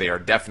Warriors, which they are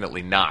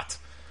definitely not.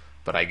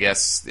 But I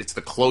guess it's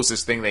the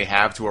closest thing they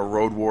have to a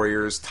Road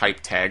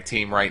Warriors-type tag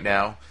team right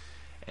now.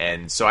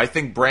 And so I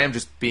think Bram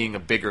just being a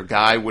bigger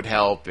guy would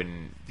help,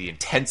 and the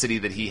intensity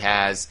that he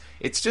has.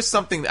 It's just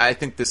something that I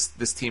think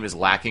this team is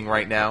lacking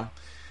right now.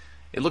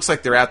 It looks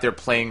like they're out there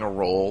playing a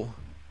role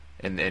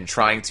and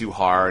trying too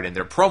hard, and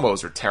their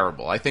promos are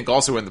terrible. I think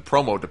also in the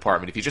promo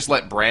department, if you just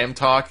let Bram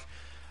talk,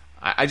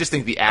 I just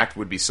think the act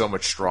would be so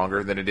much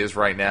stronger than it is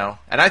right now.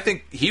 And I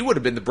think he would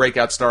have been the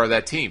breakout star of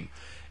that team.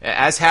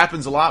 As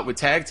happens a lot with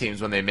tag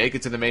teams, when they make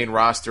it to the main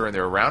roster and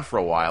they're around for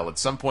a while, at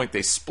some point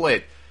they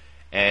split,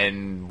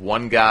 and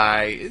one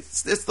guy,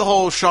 it's the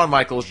whole Shawn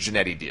Michaels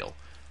Jannetty deal,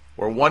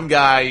 where one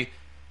guy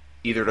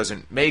either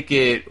doesn't make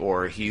it,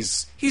 or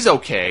he's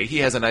okay, he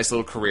has a nice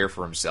little career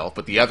for himself,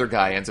 but the other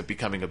guy ends up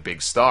becoming a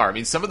big star. I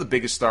mean, some of the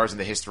biggest stars in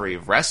the history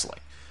of wrestling,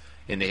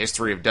 in the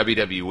history of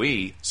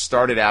WWE,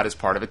 started out as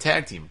part of a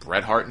tag team.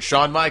 Bret Hart and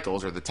Shawn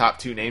Michaels are the top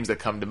 2 names that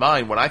come to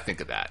mind when I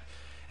think of that.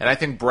 And I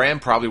think Bram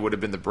probably would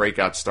have been the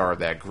breakout star of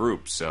that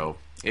group, so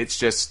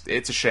it's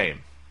a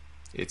shame.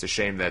 It's a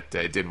shame that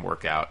it didn't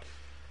work out.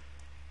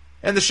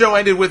 And the show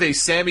ended with a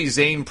Sami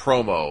Zayn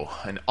promo,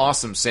 an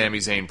awesome Sami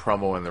Zayn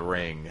promo in the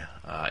ring.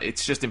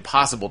 It's just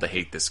impossible to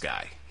hate this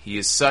guy. He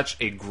is such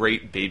a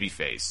great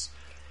babyface.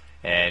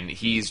 And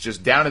he's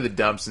just down in the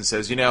dumps and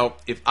says, you know,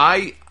 if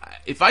I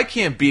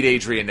can't beat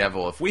Adrian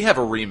Neville, if we have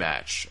a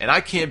rematch and I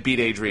can't beat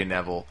Adrian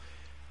Neville,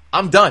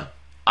 I'm done.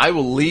 I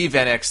will leave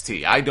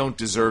NXT. I don't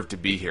deserve to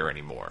be here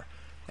anymore.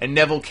 And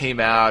Neville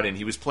came out, and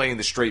he was playing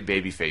the straight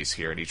babyface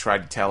here, and he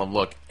tried to tell him,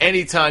 look,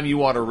 anytime you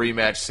want a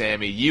rematch,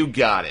 Sammy, you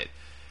got it.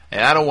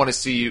 And I don't want to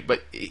see you,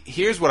 but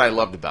here's what I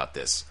loved about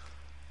this.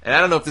 And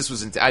I don't know if this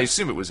was, I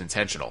assume it was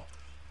intentional,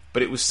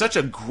 but it was such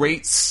a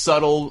great,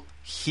 subtle,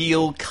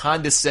 heel,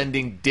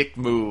 condescending dick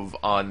move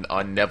on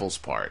Neville's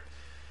part.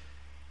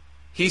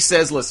 He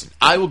says, listen,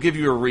 I will give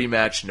you a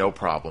rematch, no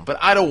problem, but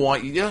I don't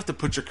want you, you don't have to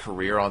put your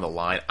career on the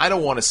line. I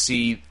don't want to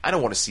see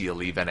you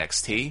leave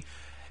NXT.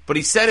 But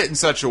he said it in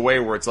such a way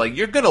where it's like,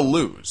 you're going to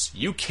lose.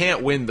 You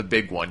can't win the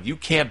big one. You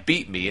can't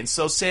beat me. And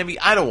so, Sammy,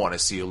 I don't want to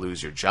see you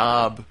lose your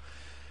job.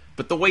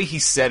 But the way he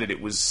said it,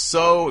 it was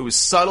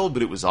subtle,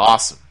 but it was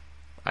awesome.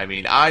 I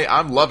mean,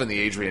 I'm loving the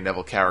Adrian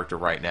Neville character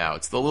right now.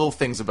 It's the little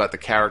things about the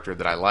character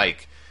that I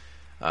like,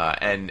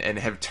 and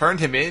have turned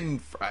him in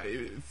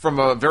from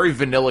a very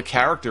vanilla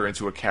character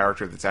into a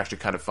character that's actually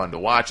kind of fun to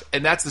watch.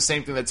 And that's the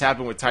same thing that's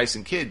happened with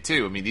Tyson Kidd,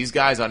 too. I mean, these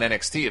guys on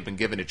NXT have been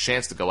given a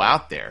chance to go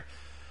out there,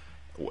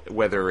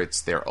 whether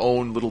it's their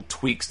own little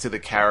tweaks to the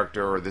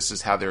character or this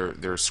is how they're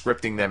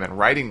scripting them and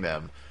writing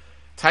them.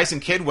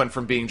 Tyson Kidd went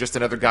from being just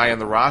another guy on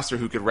the roster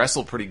who could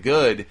wrestle pretty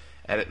good,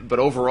 but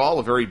overall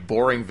a very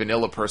boring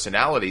vanilla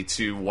personality,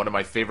 to one of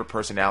my favorite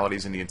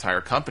personalities in the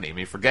entire company. I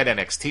mean, forget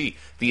NXT.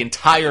 The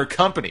entire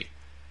company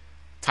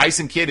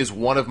Tyson Kidd is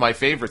one of my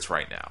favorites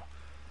right now.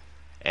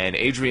 And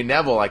Adrian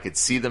Neville, I could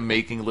see them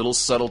making little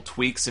subtle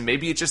tweaks, and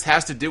maybe it just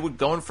has to do with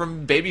going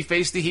from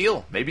babyface to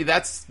heel. Maybe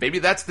that's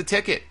the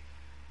ticket.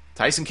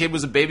 Tyson Kidd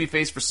was a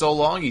babyface for so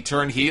long, he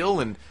turned heel,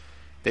 and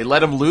they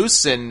let him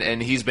loose,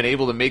 and he's been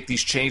able to make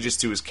these changes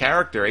to his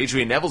character.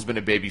 Adrian Neville's been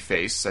a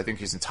babyface, I think,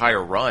 his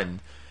entire run,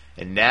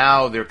 and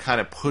now they're kind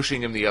of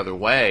pushing him the other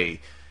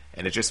way,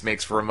 and it just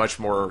makes for a much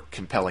more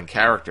compelling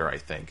character, I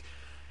think.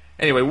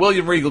 Anyway,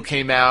 William Regal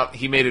came out.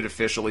 He made it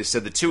official. He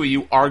said the two of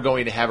you are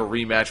going to have a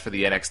rematch for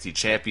the NXT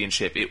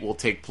Championship. It will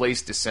take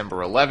place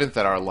December 11th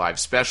at our live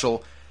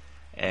special.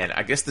 And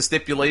I guess the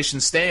stipulation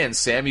stands.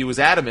 Sammy was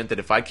adamant that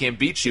if I can't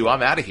beat you,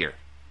 I'm out of here.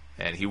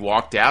 And he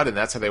walked out, and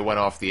that's how they went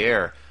off the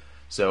air.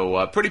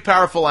 So, pretty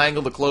powerful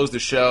angle to close the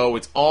show.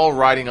 It's all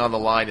riding on the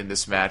line in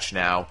this match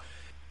now.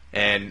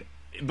 And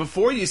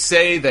before you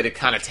say that it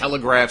kind of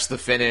telegraphs the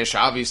finish,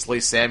 obviously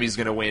Sammy's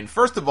going to win.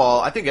 First of all,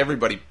 I think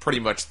everybody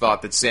pretty much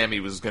thought that Sammy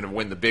was going to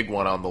win the big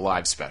one on the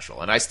live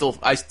special, and I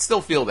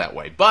still feel that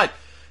way. But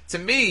to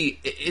me,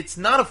 it's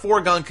not a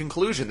foregone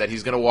conclusion that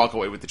he's going to walk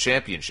away with the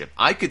championship.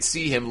 I could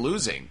see him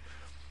losing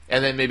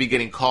and then maybe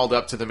getting called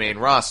up to the main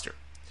roster.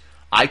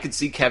 I could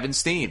see Kevin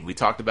Steen. We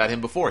talked about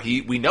him before.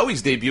 We know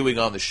he's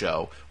debuting on the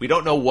show. We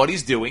don't know what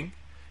he's doing.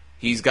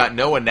 He's got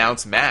no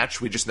announced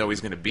match. We just know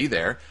he's going to be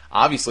there.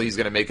 Obviously, he's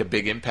going to make a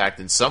big impact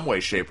in some way,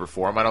 shape, or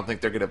form. I don't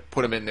think they're going to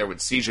put him in there with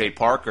CJ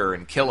Parker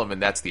and kill him,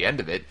 and that's the end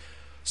of it.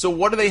 So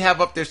what do they have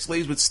up their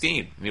sleeves with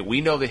Steen? I mean,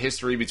 we know the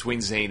history between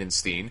Zayn and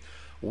Steen.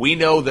 We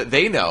know that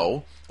they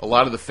know a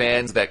lot of the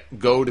fans that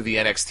go to the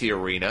NXT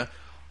arena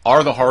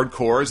are the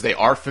hardcores. They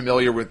are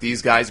familiar with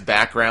these guys'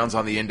 backgrounds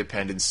on the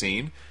independent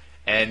scene,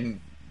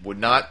 and would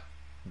not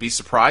be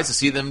surprised to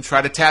see them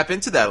try to tap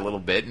into that a little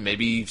bit and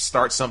maybe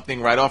start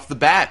something right off the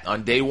bat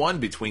on day one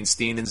between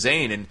Steen and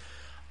Zayn. And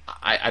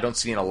I don't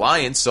see an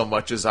alliance so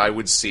much as I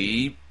would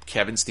see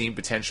Kevin Steen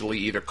potentially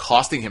either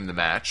costing him the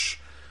match,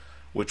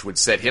 which would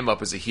set him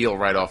up as a heel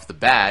right off the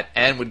bat,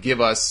 and would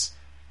give us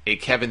a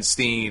Kevin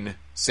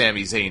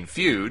Steen-Sami Zayn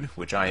feud,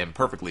 which I am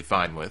perfectly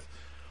fine with.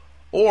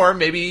 Or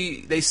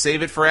maybe they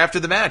save it for after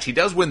the match. He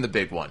does win the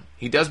big one.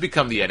 He does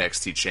become the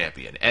NXT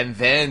champion. And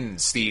then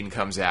Steen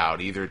comes out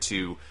either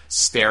to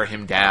stare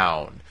him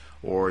down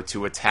or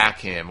to attack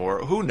him,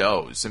 or who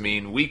knows. I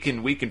mean, we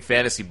can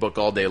fantasy book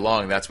all day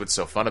long. That's what's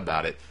so fun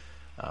about it.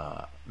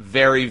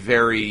 Very,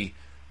 very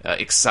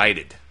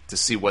excited to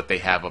see what they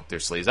have up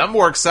their sleeves. I'm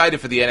more excited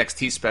for the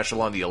NXT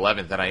special on the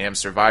 11th than I am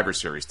Survivor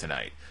Series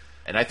tonight.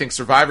 And I think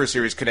Survivor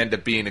Series could end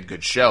up being a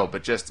good show,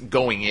 but just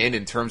going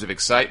in terms of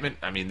excitement,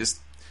 I mean, this...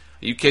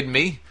 Are you kidding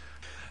me?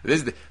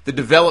 The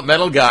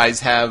developmental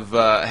guys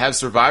have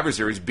Survivor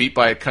Series beat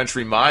by a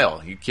country mile.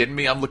 Are you kidding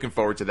me? I'm looking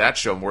forward to that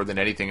show more than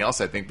anything else,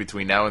 I think,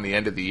 between now and the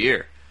end of the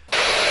year.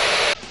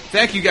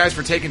 Thank you guys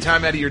for taking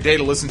time out of your day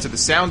to listen to the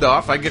Sound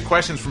Off. I get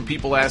questions from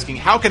people asking,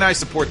 how can I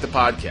support the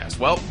podcast?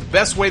 Well, the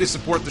best way to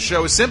support the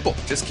show is simple.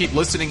 Just keep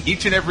listening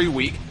each and every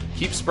week.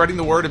 Keep spreading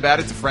the word about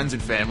it to friends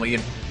and family,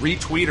 and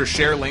retweet or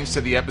share links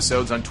to the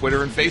episodes on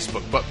Twitter and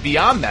Facebook. But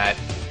beyond that,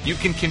 you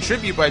can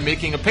contribute by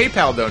making a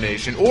PayPal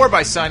donation or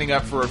by signing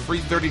up for a free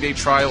 30-day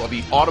trial of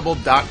the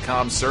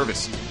Audible.com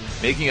service.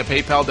 Making a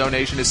PayPal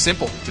donation is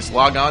simple. Just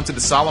log on to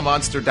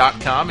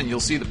thesolomonster.com and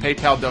you'll see the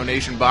PayPal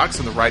donation box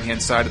on the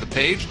right-hand side of the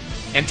page.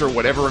 Enter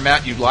whatever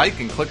amount you'd like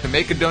and click the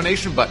Make a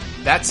Donation button.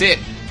 That's it.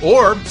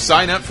 Or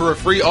sign up for a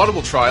free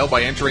Audible trial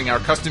by entering our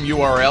custom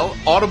URL,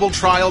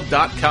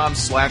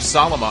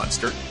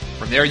 audibletrial.com/Solomonster.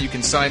 From there, you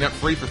can sign up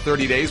free for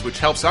 30 days, which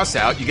helps us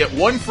out. You get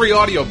one free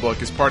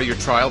audiobook as part of your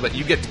trial that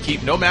you get to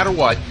keep no matter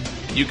what.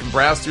 You can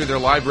browse through their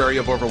library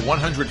of over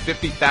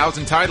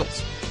 150,000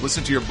 titles.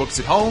 Listen to your books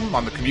at home,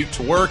 on the commute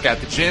to work, at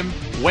the gym,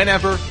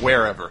 whenever,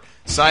 wherever.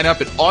 Sign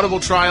up at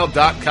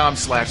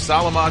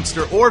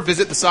audibletrial.com/Solomonster or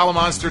visit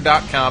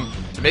thesolomonster.com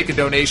to make a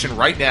donation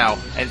right now.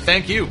 And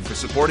thank you for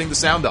supporting the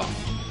Sound Off.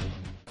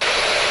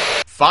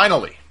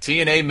 Finally,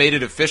 TNA made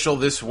it official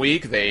this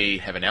week. They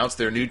have announced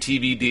their new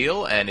TV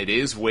deal, and it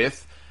is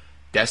with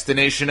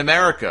Destination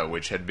America,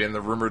 which had been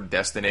the rumored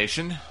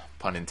destination,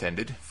 pun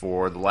intended,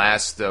 for the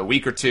last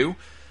week or two.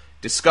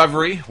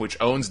 Discovery, which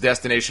owns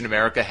Destination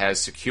America, has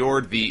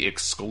secured the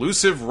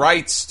exclusive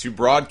rights to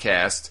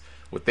broadcast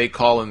what they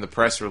call in the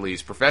press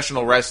release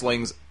professional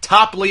wrestling's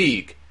top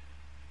league,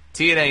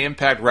 TNA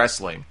Impact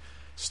Wrestling,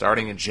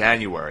 starting in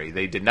January.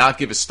 They did not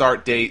give a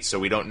start date, so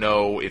we don't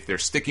know if they're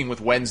sticking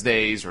with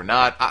Wednesdays or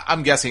not.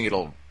 I'm guessing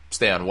it'll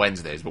stay on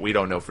Wednesdays, but we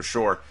don't know for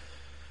sure.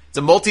 It's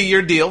a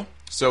multi-year deal,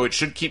 so it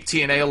should keep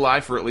TNA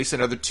alive for at least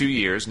another 2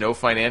 years. No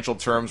financial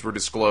terms were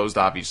disclosed,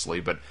 obviously,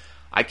 but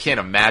I can't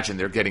imagine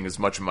they're getting as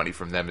much money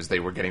from them as they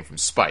were getting from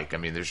Spike. I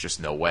mean, there's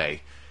just no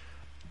way.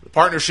 The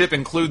partnership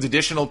includes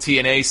additional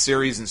TNA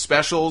series and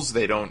specials.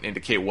 They don't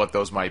indicate what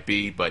those might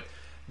be, but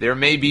there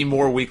may be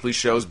more weekly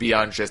shows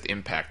beyond just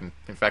Impact.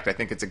 In fact, I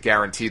think it's a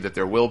guarantee that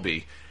there will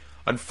be.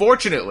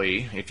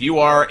 Unfortunately, if you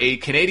are a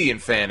Canadian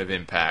fan of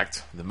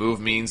Impact, the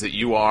move means that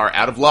you are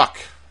out of luck.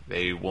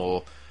 They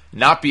will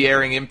not be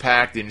airing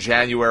Impact in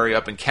January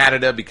up in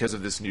Canada because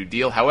of this new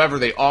deal. However,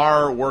 they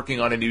are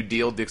working on a new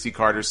deal, Dixie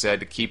Carter said,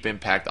 to keep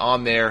Impact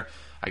on there,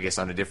 I guess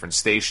on a different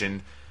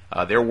station.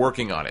 They're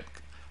working on it.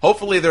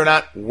 Hopefully they're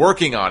not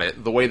working on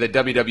it the way that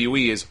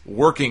WWE is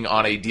working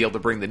on a deal to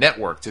bring the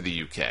network to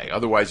the UK.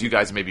 Otherwise, you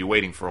guys may be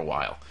waiting for a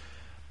while.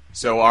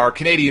 So our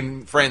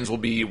Canadian friends will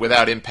be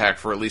without Impact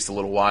for at least a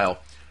little while.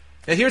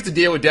 Now here's the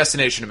deal with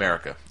Destination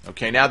America.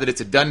 Okay, now that it's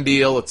a done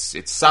deal,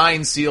 it's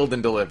signed, sealed,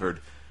 and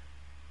delivered.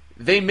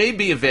 They may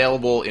be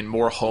available in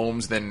more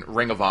homes than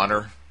Ring of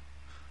Honor,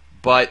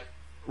 but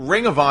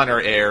Ring of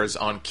Honor airs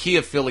on key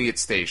affiliate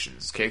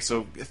stations. Okay,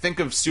 so think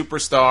of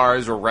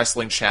Superstars or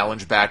Wrestling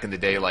Challenge back in the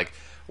day, like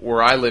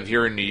where I live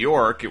here in New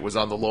York, it was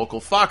on the local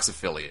Fox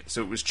affiliate.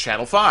 So it was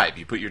Channel 5.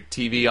 You put your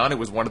TV on, it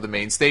was one of the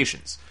main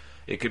stations.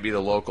 It could be the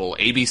local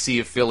ABC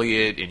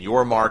affiliate in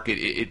your market.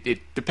 It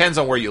depends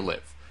on where you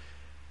live.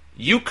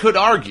 You could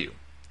argue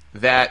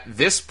that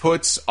this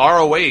puts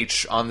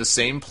ROH on the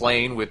same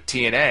plane with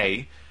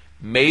TNA,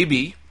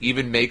 maybe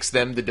even makes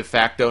them the de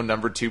facto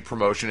number 2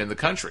 promotion in the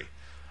country.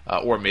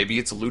 Or maybe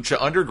it's Lucha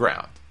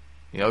Underground.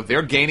 You know,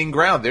 they're gaining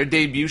ground. Their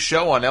debut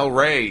show on El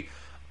Rey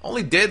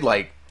only did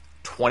like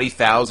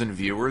 20,000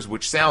 viewers,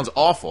 which sounds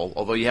awful,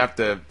 although you have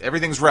to,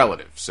 everything's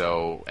relative.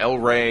 So El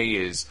Rey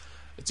it's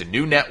a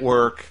new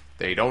network.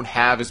 They don't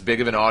have as big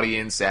of an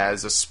audience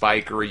as a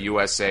Spike or a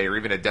USA or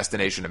even a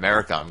Destination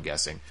America, I'm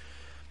guessing.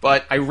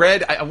 But I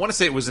read, I want to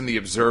say it was in the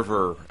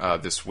Observer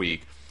this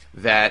week,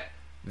 that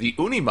the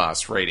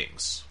Unimas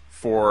ratings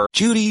for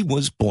Judy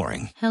was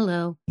boring.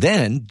 Hello.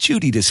 Then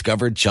Judy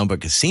discovered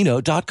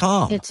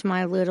ChumbaCasino.com. It's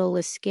my little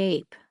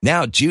escape.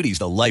 Now Judy's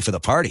the life of the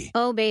party.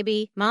 Oh,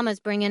 baby,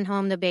 mama's bringing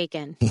home the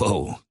bacon.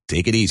 Whoa,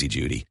 take it easy,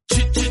 Judy.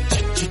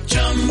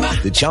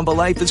 The Chumba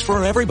life is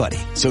for everybody.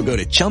 So go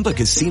to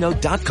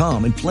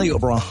ChumbaCasino.com and play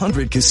over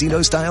 100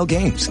 casino-style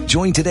games.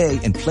 Join today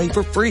and play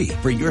for free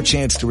for your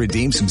chance to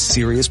redeem some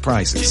serious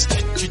prizes.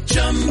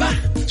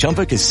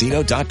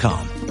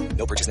 ChumbaCasino.com.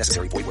 No purchase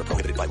necessary. Void where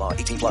prohibited by law.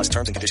 18 plus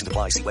terms and conditions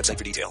apply. See website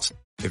for details.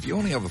 If you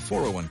only have a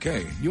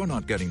 401k, you're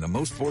not getting the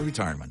most for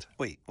retirement.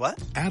 Wait,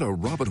 what? Add a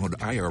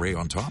Robinhood IRA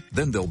on top,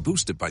 then they'll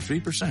boost it by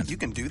 3%. You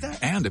can do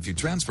that? And if you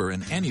transfer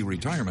in any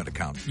retirement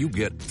account, you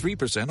get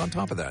 3% on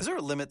top of that. Is there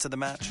a limit to the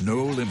match?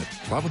 No limit.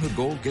 Robinhood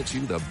Gold gets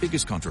you the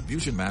biggest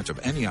contribution match of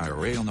any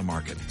IRA on the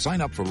market. Sign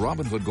up for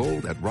Robinhood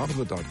Gold at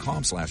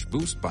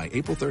Robinhood.com/boost by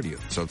April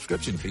 30th.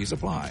 Subscription fees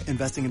apply.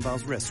 Investing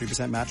involves risk.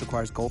 3% match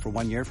requires gold for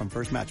 1 year from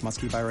first match. Must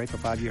keep IRA for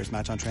 5 years.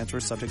 Match on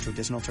transfers subject to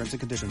additional terms and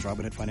conditions.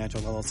 Robinhood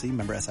Financial LLC,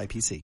 member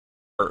SIPC.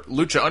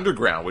 Lucha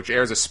Underground, which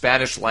airs a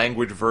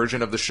Spanish-language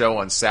version of the show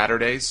on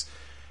Saturdays,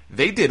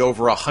 they did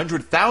over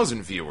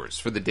 100,000 viewers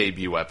for the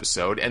debut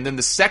episode, and then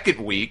the second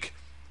week,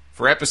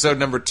 for episode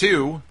number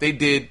 2, they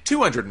did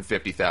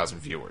 250,000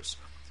 viewers.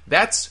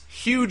 That's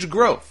huge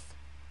growth.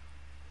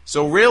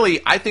 So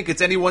really, I think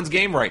it's anyone's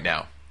game right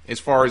now, as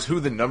far as who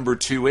the number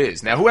 2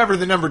 is. Now, whoever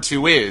the number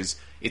 2 is,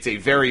 it's a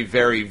very,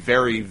 very,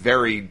 very,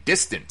 very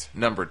distant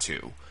number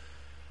 2.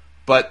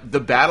 But the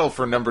battle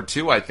for number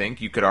 2, I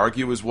think, you could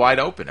argue, is wide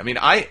open. I mean,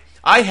 I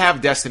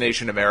have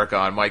Destination America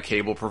on my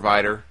cable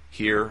provider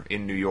here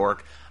in New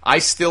York. I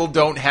still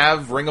don't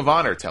have Ring of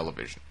Honor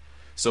television.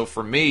 So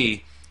for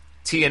me,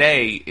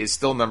 TNA is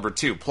still number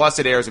 2. Plus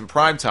it airs in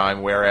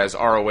primetime, whereas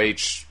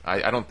ROH,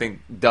 I don't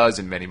think, does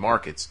in many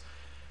markets.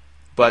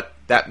 But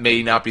that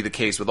may not be the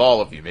case with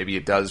all of you. Maybe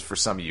it does for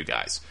some of you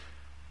guys.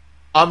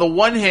 On the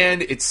one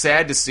hand, it's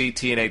sad to see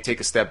TNA take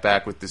a step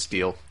back with this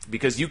deal,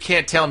 because you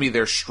can't tell me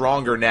they're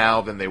stronger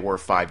now than they were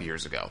 5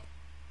 years ago.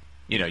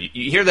 You know,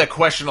 you hear that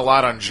question a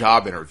lot on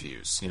job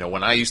interviews. You know,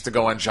 when I used to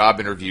go on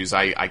job interviews,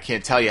 I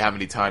can't tell you how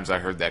many times I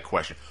heard that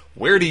question.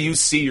 Where do you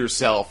see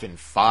yourself in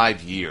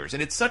 5 years?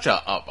 And it's such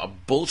a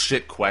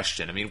bullshit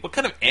question. I mean, what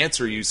kind of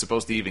answer are you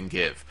supposed to even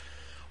give?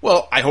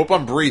 Well, I hope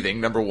I'm breathing,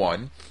 number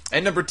 1.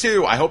 And number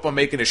 2, I hope I'm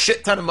making a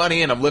shit ton of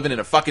money and I'm living in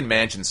a fucking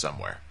mansion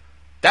somewhere.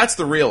 That's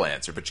the real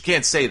answer, but you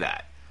can't say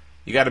that.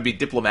 You got to be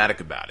diplomatic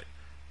about it.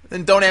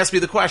 Then don't ask me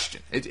the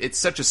question. It's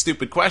such a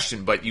stupid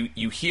question, but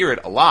you hear it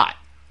a lot.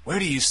 Where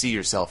do you see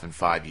yourself in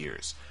 5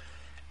 years?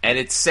 And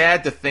it's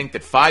sad to think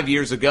that 5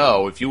 years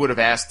ago, if you would have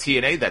asked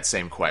TNA that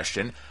same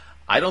question,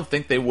 I don't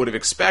think they would have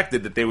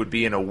expected that they would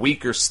be in a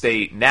weaker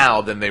state now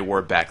than they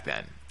were back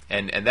then.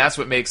 And that's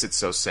what makes it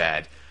so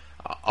sad.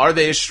 Are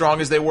they as strong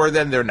as they were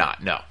then? They're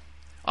not, no.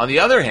 On the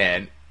other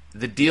hand,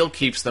 the deal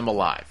keeps them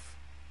alive.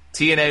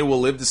 TNA will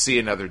live to see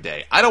another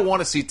day. I don't want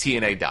to see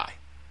TNA die.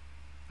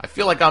 I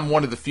feel like I'm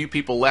one of the few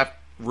people left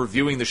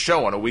reviewing the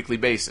show on a weekly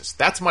basis.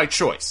 That's my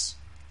choice.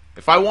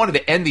 If I wanted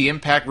to end the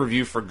Impact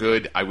review for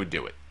good, I would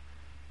do it.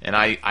 And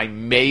I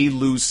may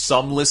lose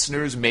some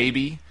listeners,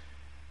 maybe,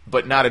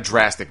 but not a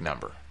drastic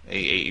number,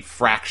 a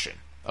fraction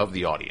of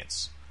the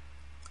audience.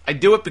 I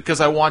do it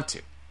because I want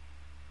to.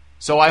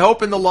 So I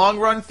hope in the long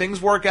run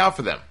things work out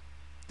for them.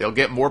 They'll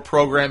get more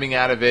programming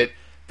out of it.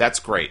 That's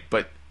great.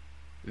 But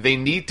they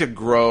need to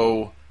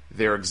grow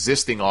their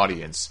existing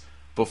audience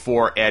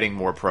before adding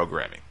more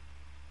programming.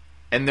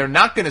 And they're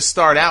not going to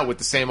start out with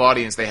the same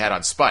audience they had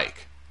on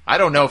Spike. I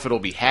don't know if it'll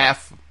be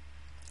half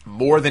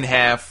more than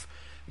half.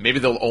 Maybe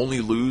they'll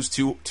only lose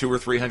 200,000 or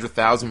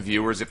 300,000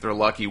 viewers if they're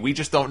lucky. We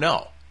just don't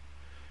know.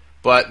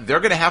 But they're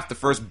going to have to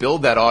first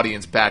build that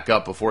audience back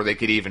up before they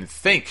could even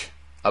think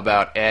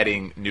about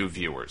adding new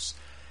viewers.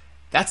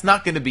 That's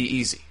not going to be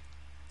easy.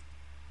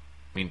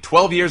 I mean,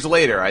 12 years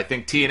later, I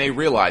think TNA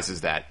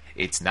realizes that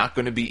it's not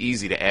going to be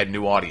easy to add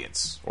new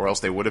audience, or else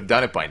they would have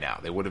done it by now.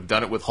 They would have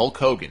done it with Hulk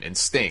Hogan and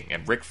Sting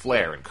and Ric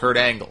Flair and Kurt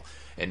Angle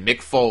and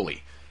Mick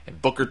Foley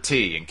and Booker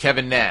T and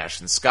Kevin Nash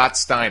and Scott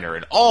Steiner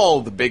and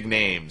all the big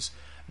names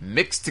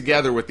mixed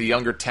together with the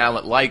younger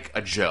talent like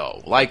a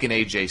Joe, like an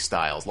AJ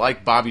Styles,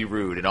 like Bobby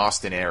Roode and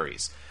Austin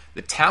Aries.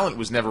 The talent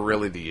was never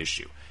really the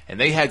issue. And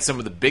they had some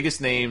of the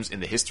biggest names in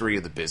the history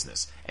of the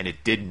business, and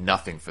it did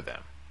nothing for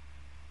them.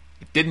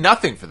 It did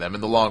nothing for them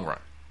in the long run.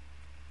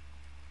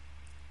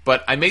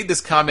 But I made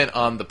this comment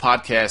on the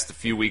podcast a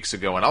few weeks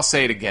ago, and I'll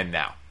say it again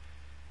now.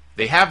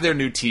 They have their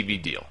new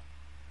TV deal.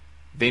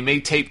 They may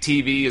tape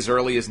TV as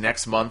early as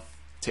next month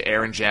to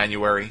air in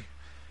January.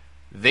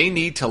 They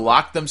need to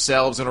lock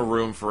themselves in a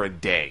room for a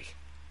day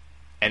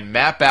and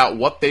map out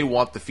what they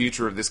want the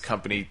future of this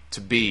company to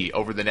be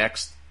over the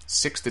next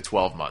 6 to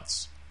 12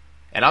 months.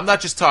 And I'm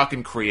not just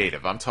talking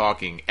creative. I'm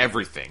talking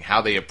everything.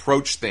 How they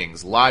approach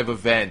things, live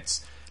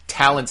events,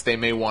 talents they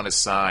may want to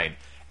sign,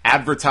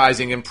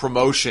 advertising and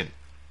promotion,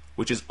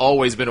 which has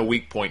always been a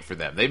weak point for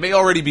them. They may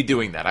already be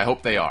doing that. I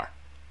hope they are.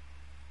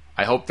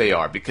 I hope they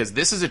are, because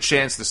this is a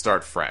chance to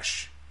start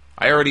fresh.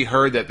 I already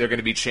heard that they're going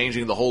to be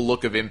changing the whole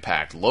look of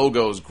Impact.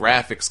 Logos,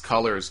 graphics,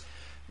 colors.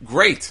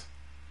 Great,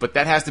 but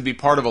that has to be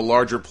part of a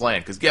larger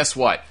plan, because guess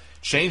what?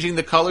 Changing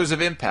the colors of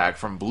Impact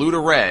from blue to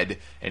red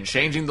and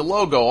changing the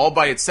logo all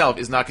by itself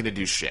is not going to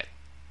do shit.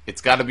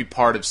 It's got to be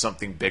part of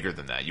something bigger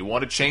than that. You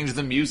want to change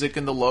the music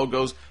and the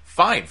logos?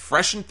 Fine,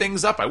 freshen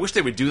things up. I wish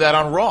they would do that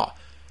on Raw.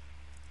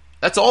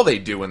 That's all they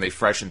do when they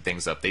freshen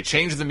things up. They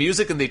change the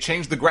music and they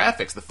change the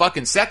graphics. The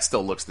fucking set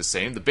still looks the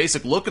same. The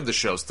basic look of the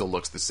show still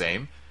looks the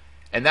same.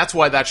 And that's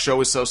why that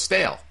show is so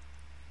stale.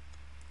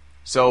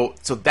 So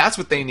that's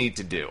what they need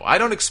to do. I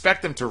don't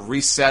expect them to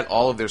reset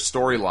all of their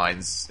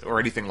storylines or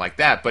anything like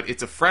that, but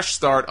it's a fresh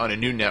start on a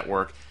new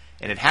network,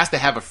 and it has to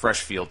have a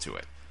fresh feel to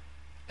it.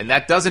 And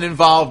that doesn't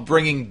involve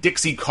bringing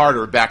Dixie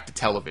Carter back to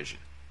television.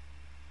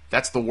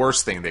 That's the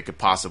worst thing they could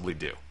possibly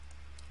do.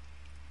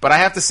 But I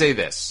have to say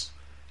this.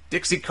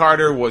 Dixie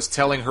Carter was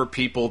telling her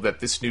people that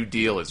this new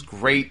deal is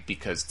great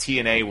because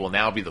TNA will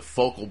now be the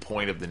focal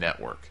point of the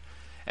network.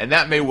 And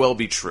that may well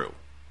be true.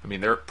 I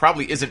mean, there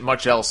probably isn't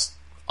much else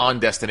on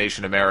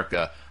Destination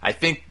America. I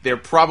think they're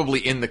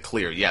probably in the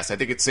clear. Yes, I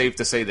think it's safe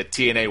to say that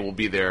TNA will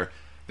be their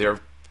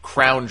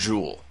crown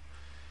jewel.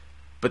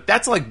 But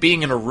that's like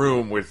being in a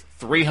room with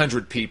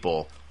 300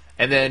 people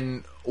and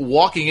then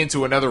walking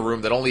into another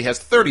room that only has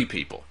 30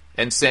 people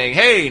and saying,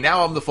 hey,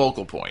 now I'm the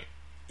focal point.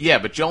 Yeah,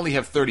 but you only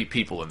have 30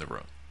 people in the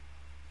room.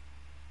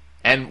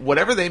 And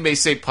whatever they may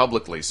say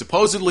publicly,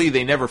 supposedly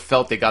they never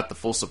felt they got the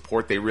full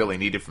support they really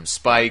needed from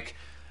Spike,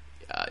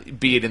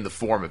 be it in the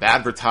form of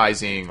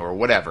advertising or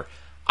whatever.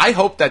 I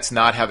hope that's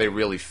not how they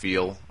really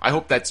feel. I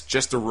hope that's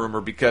just a rumor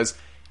because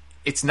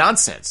it's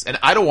nonsense, and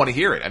I don't want to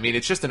hear it. I mean,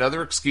 it's just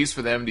another excuse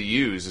for them to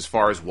use as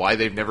far as why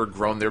they've never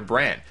grown their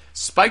brand.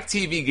 Spike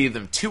TV gave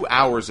them 2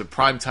 hours of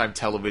primetime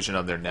television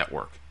on their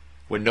network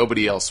when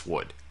nobody else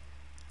would.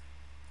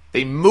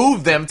 They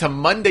moved them to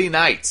Monday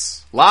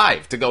nights,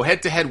 live, to go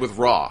head-to-head with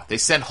Raw. They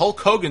sent Hulk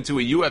Hogan to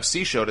a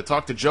UFC show to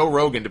talk to Joe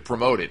Rogan to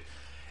promote it.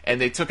 And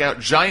they took out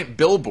giant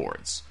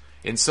billboards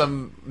in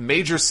some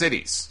major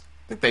cities.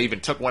 I think they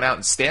even took one out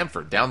in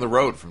Stamford, down the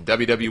road from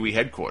WWE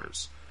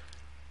headquarters.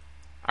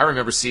 I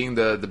remember seeing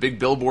the big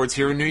billboards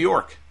here in New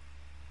York.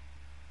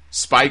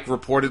 Spike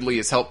reportedly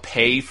has helped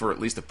pay for at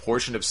least a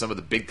portion of some of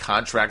the big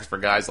contracts for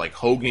guys like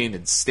Hogan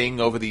and Sting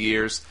over the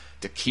years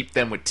to keep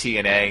them with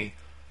TNA.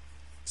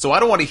 So I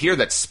don't want to hear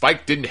that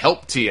Spike didn't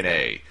help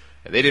TNA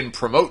and they didn't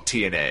promote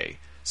TNA.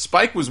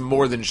 Spike was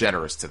more than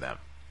generous to them.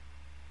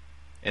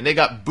 And they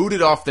got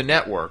booted off the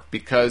network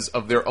because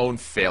of their own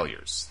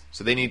failures.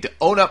 So they need to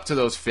own up to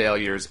those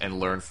failures and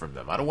learn from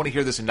them. I don't want to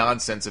hear this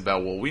nonsense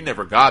about, well, we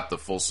never got the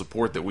full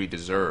support that we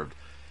deserved.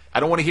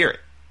 I don't want to hear it.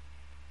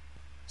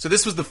 So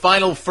this was the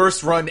final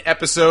first-run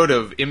episode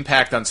of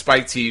Impact on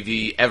Spike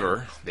TV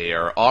ever. They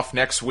are off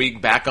next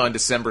week, back on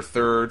December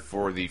 3rd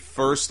for the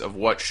first of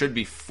what should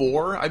be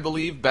 4, I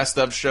believe,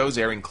 best-of shows,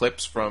 airing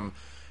clips from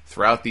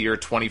throughout the year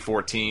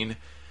 2014.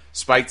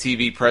 Spike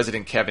TV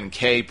President Kevin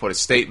Kay put a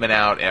statement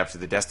out after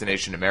the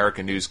Destination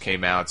America news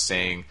came out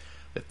saying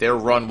that their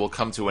run will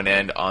come to an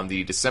end on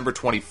the December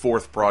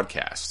 24th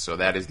broadcast. So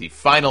that is the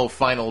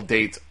final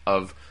date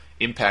of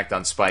Impact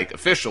on Spike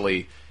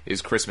officially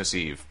is Christmas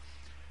Eve.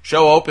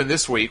 Show opened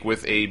this week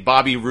with a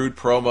Bobby Roode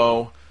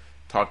promo.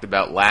 Talked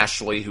about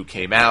Lashley, who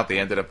came out. They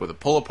ended up with a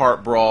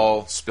pull-apart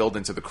brawl, spilled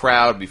into the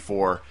crowd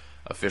before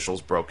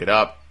officials broke it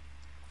up.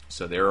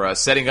 So they're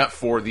setting up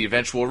for the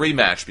eventual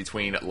rematch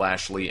between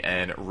Lashley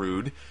and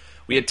Roode.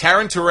 We had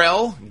Taryn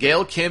Terrell,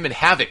 Gail Kim, and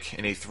Havoc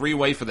in a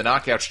 3-way for the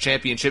Knockouts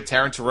Championship.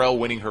 Taryn Terrell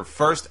winning her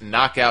first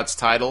Knockouts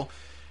title.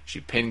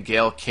 She pinned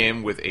Gail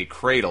Kim with a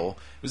cradle.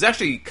 It was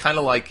actually kind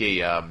of like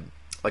a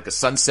like a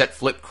sunset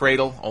flip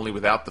cradle, only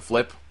without the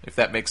flip, if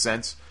that makes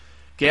sense.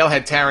 Gail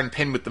had Taryn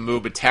pinned with the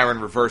move, but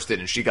Taryn reversed it,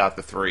 and she got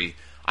the 3.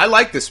 I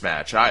like this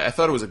match. I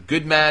thought it was a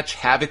good match.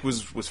 Havoc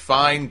was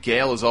fine.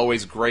 Gail is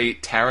always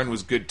great. Taryn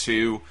was good,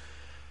 too.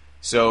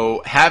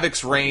 So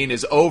Havoc's reign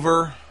is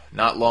over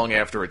not long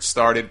after it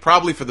started,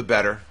 probably for the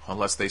better,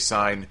 unless they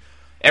sign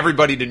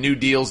everybody to new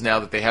deals now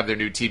that they have their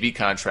new TV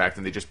contract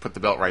and they just put the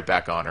belt right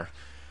back on her.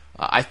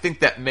 I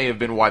think that may have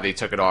been why they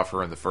took it off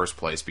her in the first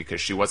place,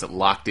 because she wasn't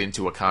locked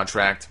into a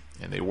contract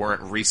and they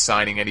weren't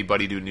re-signing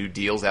anybody to new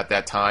deals at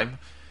that time.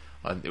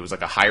 It was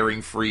like a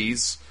hiring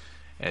freeze,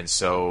 and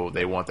so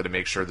they wanted to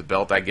make sure the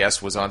belt, I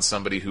guess, was on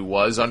somebody who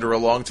was under a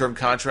long-term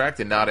contract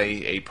and not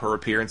a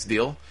per-appearance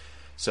deal.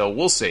 So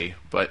we'll see.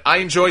 But I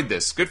enjoyed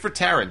this. Good for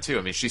Taryn, too.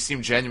 I mean, she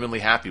seemed genuinely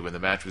happy when the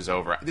match was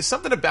over. There's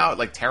something about,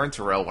 like, Taryn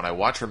Terrell, when I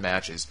watch her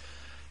matches,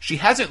 she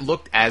hasn't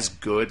looked as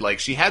good. Like,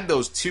 she had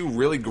those 2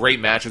 really great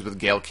matches with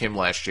Gail Kim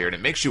last year, and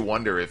it makes you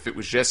wonder if it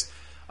was just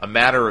a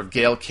matter of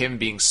Gail Kim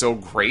being so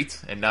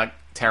great and not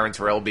Taryn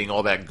Terrell being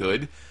all that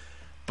good.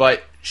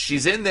 But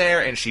she's in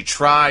there, and she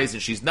tries,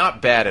 and she's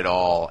not bad at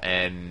all,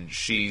 and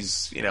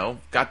she's,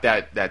 got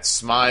that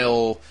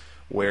smile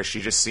where she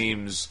just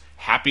seems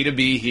happy to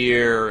be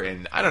here,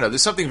 and I don't know,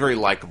 there's something very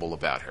likable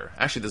about her.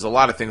 Actually, there's a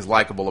lot of things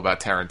likable about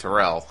Taryn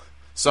Terrell,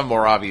 some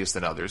more obvious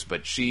than others,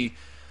 but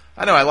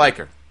I like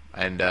her,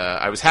 and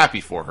I was happy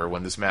for her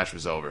when this match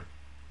was over.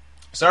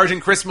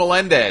 Sergeant Chris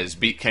Melendez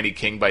beat Kenny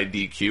King by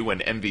DQ when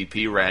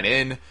MVP ran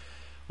in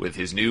with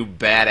his new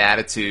bad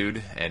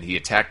attitude, and he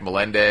attacked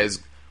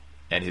Melendez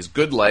and his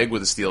good leg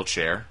with a steel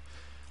chair.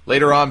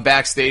 Later on,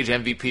 backstage,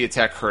 MVP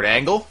attacked Kurt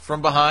Angle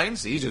from behind,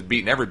 so he's just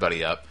beating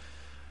everybody up.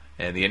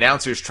 And the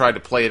announcers tried to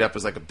play it up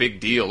as like a big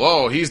deal.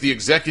 Oh, he's the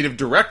executive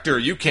director.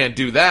 You can't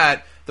do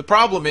that. The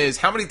problem is,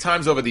 how many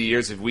times over the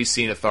years have we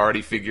seen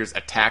authority figures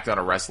attacked on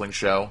a wrestling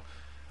show?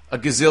 A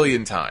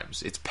gazillion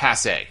times. It's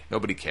passé.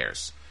 Nobody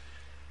cares.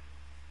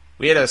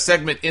 We had a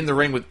segment in the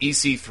ring with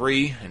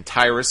EC3 and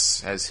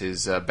Tyrus as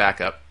his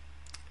backup.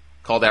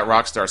 Called out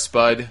Rockstar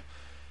Spud.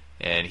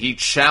 And he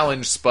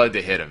challenged Spud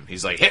to hit him.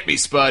 He's like, hit me,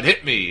 Spud,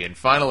 hit me. And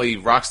finally,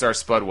 Rockstar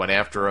Spud went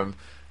after him.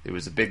 It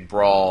was a big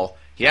brawl.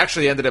 He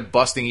actually ended up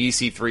busting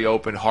EC3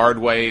 open hard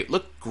way. It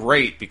looked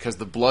great because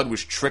the blood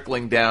was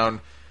trickling down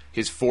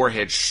his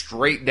forehead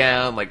straight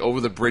down, like over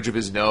the bridge of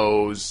his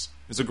nose.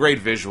 It was a great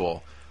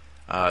visual.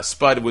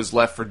 Spud was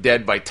left for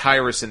dead by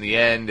Tyrus in the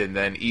end, and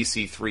then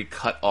EC3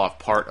 cut off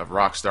part of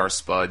Rockstar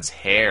Spud's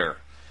hair.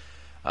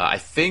 I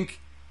think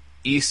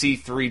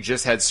EC3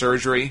 just had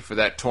surgery for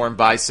that torn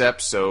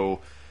bicep, so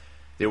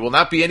there will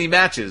not be any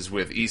matches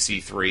with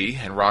EC3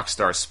 and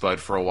Rockstar Spud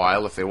for a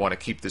while if they want to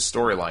keep this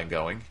storyline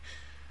going.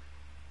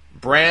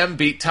 Bram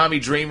beat Tommy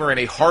Dreamer in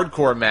a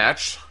hardcore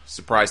match.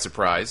 Surprise,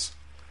 surprise.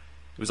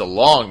 It was a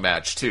long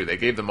match, too. They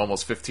gave them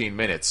almost 15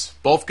 minutes.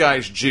 Both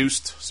guys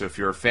juiced, so if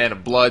you're a fan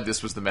of blood,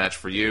 this was the match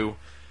for you.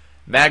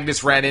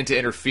 Magnus ran in to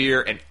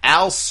interfere, and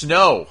Al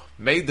Snow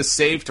made the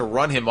save to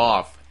run him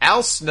off.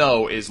 Al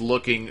Snow is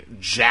looking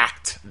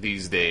jacked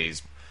these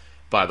days,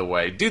 by the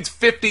way. Dude's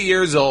 50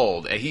 years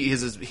old, and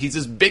he's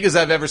as big as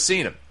I've ever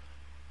seen him.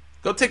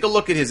 Go take a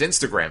look at his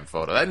Instagram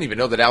photo. I didn't even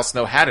know that Al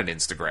Snow had an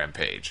Instagram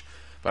page.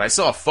 But I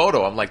saw a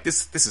photo, I'm like,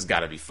 this has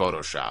got to be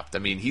photoshopped. I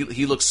mean,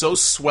 he looks so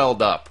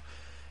swelled up.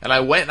 And I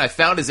went and I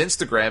found his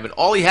Instagram, and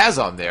all he has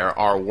on there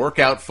are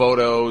workout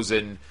photos,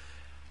 and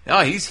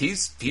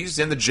he's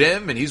in the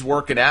gym, and he's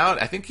working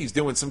out. I think he's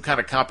doing some kind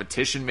of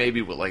competition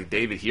maybe with, like,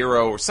 David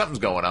Hero, or something's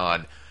going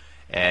on.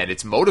 And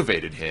it's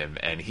motivated him,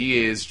 and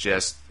he is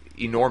just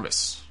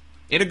enormous.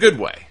 In a good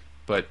way,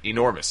 but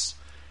enormous.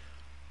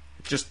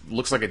 It just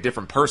looks like a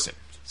different person.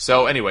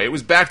 So anyway, it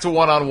was back to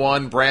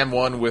one-on-one. Bram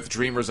won with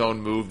Dreamer's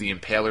own move, the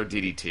Impaler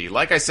DDT.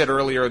 Like I said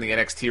earlier in the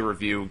NXT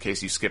review, in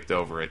case you skipped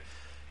over it,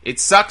 it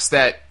sucks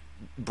that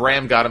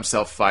Bram got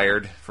himself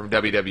fired from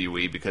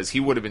WWE because he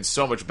would have been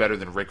so much better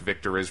than Rick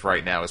Victor is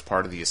right now as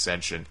part of the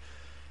Ascension.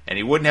 And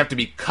he wouldn't have to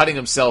be cutting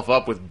himself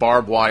up with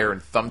barbed wire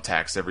and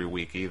thumbtacks every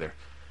week either.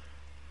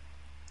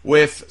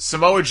 With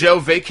Samoa Joe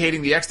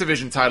vacating the X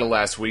Division title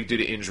last week due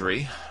to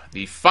injury,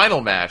 the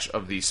final match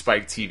of the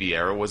Spike TV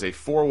era was a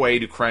 4-way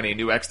to crown a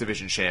new X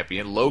Division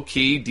champion. Low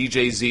Key,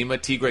 DJ Zima,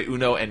 Tigre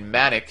Uno, and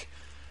Manic.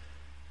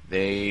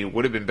 They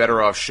would have been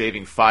better off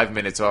shaving 5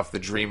 minutes off the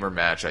Dreamer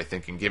match, I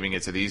think, and giving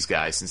it to these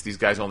guys, since these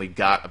guys only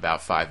got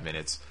about 5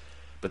 minutes.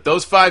 But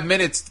those 5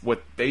 minutes,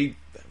 what they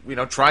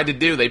tried to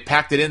do, they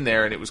packed it in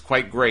there, and it was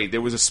quite great.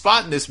 There was a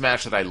spot in this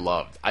match that I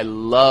loved. I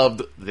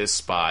loved this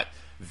spot.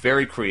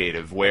 Very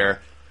creative,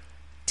 where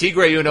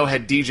Tigre Uno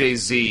had DJ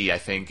Z, I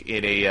think,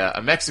 in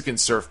a Mexican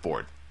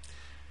surfboard.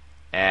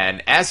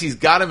 And as he's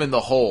got him in the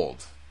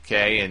hold,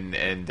 okay,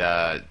 and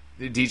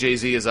DJ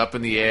Z is up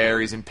in the air,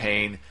 he's in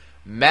pain,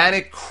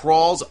 Manic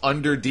crawls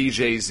under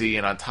DJ Z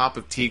and on top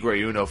of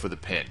Tigre Uno for the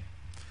pin.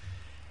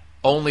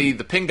 Only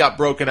the pin got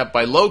broken up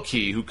by Low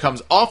Key, who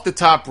comes off the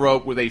top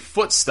rope with a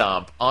foot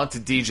stomp onto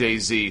DJ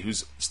Z,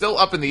 who's still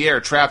up in the air,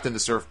 trapped in the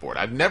surfboard.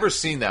 I've never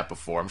seen that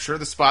before. I'm sure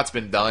the spot's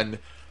been done,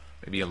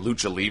 maybe in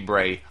Lucha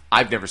Libre.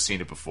 I've never seen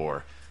it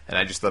before. And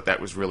I just thought that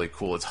was really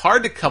cool. It's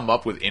hard to come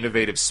up with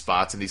innovative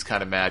spots in these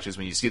kind of matches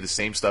when you see the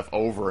same stuff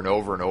over and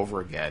over and over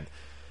again.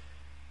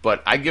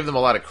 But I give them a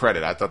lot of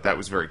credit. I thought that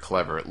was very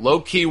clever. Low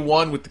Ki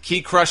won with the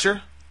Key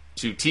Crusher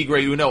to Tigre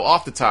Uno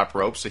off the top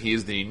rope, so he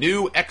is the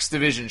new X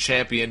Division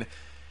champion.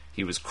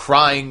 He was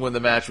crying when the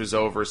match was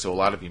over, so a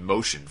lot of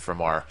emotion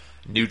from our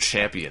new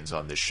champions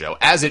on this show,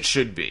 as it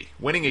should be.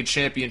 Winning a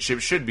championship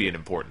should be an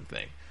important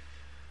thing.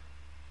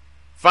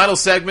 Final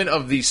segment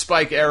of the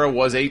Spike era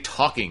was a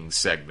talking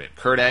segment.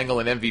 Kurt Angle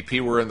and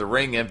MVP were in the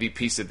ring.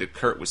 MVP said that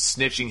Kurt was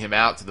snitching him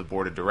out to the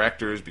board of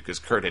directors because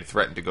Kurt had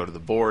threatened to go to the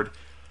board,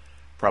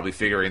 probably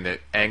figuring that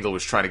Angle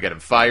was trying to get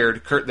him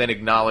fired. Kurt then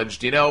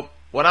acknowledged,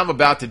 what I'm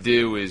about to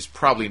do is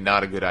probably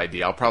not a good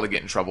idea. I'll probably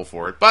get in trouble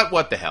for it, but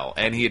what the hell?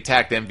 And he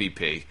attacked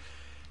MVP.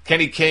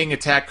 Kenny King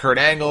attacked Kurt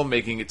Angle,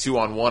 making it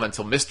 2-on-1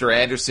 until Mr.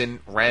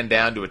 Anderson ran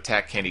down to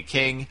attack Kenny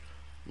King.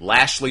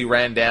 Lashley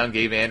ran down,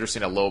 gave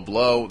Anderson a low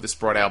blow. This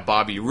brought out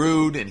Bobby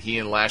Roode, and he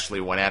and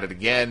Lashley went at it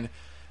again.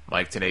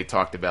 Mike Tenay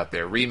talked about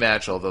their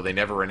rematch, although they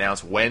never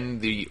announced when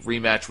the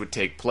rematch would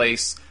take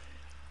place.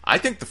 I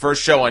think the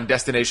first show on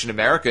Destination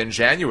America in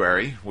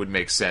January would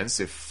make sense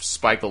if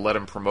Spike will let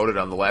him promote it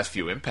on the last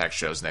few Impact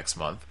shows next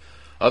month.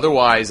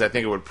 Otherwise, I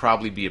think it would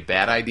probably be a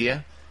bad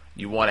idea.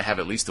 You want to have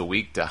at least a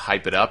week to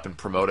hype it up and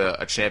promote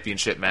a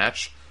championship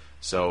match.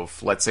 So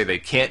if, let's say they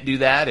can't do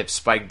that, if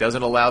Spike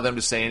doesn't allow them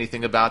to say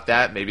anything about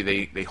that,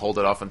 maybe they hold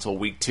it off until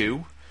week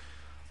 2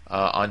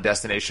 on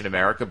Destination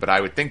America. But I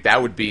would think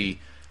that would be,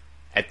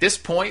 at this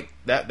point,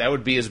 that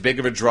would be as big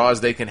of a draw as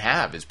they can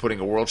have, is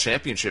putting a World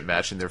Championship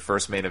match in their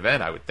first main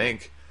event, I would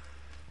think.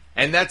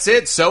 And that's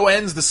it. So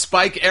ends the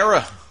Spike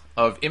era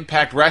of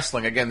Impact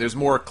Wrestling. Again, there's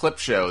more clip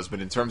shows, but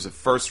in terms of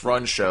first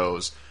run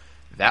shows,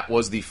 that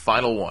was the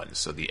final one,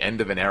 so the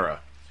end of an era.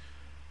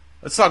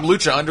 Let's talk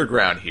Lucha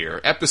Underground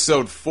here.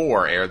 Episode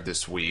 4 aired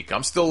this week.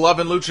 I'm still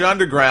loving Lucha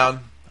Underground.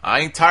 I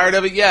ain't tired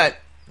of it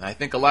yet. I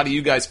think a lot of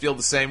you guys feel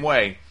the same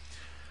way.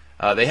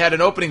 They had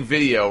an opening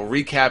video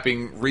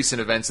recapping recent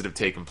events that have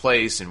taken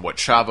place and what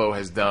Chavo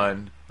has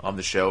done on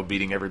the show,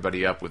 beating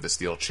everybody up with a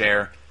steel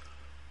chair.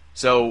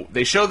 So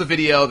they show the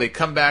video, they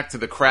come back to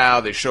the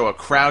crowd, they show a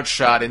crowd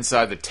shot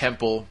inside the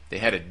temple, they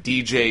had a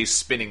DJ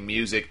spinning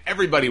music,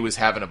 everybody was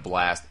having a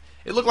blast.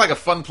 It looked like a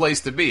fun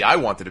place to be. I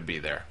wanted to be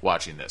there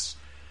watching this.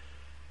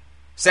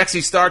 Sexy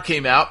Star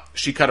came out.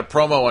 She cut a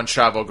promo on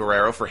Chavo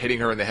Guerrero for hitting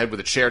her in the head with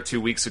a chair 2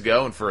 weeks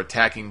ago and for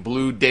attacking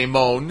Blue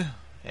Demon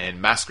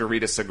and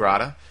Mascarita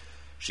Sagrada.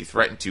 She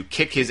threatened to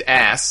kick his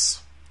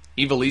ass.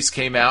 Ivelisse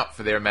came out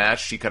for their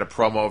match. She cut a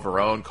promo of her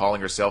own, calling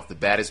herself the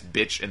baddest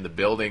bitch in the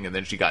building, and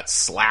then she got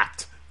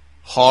slapped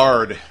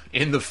hard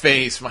in the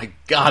face. My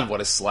God, what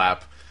a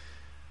slap.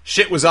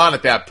 Shit was on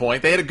at that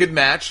point. They had a good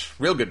match,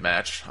 real good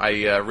match.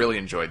 I really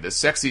enjoyed this.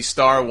 Sexy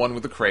Star won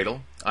with the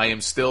cradle. I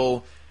am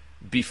still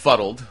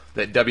befuddled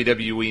that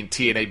WWE and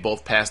TNA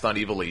both passed on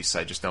Ivelisse.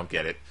 I just don't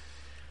get it.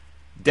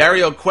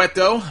 Dario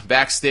Cueto,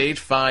 backstage,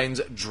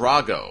 finds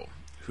Drago,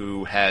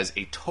 who has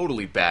a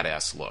totally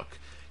badass look.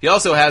 He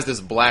also has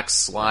this black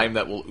slime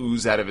that will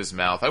ooze out of his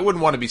mouth. I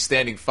wouldn't want to be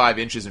standing 5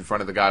 inches in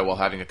front of the guy while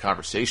having a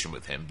conversation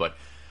with him, but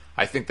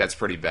I think that's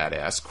pretty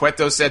badass.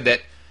 Cueto said that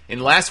in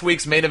last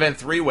week's main event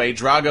 3-way,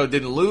 Drago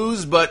didn't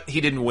lose, but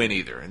he didn't win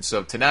either. And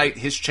so tonight,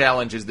 his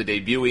challenge is the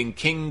debuting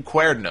King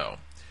Cuerno.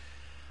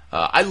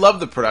 I love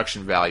the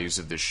production values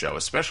of this show,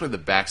 especially the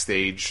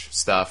backstage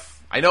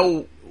stuff. I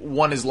know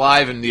one is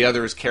live and the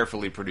other is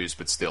carefully produced,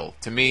 but still,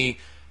 to me,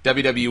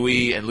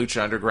 WWE and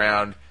Lucha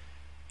Underground,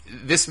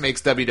 this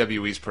makes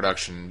WWE's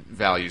production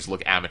values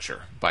look amateur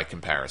by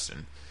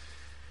comparison.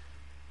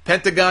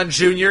 Pentagon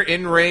Jr.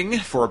 in ring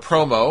for a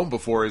promo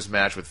before his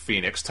match with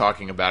Phoenix,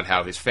 talking about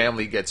how his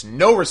family gets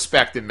no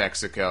respect in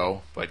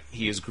Mexico, but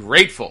he is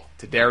grateful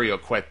to Dario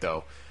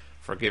Cueto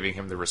for giving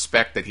him the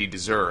respect that he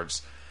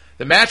deserves.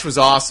 The match was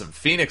awesome.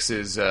 Phoenix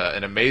is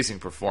an amazing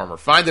performer.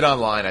 Find it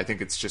online. I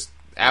think it's just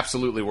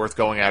absolutely worth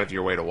going out of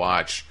your way to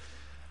watch.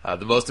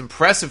 The most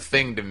impressive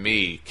thing to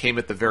me came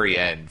at the very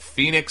end.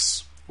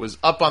 Phoenix was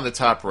up on the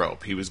top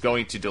rope. He was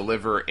going to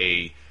deliver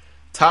a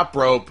top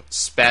rope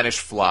Spanish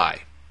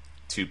fly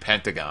to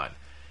Pentagon.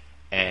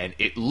 And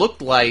it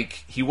looked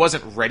like he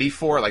wasn't ready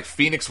for it. Like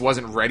Phoenix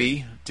wasn't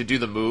ready to do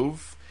the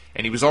move.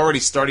 And he was already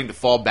starting to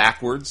fall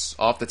backwards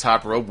off the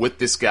top rope with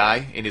this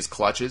guy in his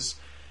clutches.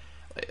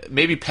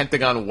 Maybe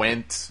Pentagon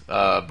went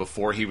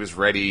before he was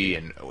ready,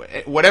 and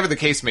whatever the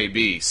case may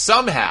be,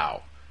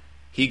 somehow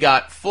he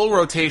got full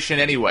rotation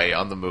anyway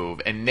on the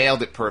move and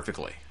nailed it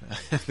perfectly.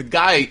 The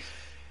guy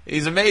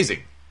is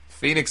amazing.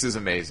 Phoenix is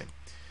amazing.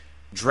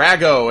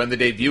 Drago and the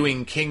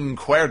debuting King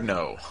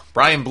Cuerno.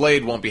 Brian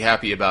Blade won't be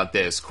happy about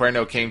this.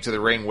 Cuerno came to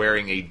the ring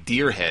wearing a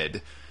deer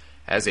head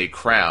as a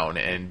crown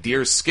and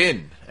deer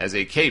skin as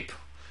a cape.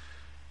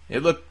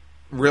 It looked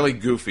really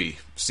goofy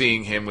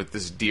seeing him with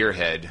this deer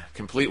head,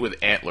 complete with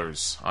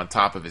antlers on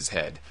top of his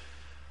head.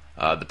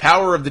 The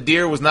power of the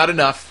deer was not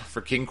enough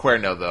for King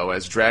Cuerno, though,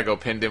 as Drago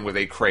pinned him with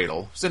a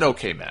cradle. It was an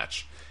okay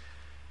match.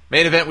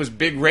 Main event was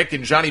Big Rick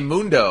and Johnny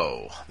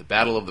Mundo, the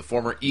battle of the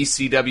former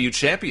ECW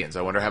champions.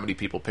 I wonder how many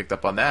people picked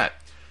up on that.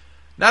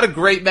 Not a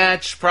great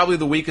match, probably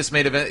the weakest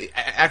main event,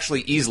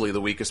 actually easily the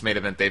weakest main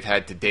event they've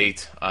had to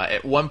date.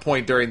 At one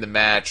point during the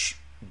match,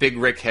 Big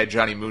Rick had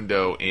Johnny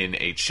Mundo in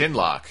a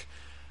chinlock,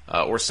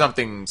 or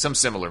some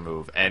similar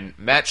move, and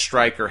Matt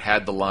Striker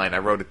had the line, I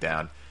wrote it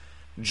down,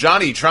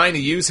 Johnny trying to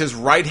use his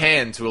right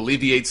hand to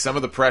alleviate some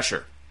of the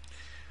pressure.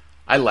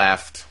 I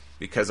laughed,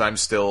 because I'm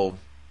still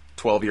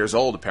 12 years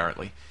old,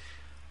 apparently.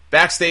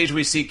 Backstage,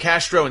 we see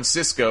Castro and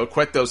Cisco,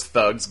 Cueto's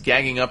thugs,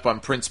 ganging up on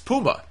Prince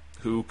Puma,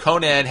 who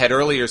Conan had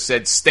earlier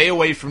said, stay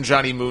away from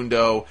Johnny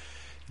Mundo,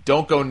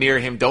 don't go near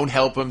him, don't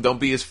help him, don't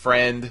be his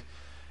friend,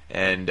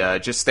 and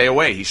just stay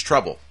away, he's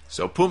trouble.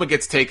 So Puma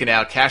gets taken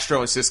out, Castro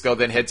and Cisco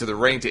then head to the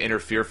ring to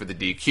interfere for the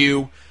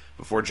DQ.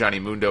 Before Johnny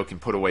Mundo can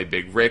put away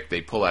Big Rick,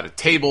 they pull out a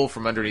table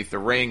from underneath the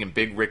ring, and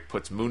Big Rick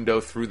puts Mundo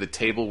through the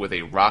table with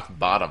a rock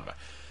bottom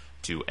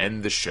to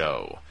end the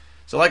show.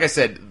 So like I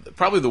said,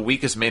 probably the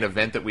weakest main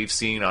event that we've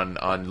seen on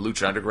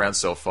Lucha Underground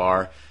so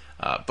far.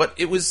 But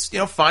it was,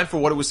 fine for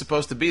what it was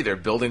supposed to be. They're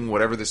building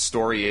whatever this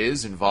story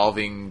is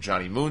involving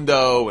Johnny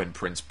Mundo and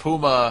Prince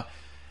Puma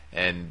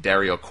and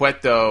Dario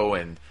Cueto,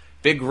 and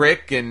Big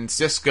Rick and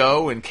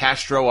Cisco and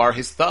Castro are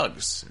his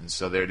thugs. And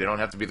so they don't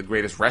have to be the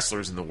greatest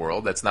wrestlers in the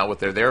world. That's not what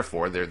they're there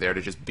for. They're there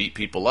to just beat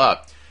people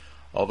up.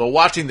 Although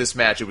watching this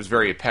match, it was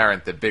very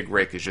apparent that Big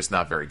Rick is just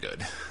not very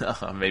good.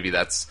 Maybe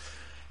that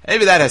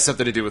has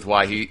something to do with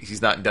why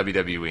he's not in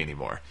WWE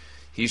anymore.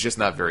 He's just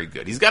not very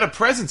good. He's got a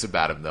presence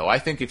about him, though. I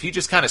think if he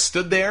just kind of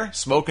stood there,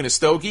 smoking a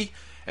stogie,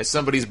 as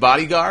somebody's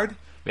bodyguard,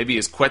 maybe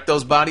as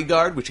Cueto's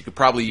bodyguard, which he could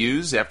probably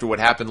use after what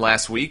happened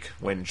last week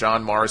when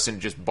John Morrison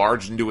just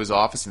barged into his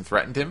office and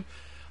threatened him,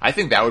 I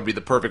think that would be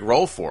the perfect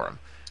role for him.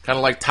 Kind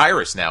of like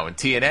Tyrus now in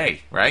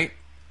TNA, right?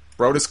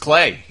 Brodus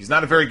Clay. He's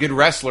not a very good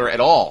wrestler at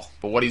all,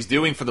 but what he's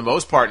doing for the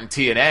most part in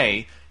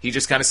TNA, he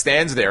just kind of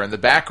stands there in the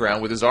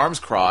background with his arms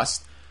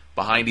crossed,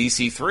 behind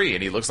EC3,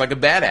 and he looks like a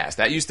badass.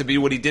 That used to be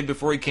what he did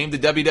before he came to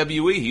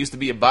WWE. He used to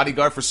be a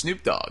bodyguard for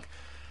Snoop Dogg.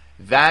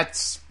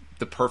 That's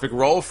the perfect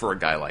role for a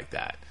guy like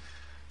that.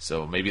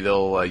 So maybe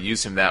they'll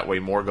use him that way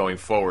more going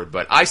forward.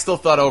 But I still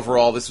thought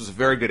overall this was a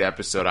very good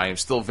episode. I am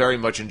still very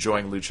much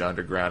enjoying Lucha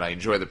Underground. I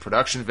enjoy the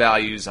production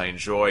values. I'm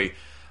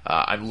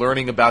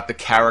learning about the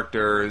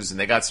characters, and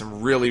they got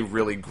some really,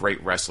 really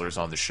great wrestlers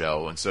on the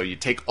show. And so you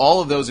take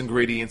all of those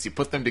ingredients, you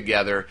put them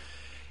together.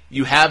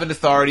 You have an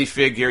authority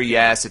figure,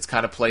 yes, it's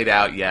kind of played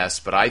out,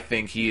 yes, but I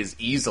think he is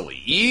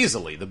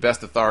easily the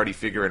best authority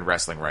figure in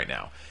wrestling right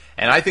now.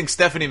 And I think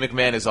Stephanie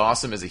McMahon is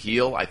awesome as a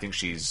heel. I think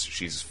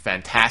she's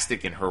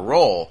fantastic in her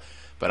role,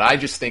 but I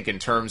just think in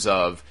terms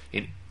of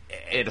an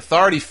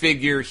authority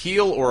figure,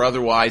 heel or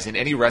otherwise, in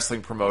any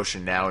wrestling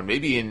promotion now, and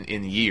maybe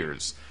in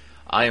years,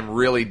 I am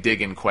really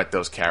digging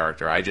Cueto's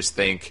character. I just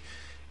think,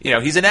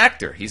 he's an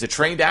actor. He's a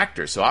trained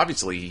actor, so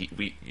obviously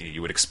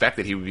you would expect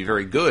that he would be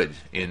very good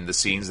in the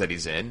scenes that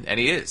he's in, and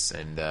he is.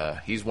 And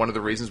he's one of the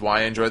reasons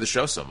why I enjoy the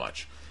show so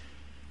much.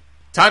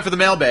 Time for the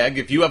mailbag.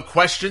 If you have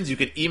questions, you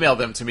can email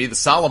them to me,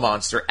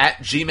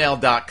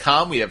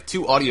 thesolomonster@gmail.com. We have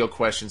 2 audio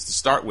questions to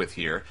start with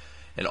here.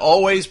 And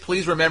always,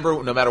 please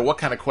remember, no matter what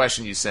kind of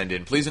question you send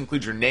in, please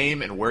include your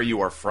name and where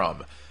you are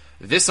from.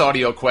 This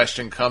audio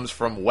question comes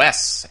from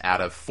Wes out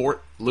of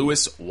Fort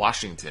Lewis,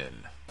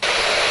 Washington.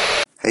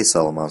 Hey,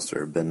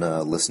 Solomonster. I've been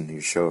listening to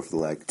your show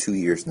for 2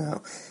 years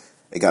now.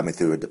 It got me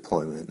through a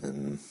deployment,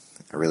 and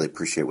I really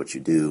appreciate what you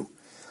do.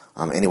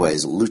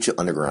 Anyways, Lucha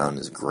Underground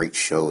is a great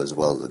show as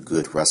well as a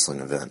good wrestling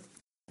event.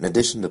 In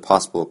addition to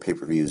possible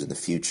pay-per-views in the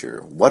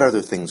future, what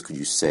other things could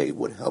you say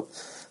would help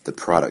the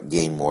product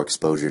gain more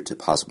exposure to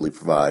possibly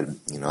provide,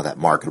 that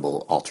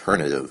marketable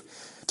alternative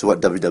to what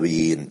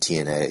WWE and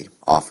TNA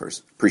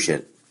offers?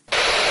 Appreciate it.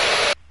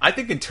 I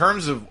think in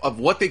terms of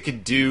what they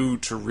could do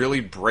to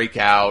really break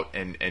out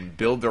and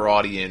build their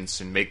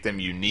audience and make them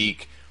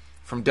unique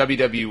from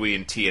WWE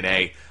and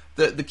TNA,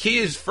 the key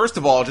is, first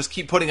of all, just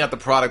keep putting out the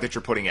product that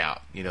you're putting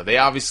out. They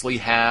obviously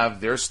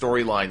have their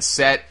storyline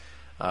set.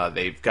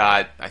 They've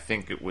got, I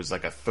think it was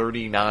like a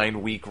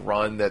 39-week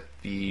run that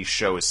the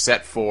show is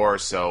set for,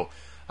 so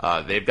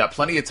they've got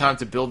plenty of time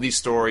to build these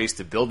stories,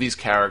 to build these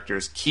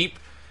characters, keep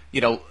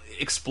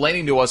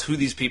explaining to us who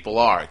these people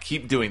are.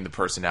 Keep doing the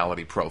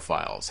personality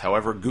profiles,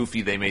 however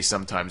goofy they may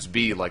sometimes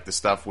be, like the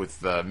stuff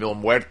with Mil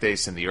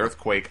Muertes and the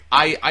Earthquake.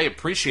 I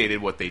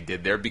appreciated what they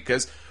did there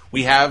because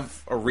we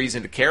have a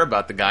reason to care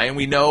about the guy, and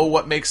we know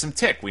what makes him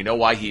tick. We know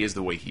why he is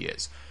the way he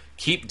is.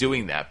 Keep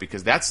doing that,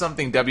 because that's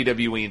something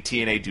WWE and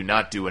TNA do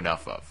not do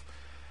enough of.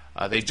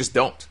 They just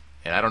don't,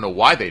 and I don't know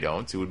why they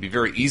don't. It would be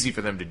very easy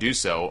for them to do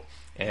so,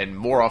 and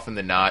more often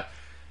than not,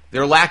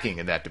 they're lacking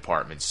in that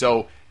department.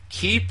 So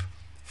keep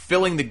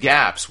filling the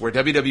gaps where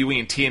WWE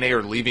and TNA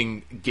are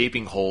leaving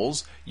gaping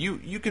holes.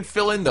 You can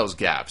fill in those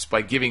gaps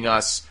by giving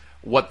us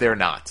what they're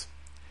not.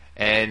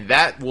 And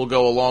that will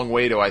go a long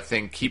way to, I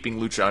think, keeping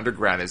Lucha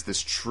Underground as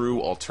this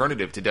true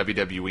alternative to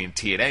WWE and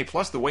TNA.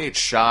 Plus, the way it's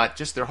shot,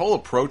 just their whole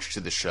approach to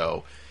the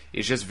show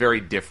is just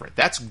very different.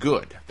 That's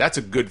good. That's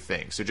a good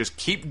thing. So just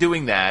keep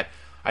doing that.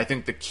 I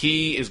think the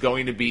key is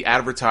going to be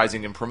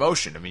advertising and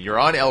promotion. I mean, you're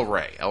on El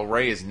Rey. El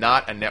Rey is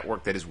not a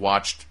network that is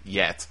watched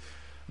yet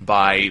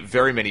by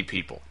very many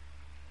people.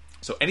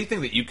 So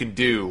anything that you can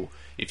do,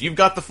 if you've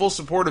got the full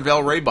support of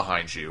El Rey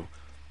behind you,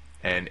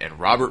 and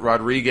Robert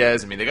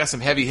Rodriguez, I mean, they got some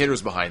heavy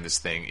hitters behind this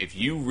thing. If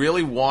you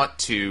really want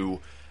to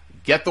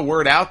get the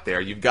word out there,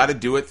 you've got to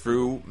do it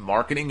through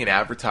marketing and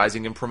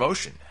advertising and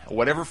promotion,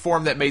 whatever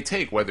form that may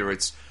take, whether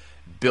it's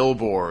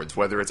billboards,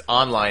 whether it's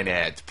online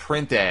ads,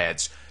 print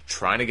ads,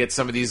 trying to get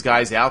some of these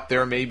guys out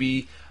there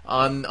maybe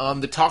on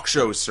the talk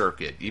show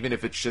circuit, even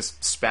if it's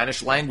just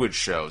Spanish language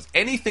shows.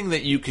 Anything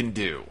that you can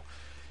do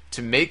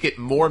to make it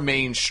more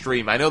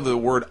mainstream. I know the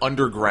word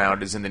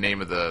underground is in the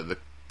name of the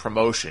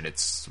promotion.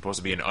 It's supposed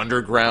to be an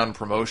underground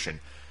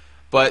promotion.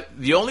 But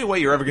the only way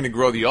you're ever going to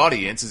grow the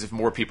audience is if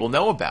more people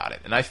know about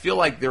it. And I feel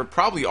like there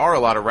probably are a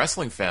lot of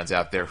wrestling fans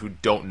out there who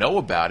don't know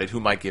about it,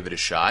 who might give it a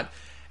shot.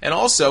 And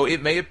also,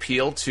 it may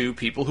appeal to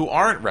people who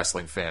aren't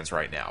wrestling fans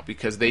right now,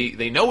 because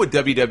they know what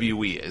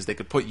WWE is. They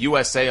could put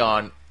USA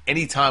on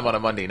any time on a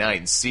Monday night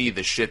and see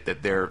the shit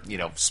that they're,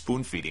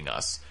 spoon-feeding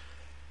us.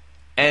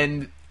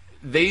 And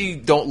they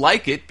don't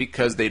like it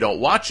because they don't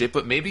watch it,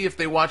 but maybe if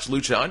they watch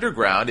Lucha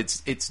Underground,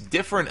 it's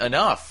different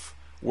enough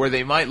where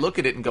they might look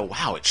at it and go,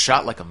 wow, it's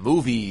shot like a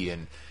movie,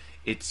 and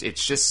it's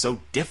just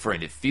so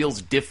different. It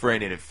feels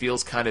different, and it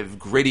feels kind of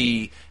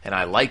gritty, and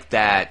I like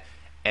that.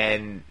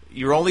 And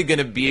you're only going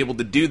to be able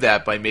to do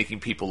that by making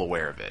people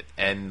aware of it.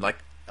 And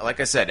like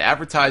I said,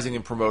 advertising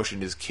and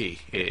promotion is key.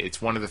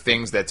 It's one of the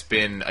things that's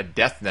been a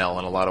death knell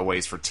in a lot of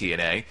ways for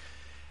TNA.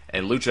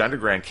 And Lucha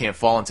Underground can't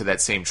fall into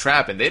that same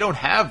trap. And they don't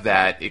have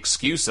that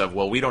excuse of,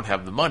 well, we don't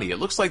have the money. It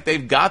looks like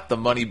they've got the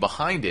money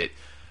behind it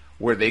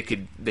where they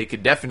could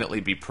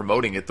definitely be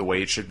promoting it the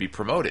way it should be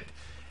promoted.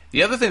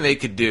 The other thing they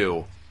could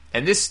do,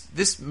 and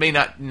this may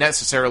not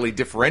necessarily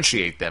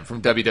differentiate them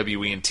from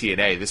WWE and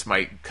TNA. This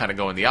might kind of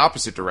go in the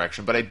opposite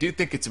direction. But I do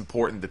think it's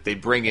important that they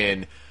bring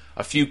in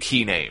a few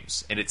key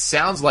names. And it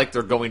sounds like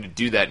they're going to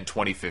do that in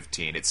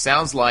 2015. It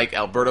sounds like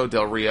Alberto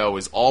Del Rio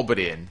is all but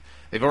in.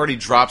 They've already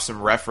dropped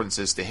some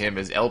references to him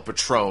as El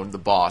Patron, the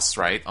boss,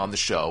 right, on the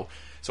show.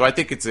 So I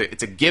think it's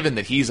a given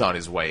that he's on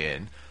his way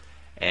in.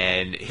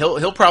 And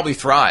he'll probably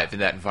thrive in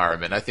that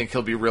environment. I think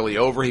he'll be really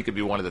over. He could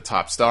be one of the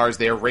top stars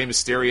there. Rey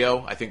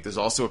Mysterio, I think there's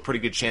also a pretty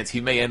good chance he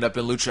may end up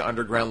in Lucha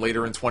Underground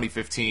later in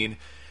 2015.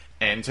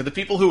 And to the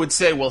people who would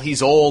say, well,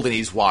 he's old and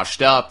he's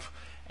washed up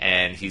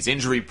and he's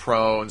injury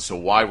prone, so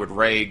why would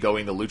Rey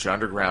going to Lucha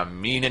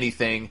Underground mean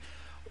anything?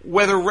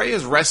 Whether Rey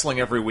is wrestling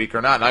every week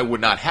or not, and I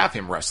would not have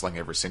him wrestling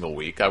every single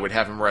week. I would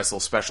have him wrestle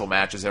special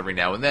matches every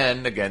now and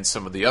then against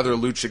some of the other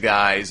Lucha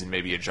guys and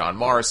maybe a John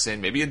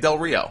Morrison, maybe a Del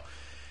Rio.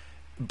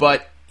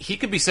 But he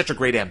could be such a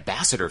great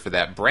ambassador for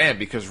that brand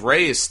because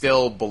Rey is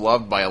still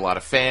beloved by a lot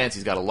of fans.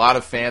 He's got a lot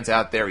of fans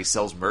out there. He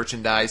sells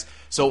merchandise.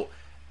 So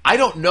I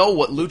don't know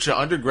what Lucha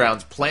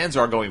Underground's plans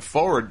are going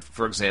forward,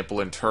 for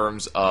example, in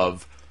terms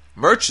of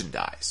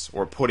merchandise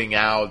or putting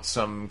out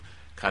some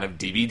kind of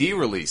DVD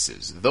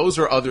releases. Those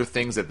are other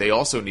things that they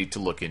also need to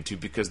look into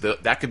because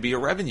that could be a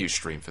revenue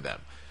stream for them.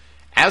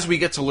 As we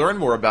get to learn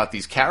more about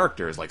these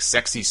characters like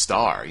Sexy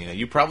Star,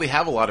 you probably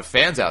have a lot of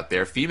fans out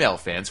there, female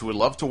fans, who would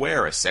love to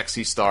wear a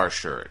Sexy Star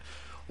shirt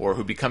or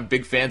who become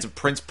big fans of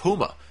Prince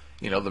Puma.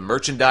 The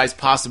merchandise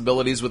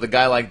possibilities with a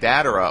guy like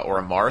that or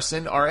a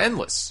Morrison are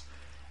endless.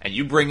 And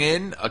you bring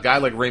in a guy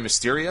like Rey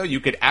Mysterio, you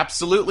could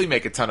absolutely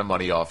make a ton of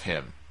money off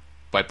him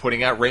by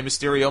putting out Rey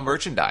Mysterio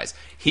merchandise.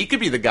 He could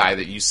be the guy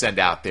that you send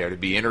out there to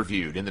be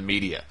interviewed in the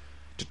media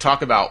to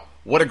talk about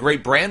what a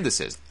great brand this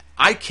is.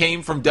 I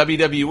came from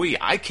WWE.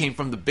 I came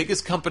from the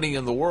biggest company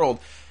in the world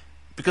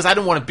because I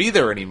didn't want to be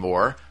there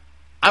anymore.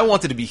 I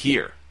wanted to be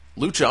here.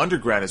 Lucha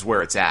Underground is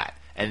where it's at.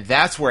 And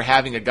that's where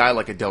having a guy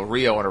like a Del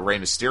Rio and a Rey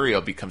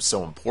Mysterio becomes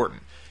so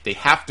important. They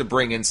have to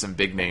bring in some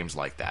big names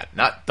like that.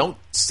 Don't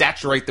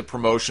saturate the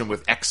promotion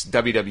with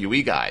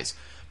ex-WWE guys,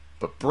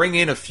 but bring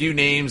in a few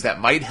names that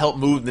might help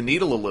move the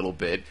needle a little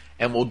bit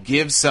and will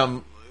give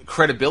some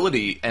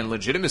credibility and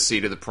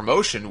legitimacy to the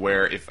promotion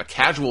where if a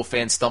casual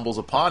fan stumbles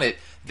upon it,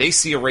 they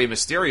see a Rey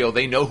Mysterio,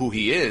 they know who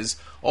he is,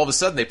 all of a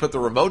sudden they put the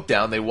remote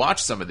down, they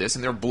watch some of this,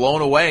 and they're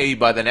blown away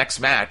by the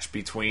next match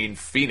between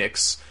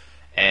Phoenix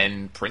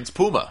and Prince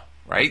Puma,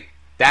 right?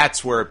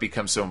 That's where it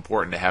becomes so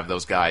important to have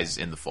those guys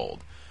in the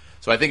fold.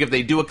 So I think if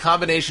they do a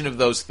combination of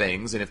those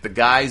things, and if the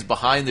guys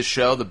behind the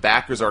show, the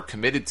backers, are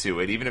committed to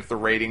it, even if the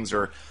ratings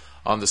are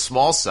on the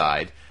small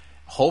side,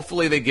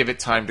 hopefully they give it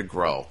time to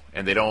grow,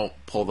 and they don't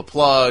pull the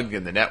plug,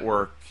 and the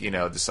network,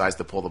 decides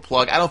to pull the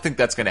plug. I don't think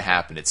that's going to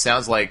happen. It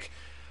sounds like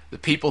the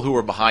people who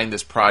are behind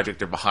this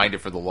project are behind it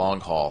for the long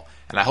haul,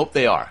 and I hope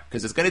they are,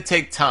 because it's going to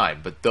take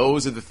time, but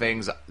those are the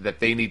things that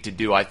they need to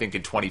do, I think,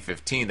 in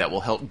 2015 that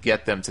will help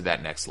get them to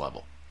that next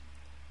level.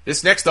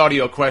 This next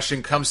audio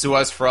question comes to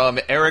us from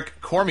Eric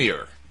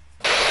Cormier.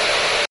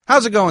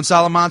 How's it going,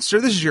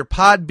 Salamonster? This is your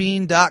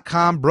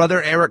Podbean.com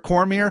brother Eric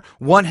Cormier,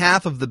 one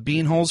half of the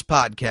Beanholes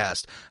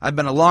podcast. I've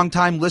been a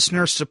long-time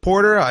listener,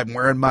 supporter. I'm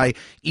wearing my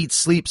Eat,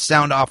 Sleep,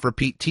 Sound Off,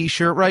 Repeat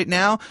t-shirt right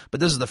now, but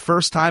this is the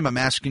first time I'm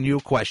asking you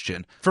a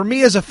question. For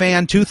me as a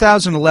fan,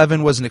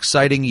 2011 was an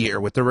exciting year.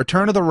 With the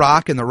return of The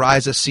Rock and the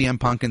rise of CM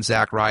Punk and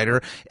Zack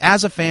Ryder,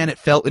 as a fan, it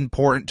felt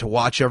important to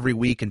watch every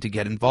week and to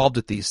get involved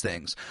with these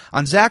things.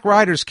 On Zack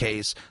Ryder's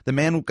case, the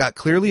man got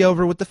clearly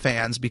over with the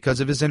fans because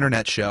of his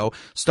internet show,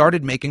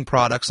 started making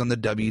products on the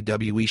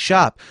WWE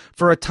shop.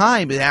 For a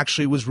time, it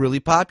actually was really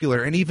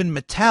popular, and even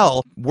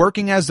Mattel,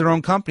 working as their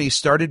own company,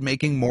 started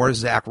making more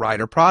Zack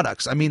Ryder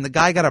products. I mean, the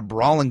guy got a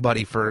brawling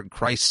buddy, for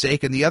Christ's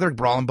sake, and the other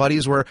brawling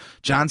buddies were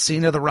John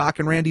Cena, The Rock,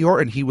 and Randy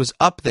Orton. He was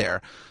up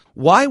there.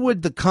 Why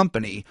would the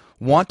company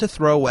want to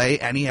throw away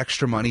any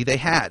extra money they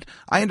had?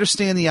 I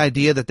understand the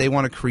idea that they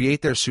want to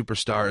create their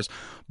superstars,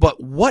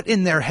 but what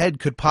in their head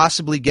could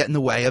possibly get in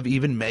the way of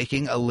even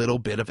making a little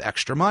bit of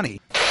extra money?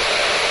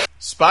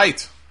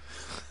 Spite.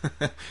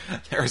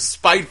 They're a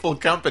spiteful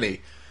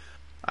company.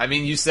 I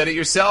mean, you said it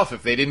yourself.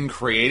 If they didn't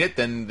create it,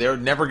 then they're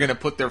never going to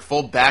put their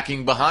full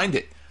backing behind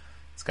it.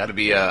 It's got to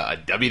be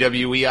a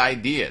WWE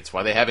idea. It's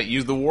why they haven't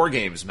used the War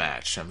Games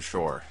match, I'm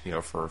sure,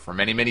 for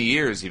many, many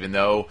years, even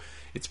though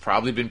it's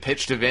probably been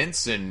pitched to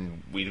Vince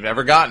and we've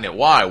never gotten it.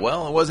 Why?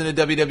 Well, it wasn't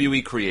a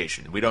WWE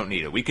creation. We don't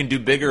need it. We can do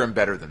bigger and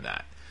better than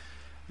that.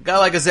 A guy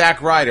like a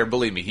Zack Ryder,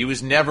 believe me, he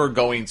was never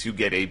going to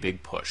get a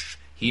big push.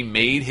 He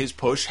made his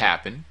push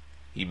happen.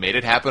 He made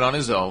it happen on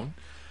his own.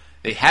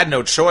 They had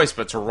no choice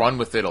but to run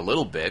with it a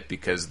little bit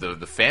because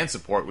the fan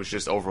support was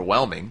just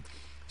overwhelming.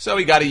 So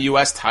he got a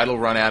U.S. title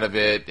run out of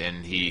it,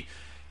 and he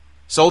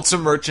sold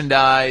some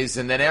merchandise,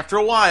 and then after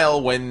a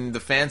while, when the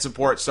fan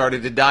support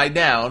started to die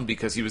down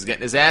because he was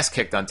getting his ass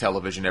kicked on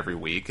television every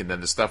week, and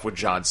then the stuff with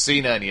John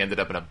Cena, and he ended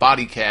up in a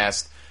body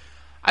cast,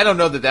 I don't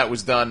know that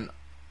was done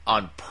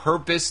on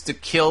purpose to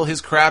kill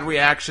his crowd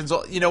reactions.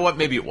 You know what?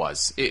 Maybe it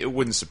was. It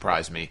wouldn't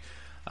surprise me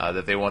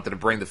that they wanted to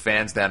bring the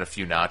fans down a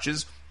few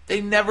notches.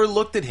 They never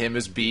looked at him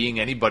as being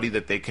anybody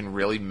that they can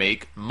really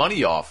make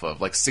money off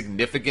of, like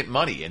significant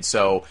money. And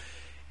so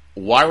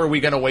why were we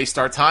going to waste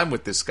our time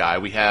with this guy?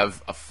 We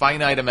have a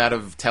finite amount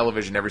of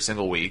television every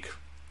single week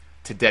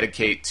to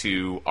dedicate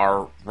to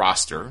our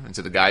roster and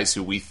to the guys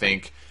who we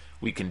think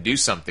we can do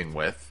something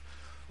with,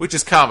 which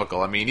is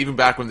comical. I mean, even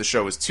back when the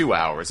show was 2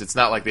 hours, it's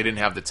not like they didn't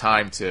have the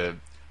time to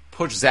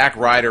push Zack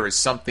Ryder as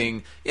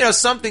something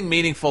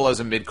meaningful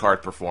as a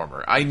mid-card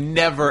performer. I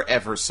never,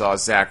 ever saw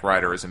Zack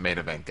Ryder as a main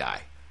event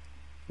guy,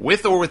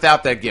 with or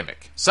without that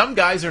gimmick. Some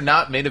guys are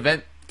not main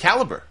event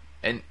caliber,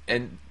 and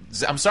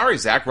I'm sorry,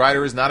 Zack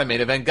Ryder is not a main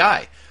event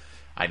guy.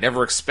 I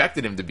never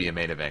expected him to be a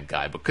main event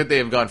guy, but could they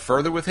have gone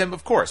further with him?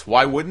 Of course.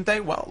 Why wouldn't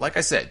they? Well, like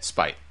I said,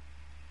 spite.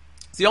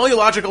 It's the only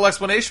logical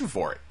explanation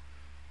for it.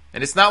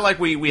 And it's not like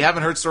we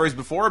haven't heard stories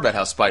before about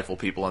how spiteful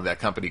people in that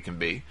company can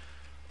be,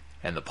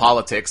 and the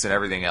politics and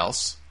everything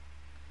else.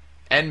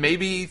 And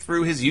maybe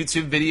through his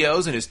YouTube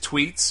videos and his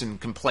tweets and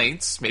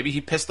complaints, maybe he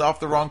pissed off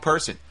the wrong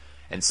person.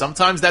 And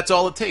sometimes that's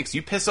all it takes.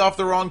 You piss off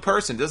the wrong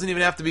person. It doesn't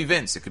even have to be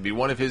Vince. It could be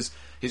one of his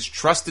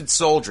trusted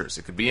soldiers.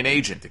 It could be an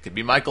agent. It could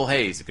be Michael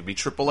Hayes. It could be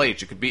Triple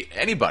H. It could be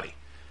anybody.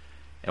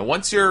 And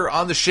once you're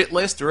on the shit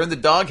list or in the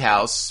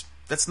doghouse,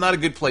 that's not a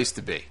good place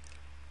to be.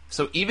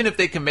 So even if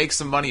they can make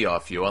some money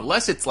off you,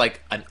 unless it's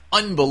like an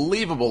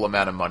unbelievable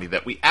amount of money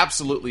that we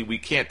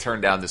can't turn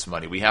down this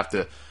money. We have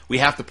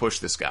to push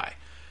this guy.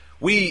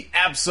 We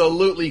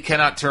absolutely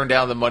cannot turn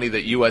down the money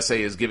that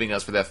USA is giving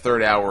us for that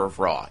third hour of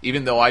Raw,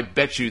 even though I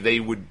bet you they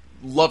would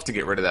love to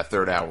get rid of that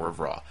third hour of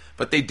Raw.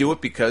 But they do it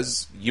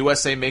because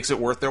USA makes it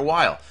worth their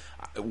while.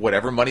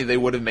 Whatever money they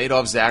would have made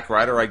off Zack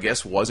Ryder, I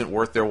guess, wasn't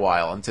worth their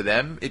while. And to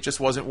them, it just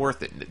wasn't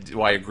worth it.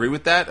 Do I agree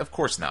with that? Of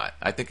course not.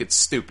 I think it's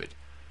stupid.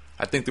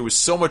 I think there was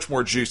so much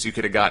more juice you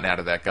could have gotten out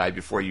of that guy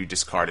before you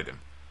discarded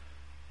him.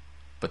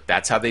 But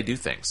that's how they do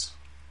things.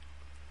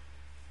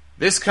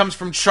 This comes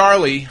from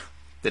Charlie.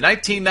 The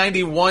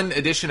 1991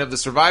 edition of the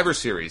Survivor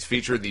Series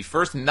featured the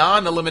first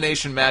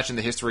non-elimination match in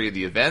the history of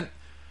the event.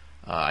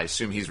 I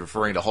assume he's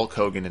referring to Hulk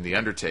Hogan and The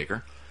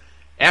Undertaker.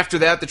 After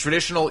that, the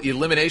traditional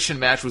elimination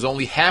match was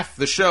only half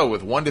the show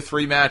with 1 to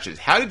 3 matches.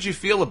 How did you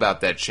feel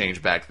about that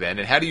change back then,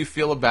 and how do you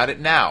feel about it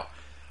now?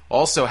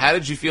 Also, how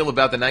did you feel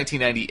about the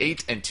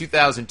 1998 and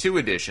 2002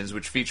 editions,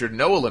 which featured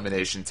no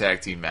elimination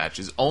tag team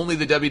matches, only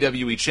the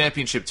WWE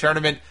Championship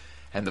Tournament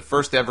and the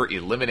first ever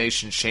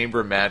Elimination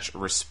Chamber match,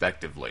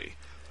 respectively?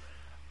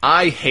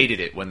 I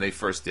hated it when they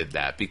first did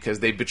that because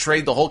they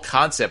betrayed the whole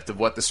concept of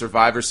what the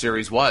Survivor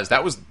Series was.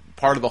 That was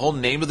part of the whole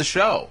name of the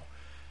show.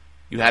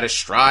 You had to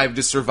strive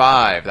to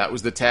survive. That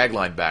was the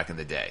tagline back in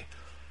the day.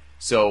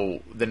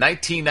 So the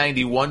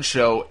 1991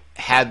 show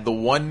had the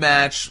one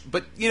match,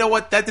 but you know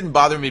what? That didn't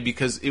bother me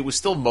because it was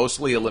still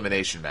mostly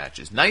elimination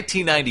matches.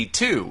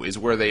 1992 is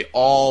where they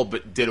all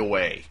but did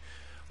away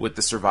with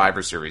the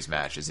Survivor Series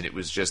matches, and it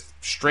was just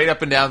straight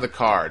up and down the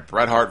card.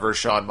 Bret Hart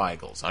versus Shawn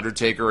Michaels,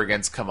 Undertaker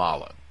against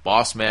Kamala,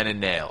 Boss Man and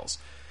Nails.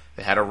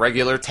 They had a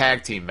regular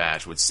tag team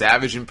match with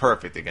Savage and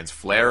Perfect against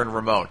Flair and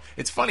Ramon.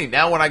 It's funny,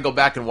 now when I go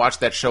back and watch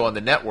that show on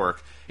the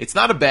network, it's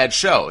not a bad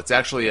show. It's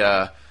actually,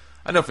 I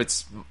don't know if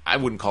it's, I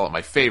wouldn't call it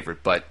my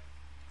favorite, but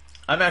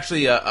I'm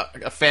actually a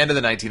fan of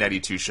the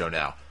 1992 show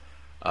now.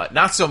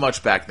 Not so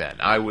much back then.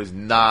 I was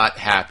not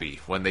happy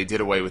when they did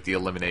away with the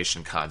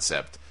elimination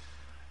concept.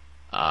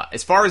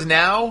 As far as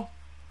now,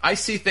 I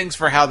see things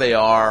for how they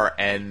are,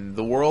 and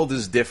the world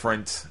is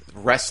different.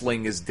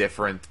 Wrestling is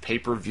different.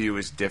 Pay-per-view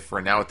is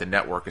different, now at the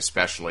network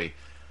especially.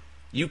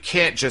 You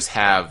can't just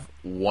have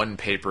one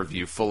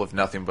pay-per-view full of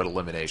nothing but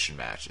elimination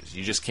matches.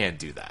 You just can't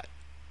do that.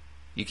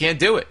 You can't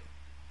do it.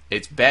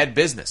 It's bad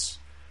business.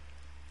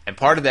 And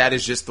part of that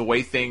is just the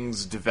way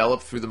things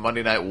develop through the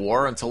Monday Night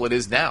War until it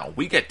is now.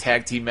 We get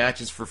tag team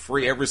matches for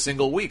free every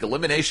single week,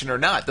 elimination or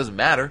not, doesn't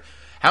matter.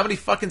 How many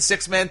fucking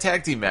 6-man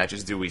tag team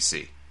matches do we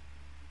see?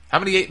 How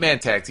many 8-man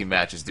tag team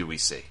matches do we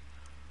see?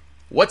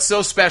 What's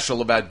so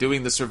special about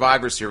doing the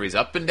Survivor Series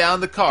up and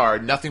down the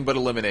card, nothing but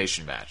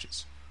elimination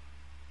matches?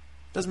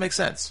 Doesn't make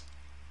sense.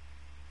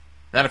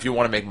 Not if you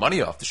want to make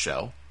money off the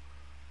show.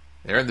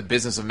 They're in the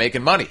business of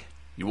making money.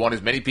 You want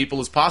as many people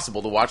as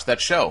possible to watch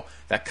that show.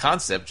 That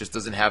concept just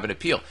doesn't have an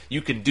appeal.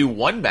 You can do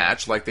one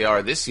match like they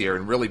are this year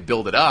and really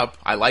build it up.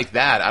 I like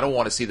that. I don't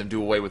want to see them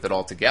do away with it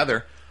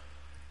altogether.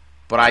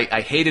 But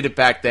I hated it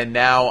back then.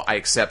 Now I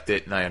accept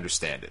it and I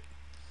understand it.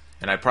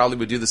 And I probably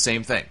would do the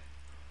same thing.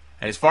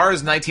 And as far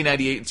as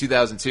 1998 and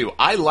 2002,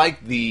 I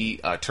liked the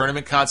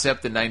tournament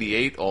concept in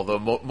 98, although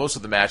most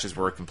of the matches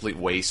were a complete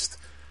waste.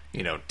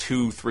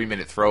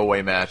 2-3-minute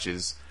throwaway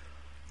matches.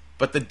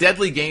 But the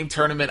Deadly Game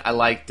tournament, I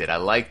liked it. I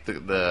liked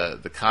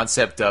the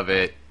concept of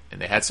it, and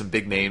they had some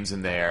big names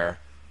in there.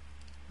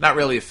 Not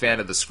really a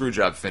fan of the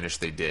screwjob finish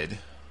they did,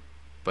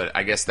 but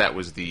I guess that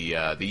was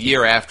the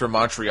year after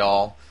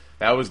Montreal.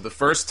 That was the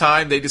first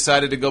time they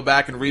decided to go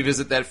back and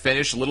revisit that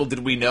finish. Little did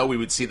we know we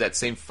would see that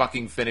same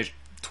fucking finish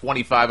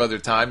 25 other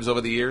times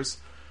over the years.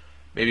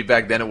 Maybe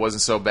back then it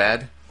wasn't so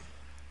bad.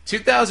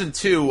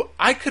 2002,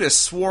 I could have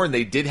sworn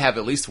they did have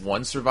at least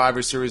one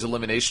Survivor Series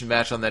elimination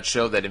match on that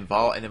show that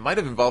involved, and it might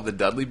have involved the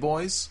Dudley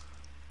Boys.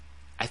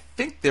 I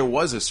think there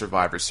was a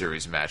Survivor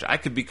Series match. I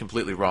could be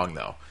completely wrong,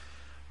 though.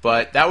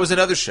 But that was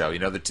another show.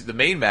 The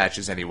main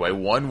matches, anyway.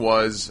 One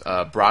was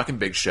Brock and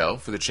Big Show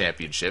for the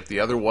championship. The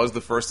other was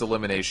the first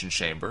Elimination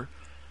Chamber.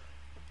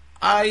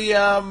 I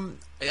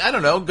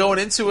don't know. Going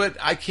into it,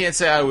 I can't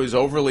say I was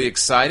overly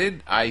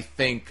excited. I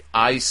think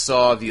I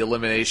saw the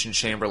Elimination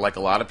Chamber like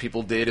a lot of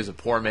people did as a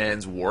poor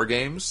man's War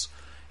Games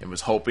and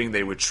was hoping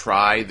they would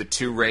try the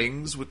 2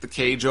 rings with the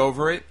cage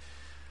over it.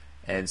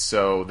 And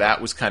so that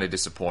was kind of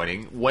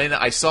disappointing. When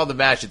I saw the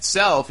match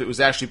itself, it was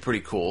actually pretty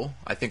cool.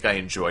 I think I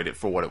enjoyed it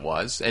for what it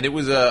was. And it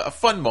was a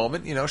fun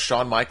moment.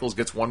 Shawn Michaels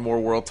gets one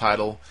more world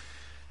title.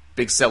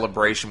 Big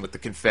celebration with the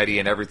confetti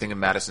and everything in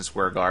Madison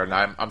Square Garden.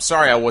 I'm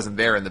sorry I wasn't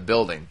there in the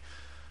building.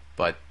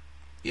 But,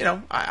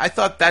 I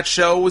thought that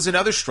show was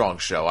another strong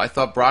show. I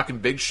thought Brock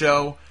and Big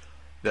Show,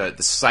 the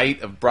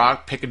sight of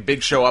Brock picking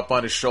Big Show up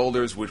on his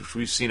shoulders, which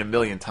we've seen a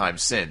million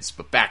times since.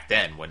 But back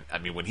then,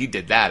 when he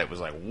did that, it was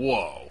like,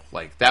 whoa.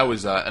 Like, that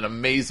was an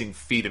amazing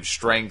feat of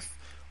strength,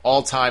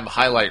 all-time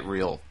highlight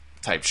reel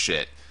type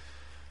shit.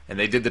 And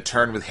they did the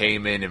turn with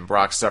Heyman, and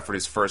Brock suffered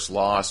his first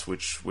loss,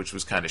 which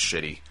was kind of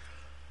shitty.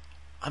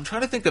 I'm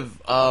trying to think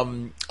of...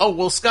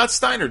 Scott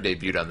Steiner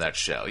debuted on that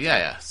show.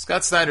 Yeah.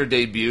 Scott Steiner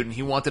debuted, and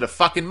he wanted a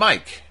fucking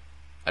mic,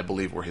 I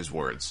believe were his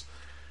words.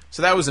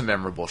 So that was a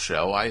memorable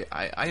show.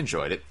 I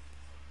enjoyed it.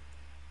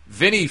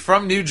 Vinny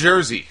from New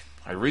Jersey.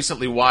 I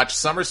recently watched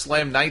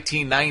SummerSlam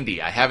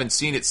 1990. I haven't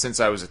seen it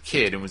since I was a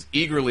kid and was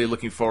eagerly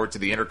looking forward to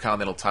the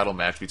Intercontinental title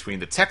match between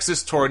the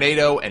Texas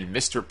Tornado and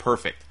Mr.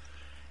 Perfect,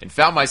 and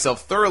found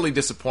myself thoroughly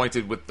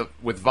disappointed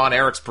with Von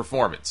Erich's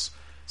performance.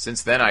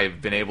 Since then, I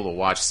have been able to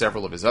watch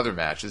several of his other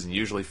matches and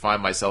usually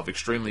find myself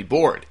extremely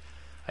bored.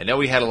 I know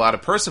he had a lot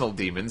of personal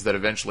demons that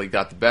eventually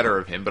got the better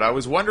of him, but I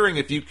was wondering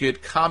if you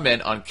could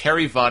comment on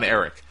Kerry Von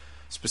Erich,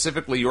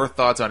 specifically your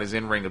thoughts on his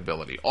in-ring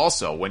ability.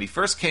 Also, when he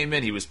first came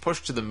in, he was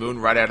pushed to the moon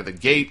right out of the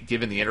gate,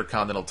 given the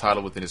Intercontinental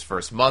title within his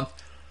first month,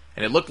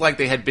 and it looked like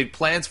they had big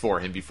plans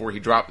for him before he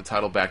dropped the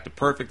title back to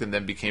Perfect and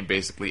then became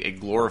basically a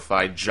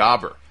glorified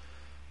jobber.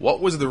 What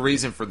was the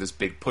reason for this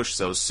big push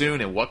so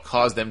soon, and what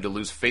caused them to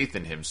lose faith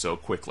in him so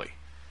quickly?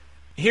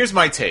 Here's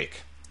my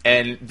take,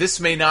 and this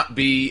may not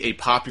be a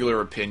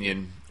popular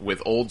opinion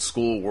with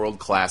old-school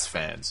world-class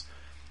fans,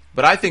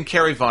 but I think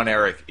Kerry Von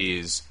Erich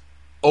is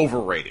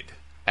overrated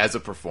as a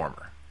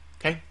performer.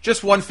 Okay?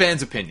 Just one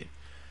fan's opinion.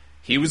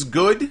 He was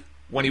good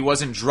when he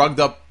wasn't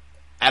drugged up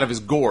out of his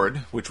gourd,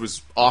 which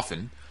was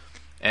often,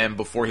 and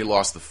before he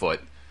lost the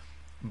foot.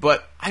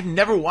 But I've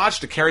never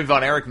watched a Kerry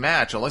Von Erich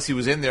match unless he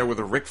was in there with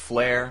a Ric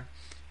Flair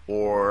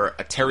or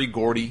a Terry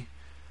Gordy,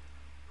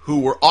 who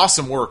were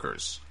awesome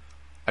workers.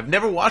 I've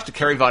never watched a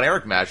Kerry Von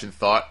Erich match and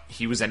thought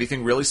he was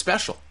anything really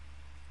special.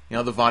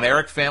 The Von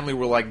Erich family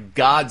were like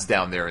gods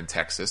down there in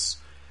Texas.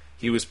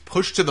 He was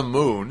pushed to the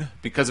moon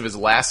because of his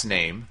last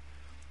name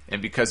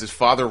and because his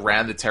father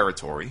ran the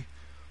territory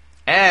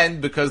and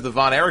because the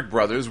Von Erich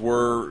brothers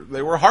were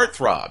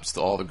heartthrobs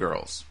to all the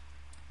girls.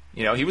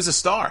 You know, he was a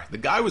star. The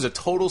guy was a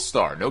total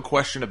star, no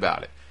question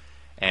about it.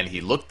 And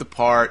he looked the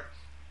part,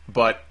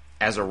 but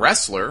as a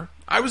wrestler,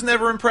 I was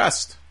never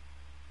impressed.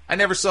 I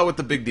never saw what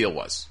the big deal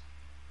was.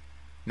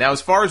 Now,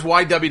 as far as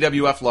why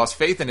WWF lost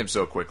faith in him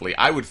so quickly,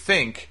 I would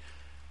think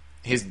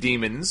his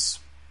demons,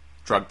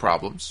 drug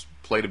problems,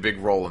 played a big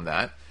role in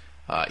that.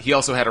 He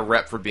also had a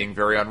rep for being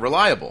very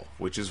unreliable,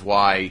 which is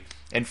why,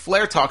 and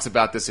Flair talks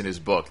about this in his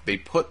book, they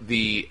put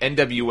the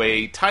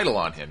NWA title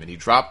on him, and he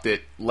dropped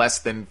it less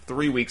than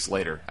 3 weeks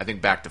later, I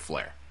think back to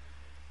Flair.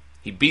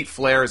 He beat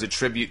Flair as a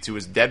tribute to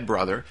his dead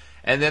brother,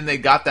 and then they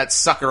got that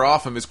sucker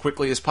off him as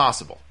quickly as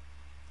possible.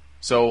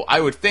 So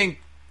I would think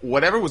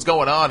whatever was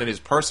going on in his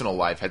personal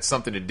life had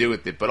something to do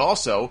with it, but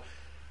also,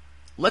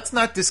 let's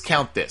not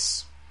discount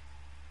this.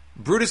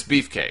 Brutus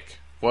Beefcake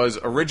was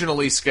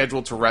originally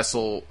scheduled to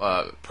wrestle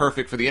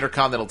Perfect for the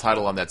Intercontinental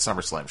title on that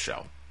SummerSlam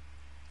show.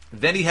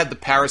 Then he had the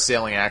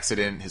parasailing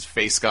accident, his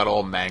face got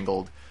all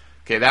mangled.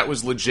 Okay, that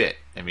was legit.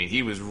 I mean,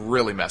 he was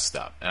really messed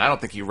up. And I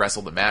don't think he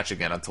wrestled the match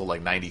again until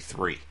like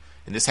 93.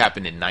 And this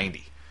happened in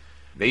 90.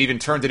 They even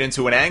turned it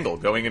into an angle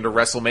going into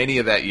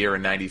WrestleMania that year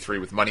in 93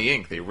 with Money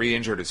Inc. They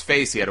re-injured his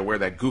face, he had to wear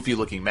that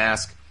goofy-looking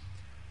mask.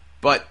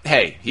 But,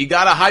 hey, he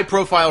got a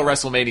high-profile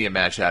WrestleMania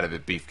match out of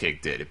it,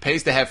 Beefcake did. It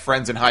pays to have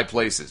friends in high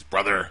places,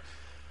 brother.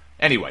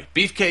 Anyway,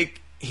 Beefcake,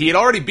 he had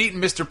already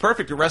beaten Mr.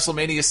 Perfect at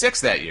WrestleMania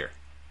 6 that year.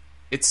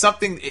 It's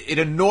something, it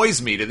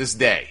annoys me to this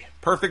day.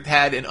 Perfect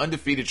had an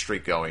undefeated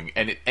streak going,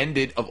 and it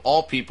ended, of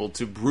all people,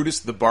 to Brutus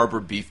the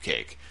Barber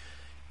Beefcake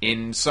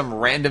in some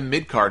random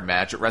mid-card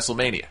match at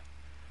WrestleMania.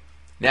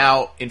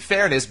 Now, in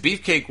fairness,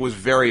 Beefcake was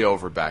very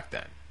over back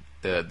then.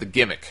 The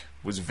gimmick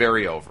was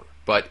very over,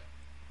 but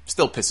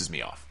still pisses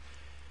me off.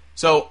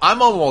 So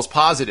I'm almost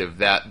positive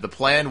that the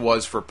plan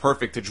was for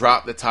Perfect to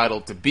drop the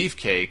title to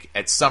Beefcake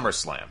at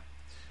SummerSlam,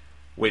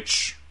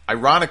 which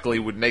ironically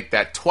would make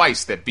that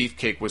twice that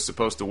Beefcake was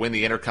supposed to win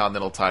the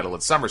Intercontinental title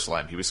at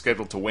SummerSlam. He was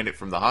scheduled to win it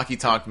from the Honky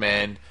Tonk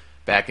Man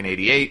back in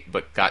 88,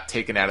 but got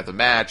taken out of the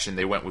match, and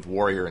they went with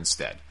Warrior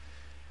instead.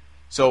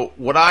 So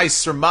what I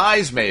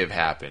surmise may have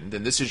happened,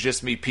 and this is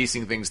just me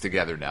piecing things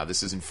together now,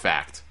 this isn't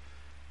fact,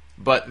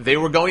 but they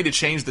were going to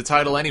change the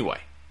title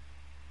anyway.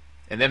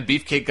 And then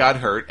Beefcake got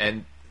hurt,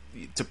 and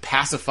to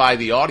pacify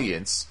the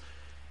audience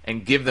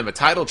and give them a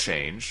title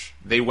change,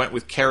 they went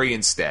with Kerry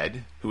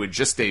instead, who had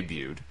just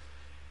debuted.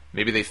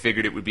 Maybe they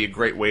figured it would be a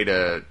great way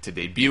to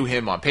debut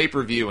him on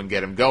pay-per-view and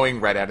get him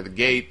going right out of the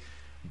gate,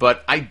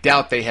 but I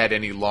doubt they had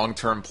any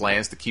long-term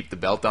plans to keep the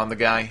belt on the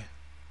guy.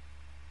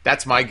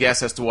 That's my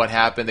guess as to what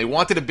happened. They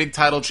wanted a big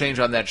title change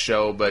on that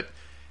show, but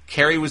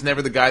Kerry was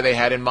never the guy they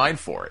had in mind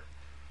for it.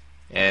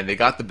 And they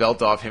got the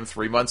belt off him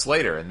 3 months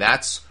later, and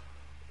that's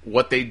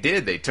what they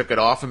did. They took it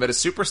off him at a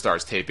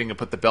Superstars taping and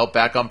put the belt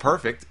back on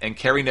Perfect, and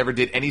Kerry never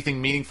did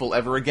anything meaningful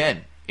ever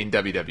again in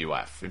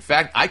WWF. In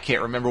fact, I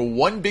can't remember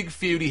one big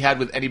feud he had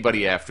with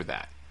anybody after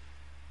that.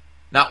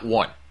 Not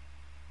one.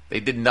 They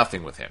did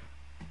nothing with him.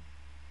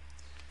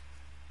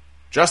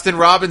 Justin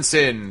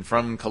Robinson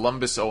from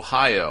Columbus,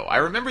 Ohio. I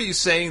remember you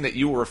saying that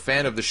you were a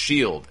fan of The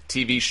Shield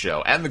TV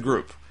show and the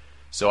group.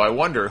 So I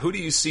wonder, who do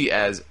you see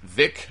as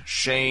Vic,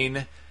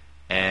 Shane,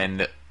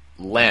 and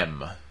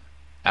Lem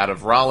out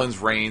of Rollins,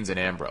 Reigns, and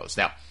Ambrose?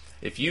 Now,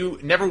 if you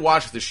never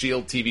watched The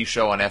Shield TV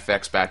show on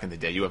FX back in the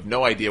day, you have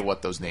no idea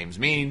what those names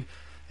mean.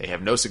 They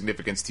have no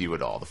significance to you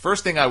at all. The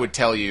first thing I would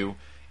tell you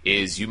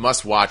is you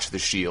must watch The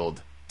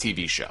Shield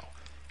TV show.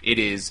 It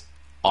is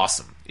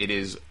awesome. It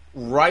is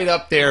right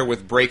up there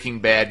with Breaking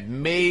Bad.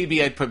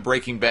 Maybe I'd put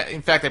Breaking Bad...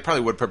 In fact, I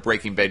probably would put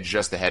Breaking Bad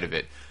just ahead of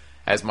it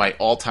as my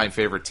all-time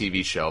favorite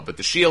TV show. But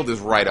The Shield is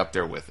right up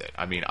there with it.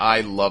 I mean, I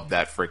love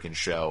that freaking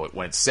show. It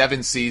went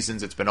 7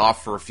 seasons. It's been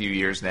off for a few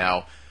years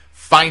now.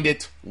 Find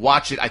it.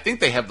 Watch it. I think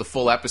they have the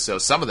full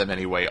episodes, some of them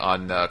anyway,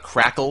 on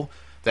Crackle,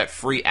 that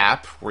free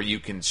app where you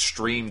can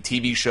stream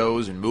TV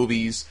shows and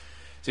movies.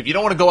 So if you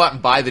don't want to go out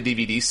and buy the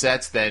DVD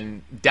sets,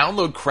 then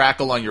download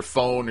Crackle on your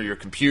phone or your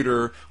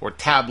computer or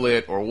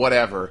tablet or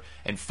whatever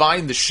and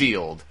find The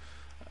Shield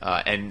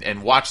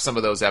and watch some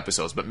of those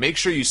episodes. But make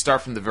sure you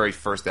start from the very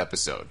first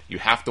episode. You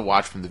have to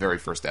watch from the very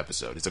first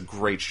episode. It's a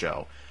great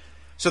show.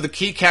 So the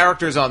key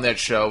characters on that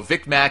show,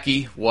 Vic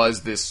Mackey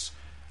was this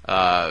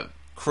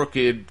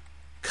crooked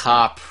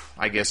cop,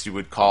 I guess you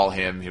would call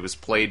him. He was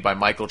played by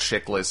Michael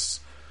Chiklis,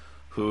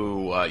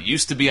 who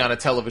used to be on a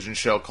television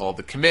show called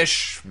The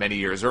Commish many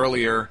years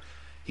earlier.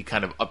 He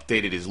kind of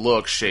updated his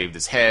look, shaved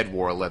his head,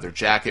 wore a leather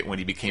jacket when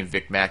he became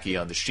Vic Mackey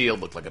on The Shield,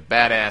 looked like a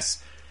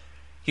badass.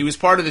 He was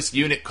part of this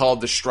unit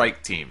called the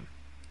Strike Team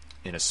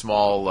in a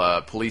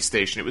small police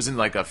station. It was in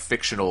like a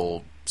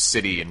fictional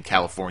city in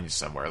California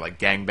somewhere, like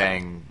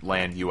Gangbang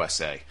Land,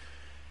 USA.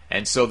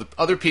 And so the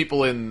other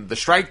people in the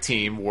Strike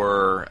Team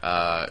were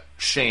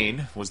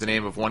Shane, was the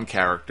name of one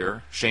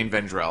character, Shane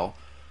Vendrell.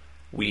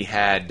 We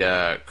had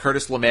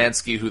Curtis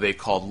Lemansky, who they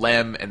called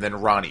Lem, and then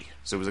Ronnie.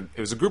 So it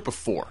was a group of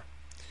 4.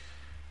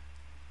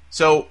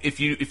 So if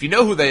you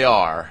know who they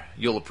are,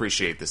 you'll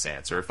appreciate this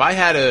answer. If I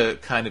had to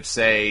kind of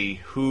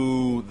say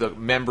who the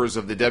members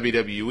of the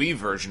WWE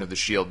version of The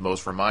Shield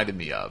most reminded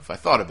me of, I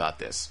thought about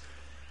this.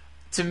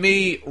 To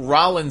me,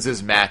 Rollins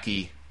is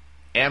Mackie,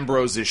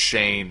 Ambrose is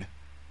Shane,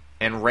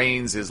 and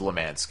Reigns is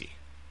Lemansky.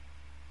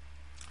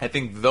 I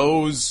think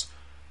those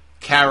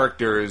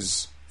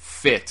characters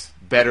fit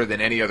better than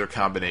any other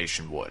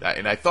combination would.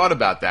 And I thought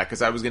about that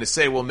because I was going to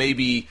say, well,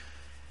 maybe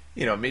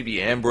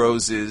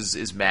Ambrose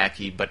is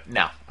Mackie, but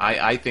no.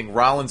 I think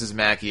Rollins is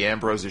Mackie,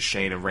 Ambrose is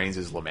Shane, and Reigns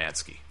is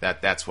Lemansky.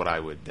 That's what I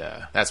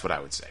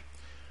would say.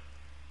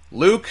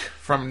 Luke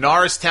from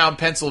Norristown,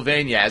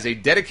 Pennsylvania, as a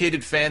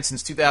dedicated fan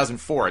since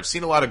 2004, I've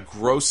seen a lot of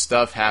gross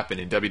stuff happen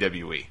in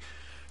WWE.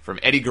 From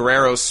Eddie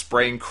Guerrero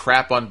spraying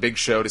crap on Big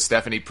Show to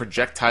Stephanie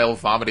projectile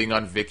vomiting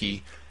on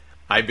Vicky.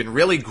 I've been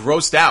really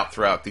grossed out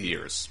throughout the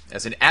years.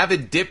 As an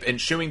avid dip and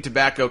chewing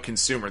tobacco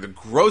consumer, the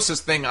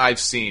grossest thing I've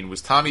seen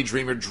was Tommy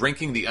Dreamer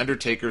drinking The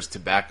Undertaker's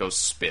tobacco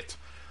spit.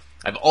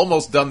 I've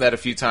almost done that a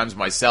few times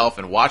myself,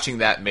 and watching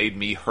that made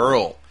me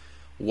hurl.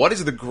 What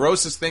is the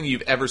grossest thing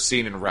you've ever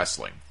seen in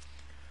wrestling?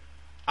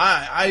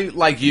 I,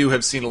 like you,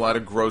 have seen a lot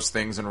of gross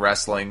things in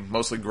wrestling,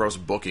 mostly gross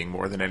booking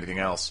more than anything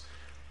else.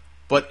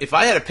 But if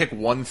I had to pick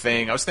one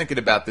thing, I was thinking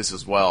about this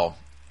as well,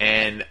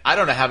 and I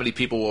don't know how many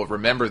people will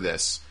remember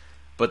this,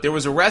 but there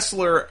was a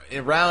wrestler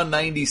around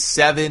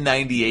 97,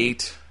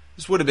 98,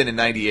 this would have been in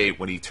 98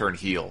 when he turned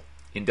heel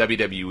in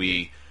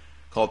WWE,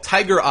 called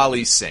Tiger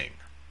Ali Singh.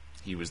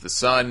 He was the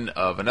son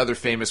of another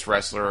famous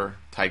wrestler,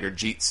 Tiger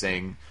Jeet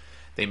Singh.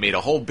 They made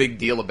a whole big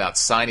deal about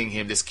signing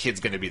him. This kid's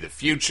going to be the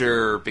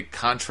future, big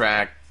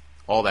contract,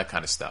 all that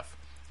kind of stuff.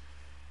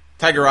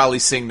 Tiger Ali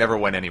Singh never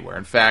went anywhere.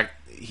 In fact,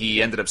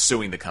 he ended up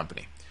suing the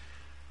company.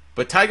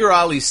 But Tiger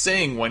Ali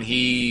Singh, when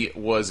he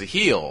was a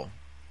heel,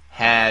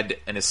 had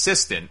an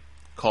assistant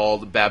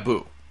called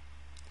Babu.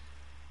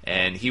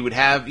 And he would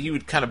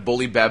kind of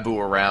bully Babu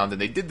around,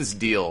 and they did this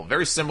deal,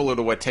 very similar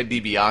to what Ted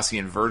DiBiase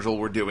and Virgil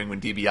were doing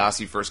when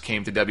DiBiase first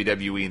came to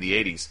WWE in the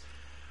 80s,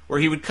 where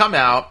he would come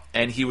out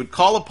and he would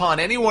call upon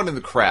anyone in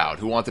the crowd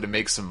who wanted to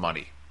make some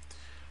money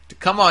to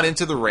come on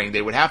into the ring.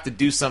 They would have to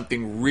do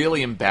something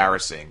really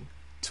embarrassing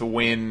to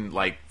win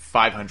like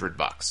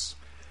 $500.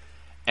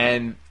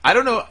 And I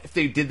don't know if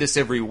they did this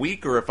every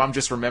week or if I'm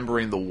just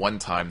remembering the one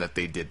time that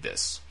they did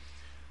this.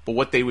 But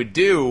what they would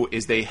do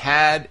is they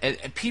had,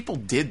 and people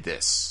did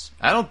this.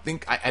 I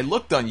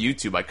looked on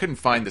YouTube. I couldn't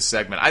find the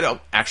segment. I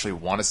don't actually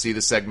want to see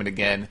the segment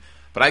again,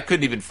 but I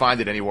couldn't even find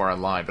it anywhere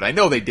online. But I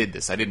know they did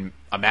this. I didn't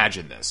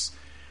imagine this.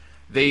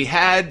 They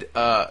had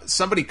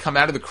somebody come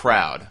out of the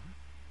crowd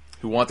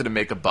who wanted to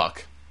make a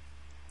buck.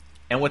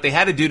 And what they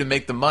had to do to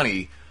make the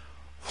money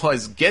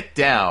was get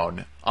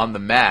down on the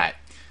mat.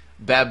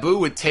 Babu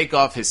would take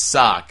off his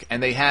sock,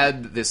 and they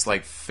had this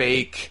like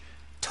fake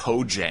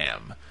toe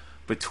jam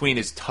between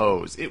his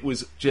toes. It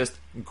was just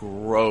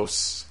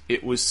gross.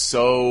 It was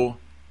so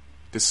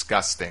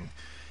disgusting.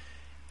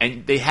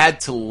 And they had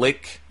to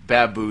lick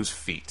Babu's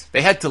feet.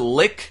 They had to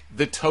lick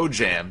the toe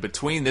jam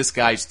between this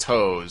guy's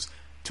toes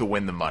to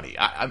win the money.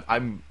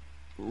 I'm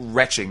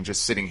retching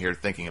just sitting here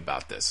thinking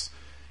about this.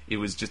 It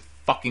was just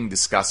fucking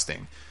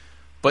disgusting.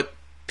 But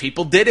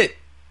people did it.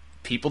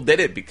 People did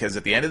it because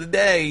at the end of the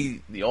day,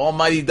 the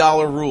almighty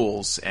dollar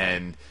rules,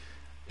 and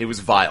it was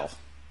vile.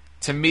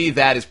 To me,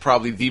 that is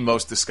probably the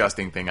most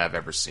disgusting thing I've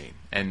ever seen.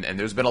 And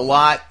there's been a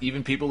lot,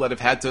 even people that have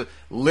had to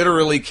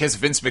literally kiss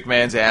Vince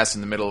McMahon's ass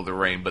in the middle of the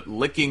ring, but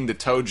licking the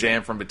toe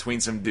jam from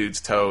between some dude's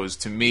toes,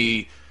 to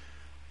me,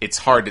 it's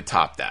hard to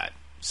top that.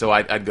 So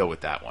I'd go with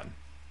that one.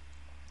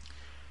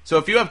 So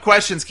if you have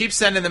questions, keep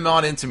sending them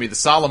on into me,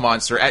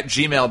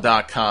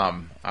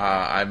 thesolomonster@gmail.com.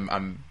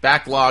 I'm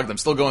backlogged. I'm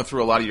still going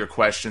through a lot of your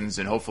questions,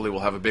 and hopefully we'll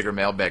have a bigger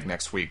mailbag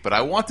next week. But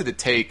I wanted to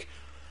take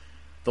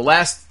the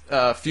last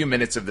few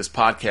minutes of this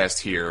podcast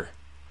here,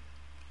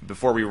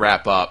 before we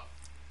wrap up,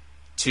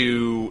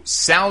 to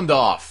sound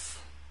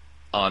off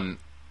on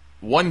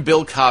one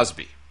Bill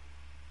Cosby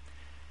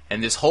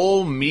and this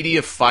whole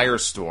media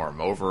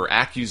firestorm over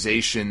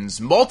accusations,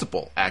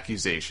 multiple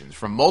accusations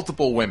from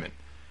multiple women,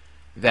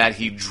 that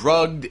he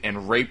drugged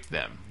and raped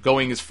them,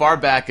 going as far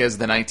back as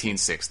the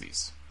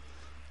 1960s.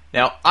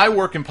 Now, I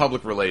work in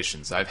public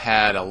relations. I've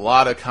had a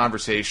lot of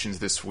conversations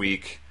this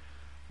week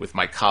with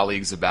my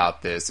colleagues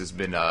about this. It's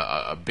been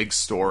a big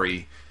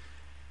story.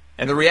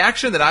 And the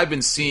reaction that I've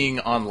been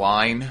seeing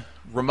online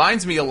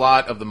reminds me a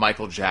lot of the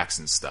Michael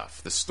Jackson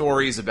stuff. The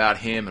stories about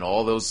him and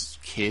all those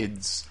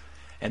kids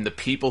and the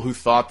people who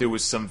thought there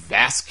was some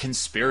vast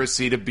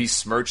conspiracy to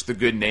besmirch the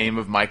good name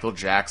of Michael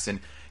Jackson.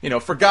 You know,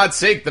 for God's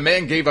sake, the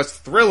man gave us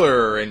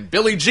Thriller and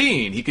Billie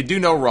Jean. He could do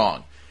no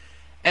wrong.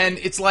 And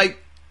it's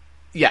like,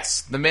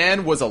 yes, the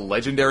man was a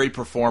legendary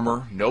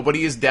performer.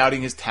 Nobody is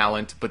doubting his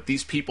talent, but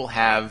these people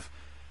have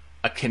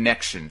a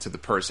connection to the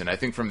person, I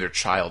think from their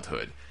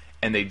childhood,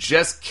 and they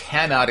just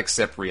cannot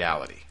accept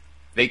reality.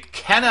 They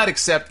cannot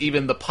accept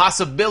even the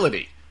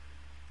possibility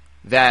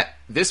that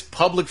this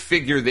public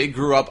figure they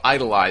grew up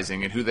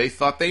idolizing and who they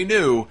thought they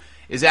knew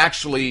is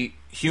actually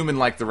human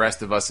like the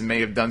rest of us and may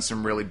have done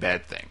some really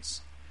bad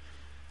things.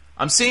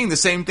 I'm seeing the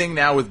same thing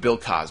now with Bill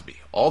Cosby.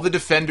 All the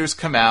defenders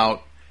come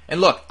out, and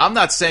look, I'm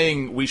not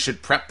saying we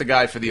should prep the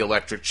guy for the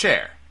electric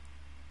chair,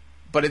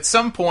 but at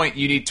some point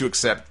you need to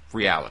accept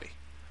reality.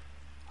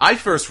 I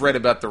first read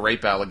about the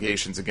rape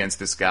allegations against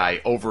this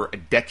guy over a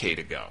decade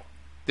ago.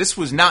 This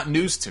was not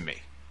news to me.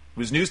 It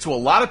was news to a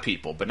lot of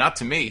people, but not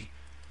to me.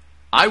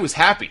 I was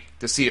happy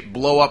to see it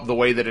blow up the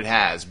way that it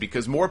has,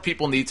 because more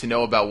people need to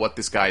know about what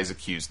this guy is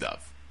accused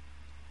of.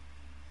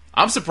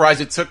 I'm surprised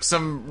it took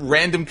some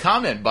random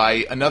comment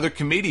by another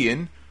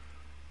comedian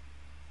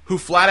who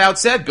flat out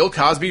said Bill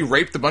Cosby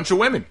raped a bunch of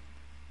women.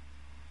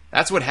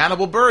 That's what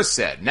Hannibal Buress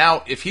said.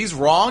 Now, if he's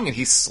wrong and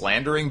he's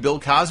slandering Bill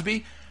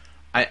Cosby,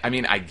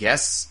 I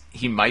guess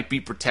he might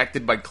be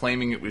protected by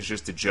claiming it was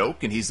just a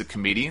joke and he's a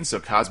comedian, so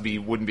Cosby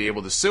wouldn't be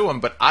able to sue him.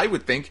 But I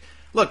would think,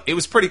 look, it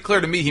was pretty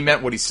clear to me he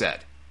meant what he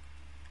said.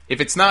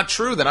 If it's not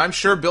true, then I'm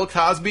sure Bill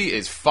Cosby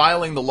is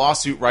filing the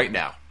lawsuit right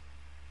now.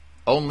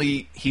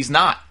 Only he's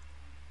not.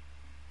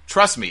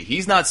 Trust me,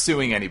 he's not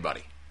suing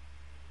anybody.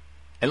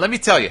 And let me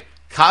tell you,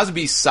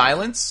 Cosby's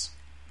silence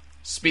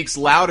speaks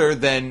louder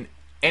than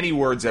any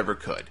words ever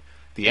could.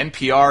 The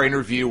NPR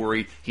interview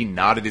where he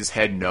nodded his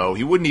head no.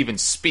 He wouldn't even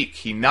speak.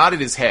 He nodded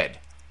his head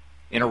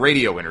in a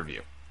radio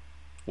interview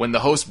when the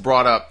host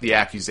brought up the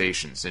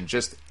accusations and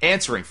just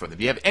answering for them.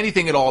 Do you have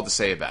anything at all to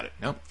say about it?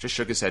 No, just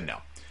shook his head no.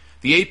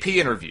 The AP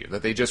interview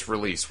that they just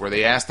released where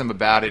they asked him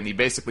about it and he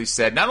basically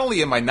said, not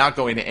only am I not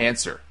going to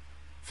answer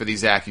for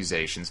these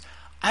accusations,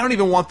 I don't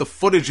even want the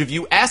footage of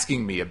you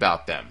asking me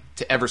about them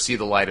to ever see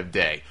the light of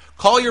day.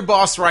 Call your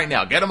boss right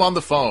now. Get him on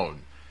the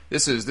phone.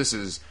 This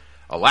is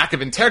a lack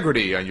of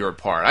integrity on your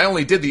part. I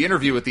only did the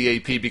interview with the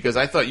AP because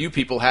I thought you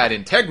people had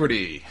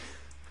integrity.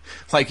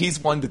 Like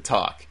he's one to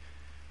talk.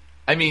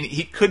 I mean,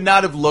 he could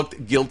not have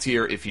looked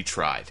guiltier if he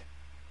tried.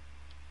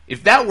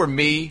 If that were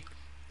me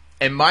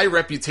and my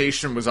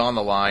reputation was on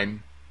the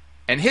line,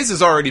 and his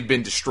has already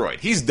been destroyed.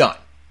 He's done.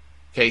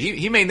 Okay,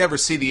 he may never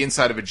see the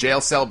inside of a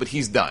jail cell, but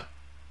he's done.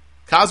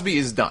 Cosby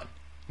is done.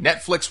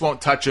 Netflix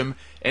won't touch him.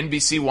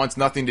 NBC wants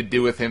nothing to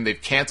do with him.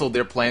 They've canceled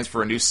their plans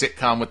for a new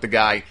sitcom with the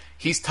guy.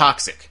 He's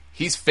toxic.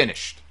 He's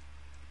finished.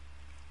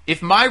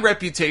 If my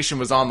reputation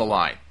was on the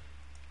line,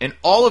 and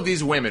all of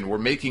these women were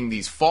making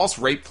these false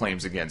rape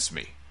claims against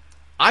me,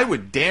 I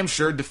would damn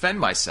sure defend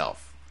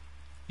myself.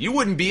 You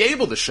wouldn't be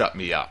able to shut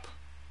me up.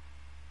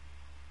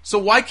 So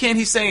why can't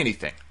he say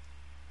anything?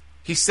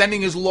 He's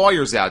sending his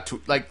lawyers out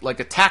to like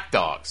attack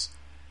dogs.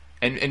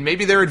 And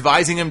maybe they're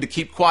advising him to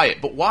keep quiet.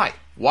 But why?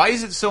 Why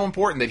is it so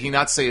important that he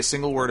not say a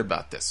single word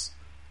about this?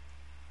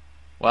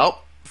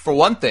 Well, for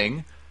one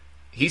thing,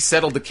 he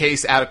settled the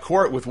case out of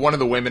court with one of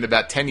the women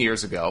about 10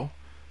 years ago.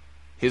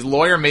 His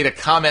lawyer made a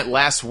comment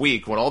last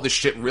week when all this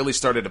shit really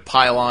started to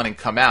pile on and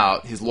come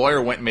out. His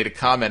lawyer went and made a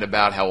comment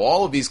about how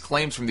all of these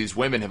claims from these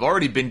women have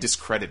already been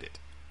discredited.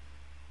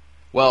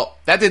 Well,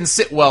 that didn't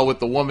sit well with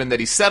the woman that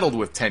he settled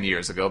with 10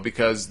 years ago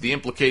because the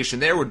implication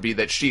there would be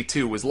that she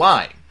too was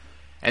lying.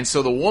 And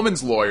so the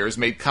woman's lawyers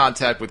made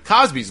contact with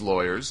Cosby's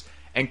lawyers,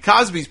 and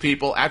Cosby's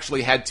people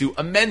actually had to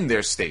amend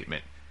their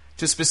statement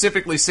to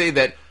specifically say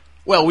that,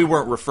 well, we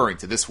weren't referring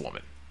to this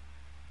woman.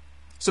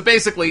 So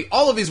basically,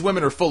 all of these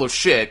women are full of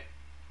shit,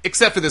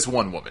 except for this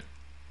one woman.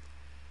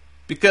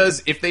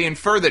 Because if they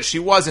infer that she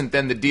wasn't,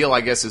 then the deal,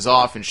 I guess, is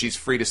off and she's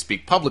free to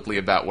speak publicly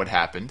about what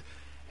happened.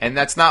 And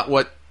that's not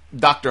what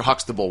Dr.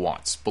 Huxtable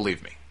wants,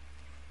 believe me.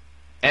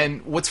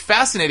 And what's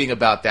fascinating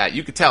about that,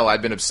 you could tell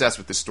I've been obsessed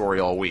with this story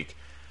all week.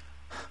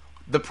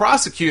 The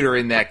prosecutor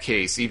in that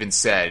case even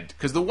said,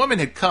 because the woman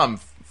had come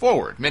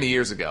forward many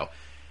years ago,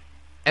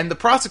 and the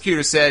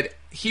prosecutor said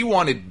he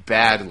wanted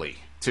badly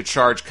to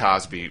charge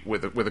Cosby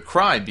with a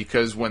crime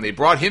because when they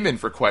brought him in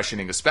for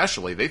questioning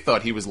especially, they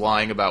thought he was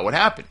lying about what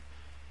happened.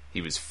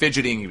 He was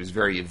fidgeting, he was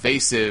very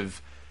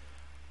evasive,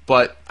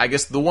 but I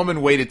guess the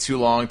woman waited too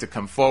long to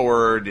come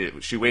forward.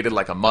 She waited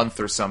like a month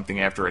or something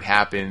after it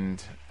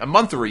happened. A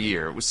month or a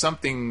year. It was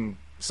something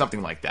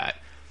like that.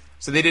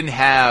 So they didn't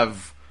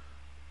have,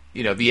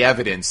 the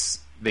evidence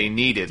they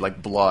needed,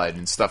 like blood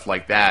and stuff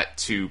like that,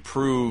 to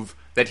prove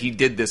that he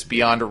did this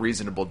beyond a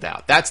reasonable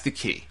doubt. That's the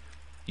key.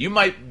 You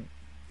might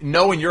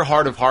know in your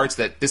heart of hearts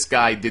that this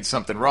guy did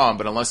something wrong,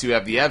 but unless you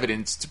have the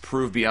evidence to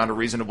prove beyond a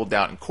reasonable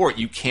doubt in court,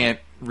 you can't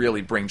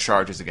really bring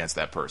charges against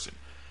that person.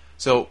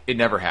 So it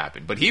never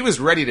happened. But he was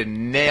ready to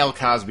nail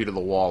Cosby to the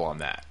wall on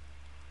that.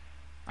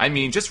 I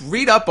mean, just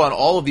read up on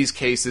all of these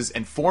cases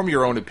and form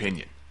your own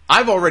opinion.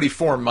 I've already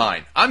formed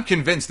mine. I'm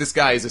convinced this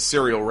guy is a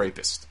serial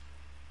rapist.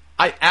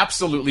 I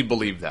absolutely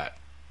believe that.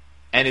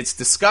 And it's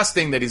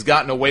disgusting that he's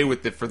gotten away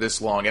with it for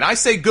this long. And I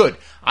say good.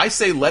 I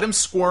say let him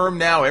squirm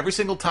now every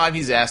single time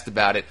he's asked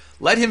about it.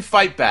 Let him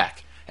fight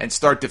back and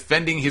start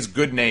defending his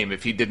good name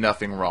if he did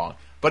nothing wrong.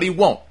 But he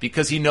won't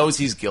because he knows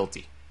he's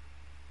guilty.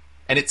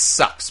 And it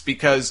sucks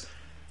because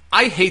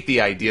I hate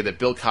the idea that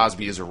Bill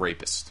Cosby is a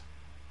rapist.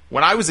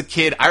 When I was a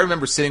kid, I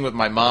remember sitting with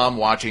my mom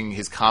watching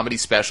his comedy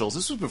specials.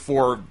 This was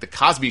before the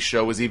Cosby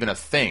Show was even a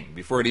thing,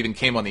 before it even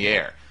came on the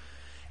air.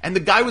 And the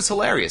guy was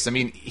hilarious. I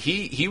mean,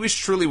 he was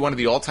truly one of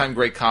the all-time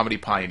great comedy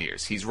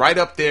pioneers. He's right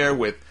up there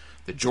with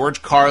the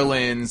George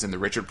Carlins and the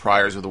Richard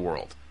Pryors of the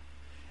world.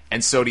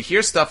 And so to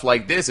hear stuff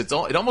like this, it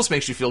almost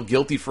makes you feel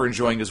guilty for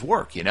enjoying his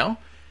work,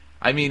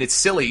 I mean, it's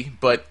silly,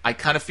 but I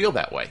kind of feel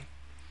that way.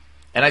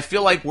 And I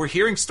feel like we're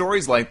hearing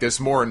stories like this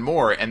more and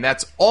more, and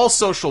that's all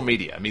social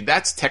media. I mean,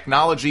 that's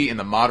technology in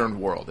the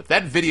modern world. If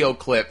that video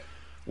clip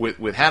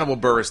with Hannibal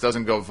Buress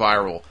doesn't go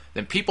viral,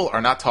 then people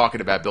are not talking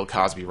about Bill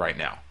Cosby right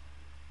now.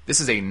 This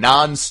is a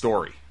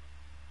non-story.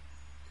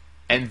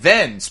 And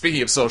then,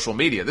 speaking of social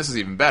media, this is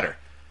even better.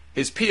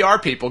 His PR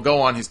people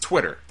go on his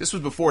Twitter. This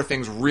was before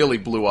things really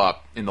blew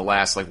up in the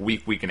last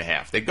week and a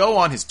half. They go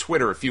on his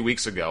Twitter a few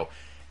weeks ago,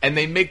 and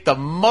they make the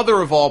mother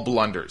of all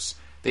blunders.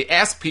 They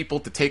ask people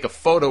to take a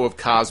photo of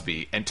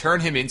Cosby and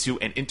turn him into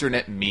an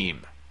internet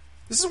meme.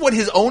 This is what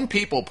his own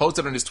people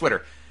posted on his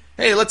Twitter.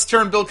 Hey, let's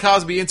turn Bill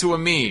Cosby into a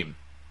meme.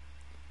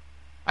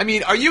 I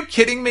mean, are you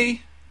kidding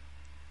me?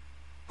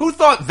 Who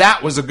thought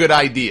that was a good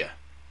idea?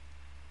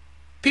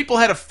 People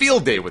had a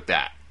field day with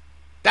that.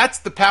 That's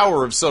the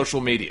power of social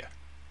media.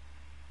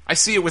 I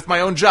see it with my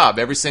own job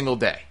every single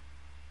day.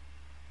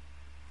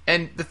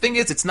 And the thing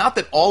is, it's not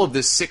that all of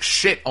this sick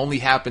shit only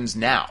happens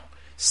now.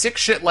 Sick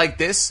shit like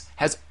this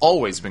has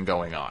always been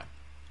going on.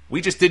 We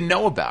just didn't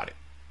know about it.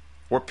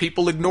 Or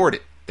people ignored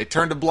it. They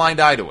turned a blind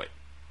eye to it.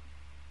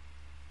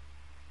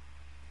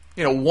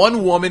 You know,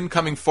 one woman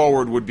coming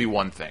forward would be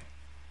one thing.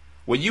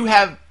 When you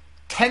have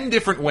 10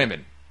 different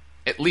women,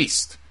 at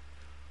least,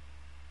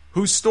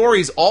 whose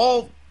stories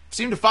all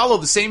seem to follow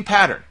the same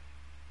pattern.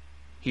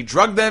 He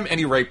drugged them and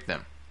he raped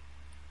them.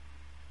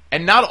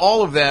 And not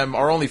all of them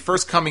are only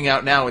first coming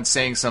out now and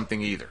saying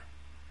something either.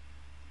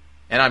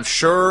 And I'm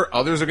sure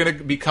others are going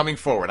to be coming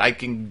forward. I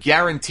can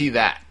guarantee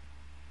that.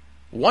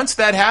 Once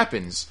that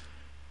happens,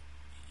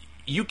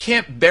 you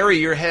can't bury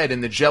your head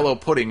in the Jell-O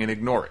pudding and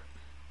ignore it.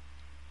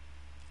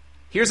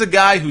 Here's a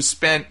guy who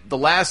spent the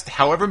last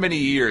however many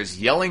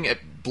years yelling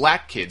at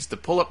black kids to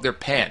pull up their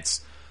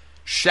pants,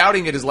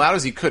 shouting it as loud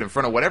as he could in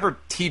front of whatever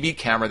TV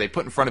camera they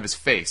put in front of his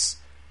face.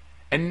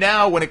 And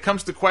now, when it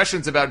comes to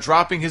questions about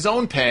dropping his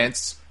own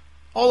pants,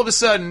 all of a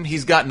sudden,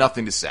 he's got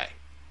nothing to say.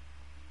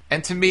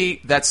 And to me,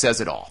 that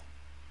says it all.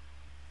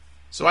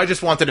 So I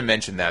just wanted to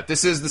mention that.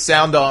 This is the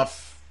Sound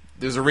Off.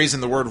 There's a reason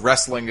the word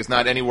wrestling is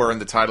not anywhere in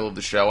the title of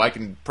the show. I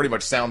can pretty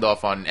much sound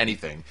off on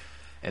anything.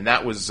 And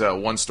that was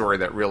one story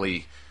that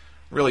really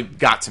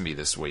got to me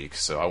this week.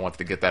 So I wanted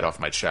to get that off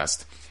my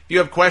chest. If you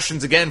have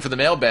questions, again, for the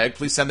mailbag,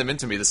 please send them in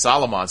to me,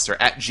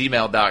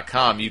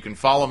 thesolomonster@gmail.com. You can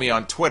follow me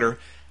on Twitter.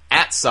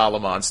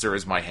 @Solomonster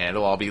is my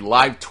handle. I'll be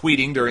live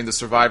tweeting during the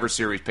Survivor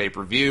Series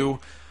pay-per-view.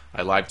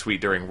 I live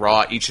tweet during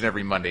Raw each and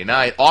every Monday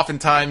night.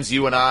 Oftentimes,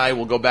 you and I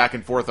will go back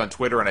and forth on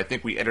Twitter, and I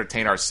think we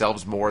entertain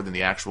ourselves more than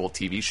the actual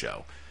TV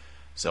show.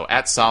 So,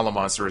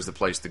 @Solomonster is the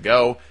place to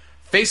go.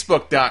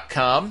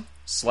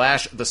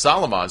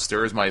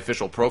 Facebook.com/TheSolomonster is my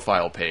official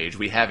profile page.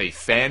 We have a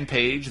fan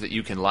page that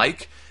you can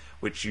like,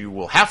 which you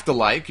will have to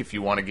like if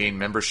you want to gain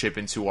membership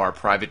into our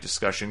private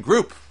discussion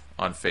group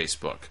on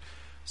Facebook.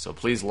 So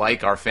please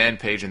like our fan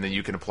page, and then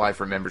you can apply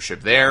for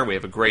membership there. We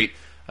have a great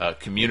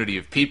community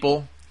of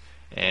people,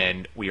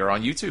 and we are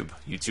on YouTube,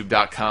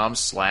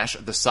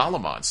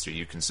 youtube.com/TheSolomonster.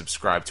 You can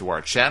subscribe to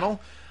our channel.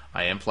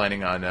 I am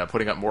planning on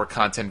putting up more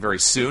content very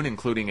soon,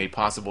 including a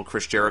possible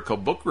Chris Jericho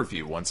book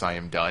review once I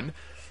am done.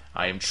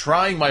 I am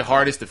trying my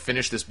hardest to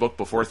finish this book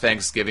before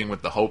Thanksgiving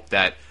with the hope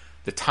that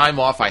the time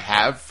off I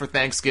have for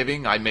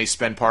Thanksgiving, I may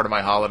spend part of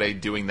my holiday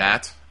doing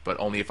that, but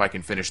only if I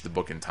can finish the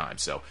book in time.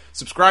 So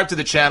subscribe to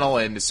the channel,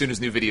 and as soon as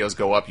new videos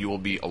go up, you will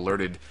be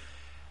alerted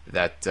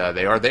that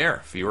they are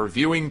there for your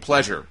viewing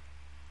pleasure.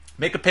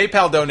 Make a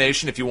PayPal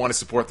donation if you want to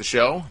support the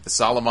show,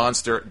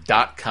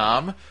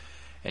 thesolomonster.com.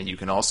 And you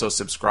can also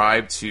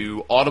subscribe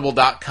to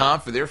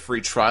audible.com for their free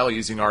trial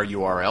using our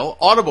URL,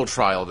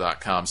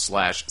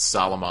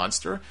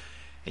 audibletrial.com/Solomonster.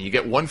 And you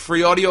get one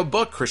free audio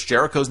book. Chris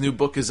Jericho's new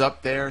book is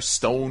up there.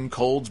 Stone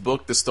Cold's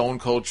book, The Stone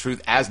Cold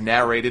Truth, as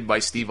narrated by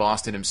Steve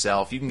Austin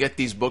himself. You can get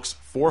these books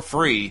for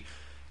free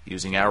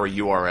using our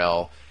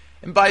URL.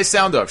 And buy a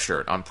Sound Off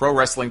shirt on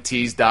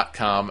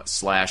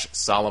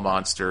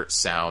ProWrestlingTees.com/Solomonster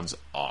Sounds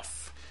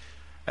Off.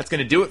 That's going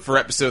to do it for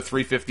episode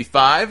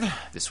 355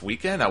 this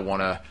weekend. I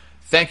want to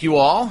thank you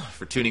all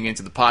for tuning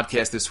into the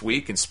podcast this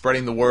week and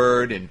spreading the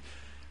word, and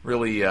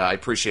really, I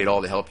appreciate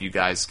all the help you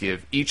guys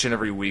give each and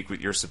every week with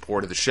your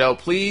support of the show.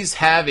 Please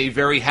have a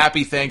very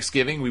happy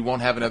Thanksgiving. We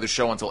won't have another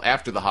show until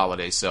after the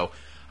holidays, so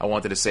I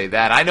wanted to say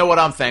that. I know what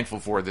I'm thankful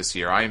for this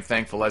year. I am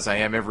thankful, as I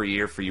am every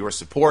year, for your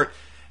support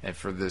and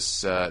for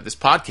this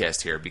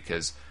podcast here,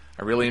 because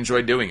I really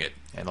enjoy doing it,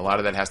 and a lot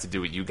of that has to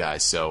do with you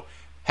guys. So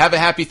have a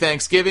happy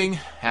Thanksgiving.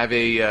 Have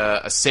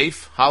a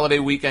safe holiday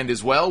weekend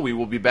as well. We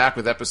will be back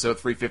with episode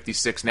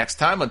 356 next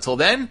time. Until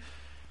then,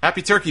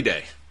 happy Turkey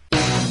Day.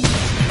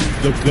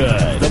 The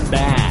good, the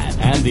bad,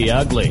 and the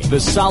ugly. The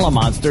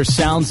Solomonster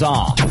sounds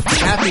off.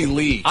 Kathy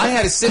Lee. I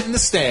had to sit in the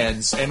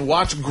stands and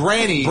watch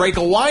Granny break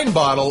a wine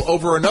bottle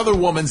over another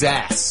woman's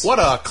ass. What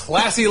a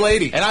classy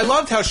lady. And I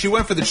loved how she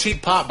went for the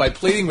cheap pop by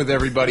pleading with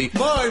everybody,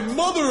 "My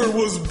mother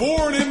was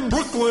born in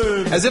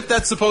Brooklyn." As if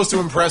that's supposed to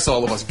impress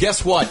all of us.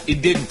 Guess what?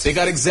 It didn't. They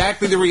got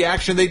exactly the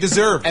reaction they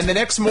deserved. And the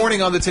next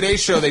morning on the Today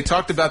Show, they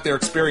talked about their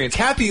experience.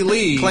 Kathy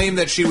Lee claimed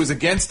that she was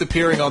against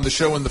appearing on the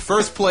show in the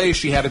first place.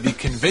 She had to be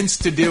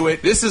convinced to do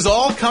it. This is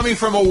all coming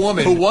from a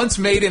woman who once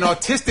made an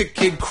autistic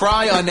kid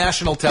cry on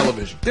national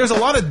television. There's a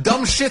lot of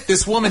dumb shit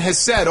this woman has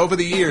said over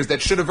the years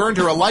that should have earned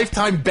her a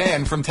lifetime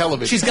ban from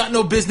television. She's got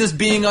no business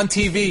being on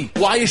TV.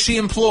 Why is she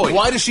employed?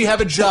 Why does she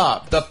have a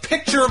job? The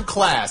picture of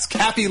class,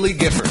 Kathy Lee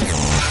Gifford.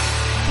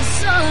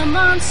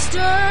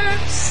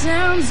 Salamonster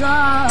sounds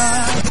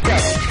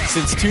off.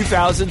 Since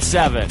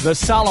 2007, the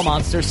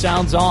Salamonster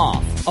sounds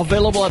off.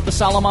 Available at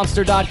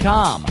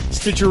thesalamonster.com,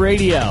 Stitcher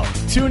Radio,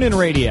 TuneIn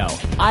Radio,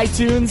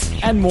 iTunes,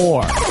 and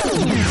more.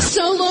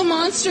 Solo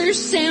Monsters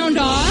sound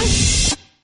off.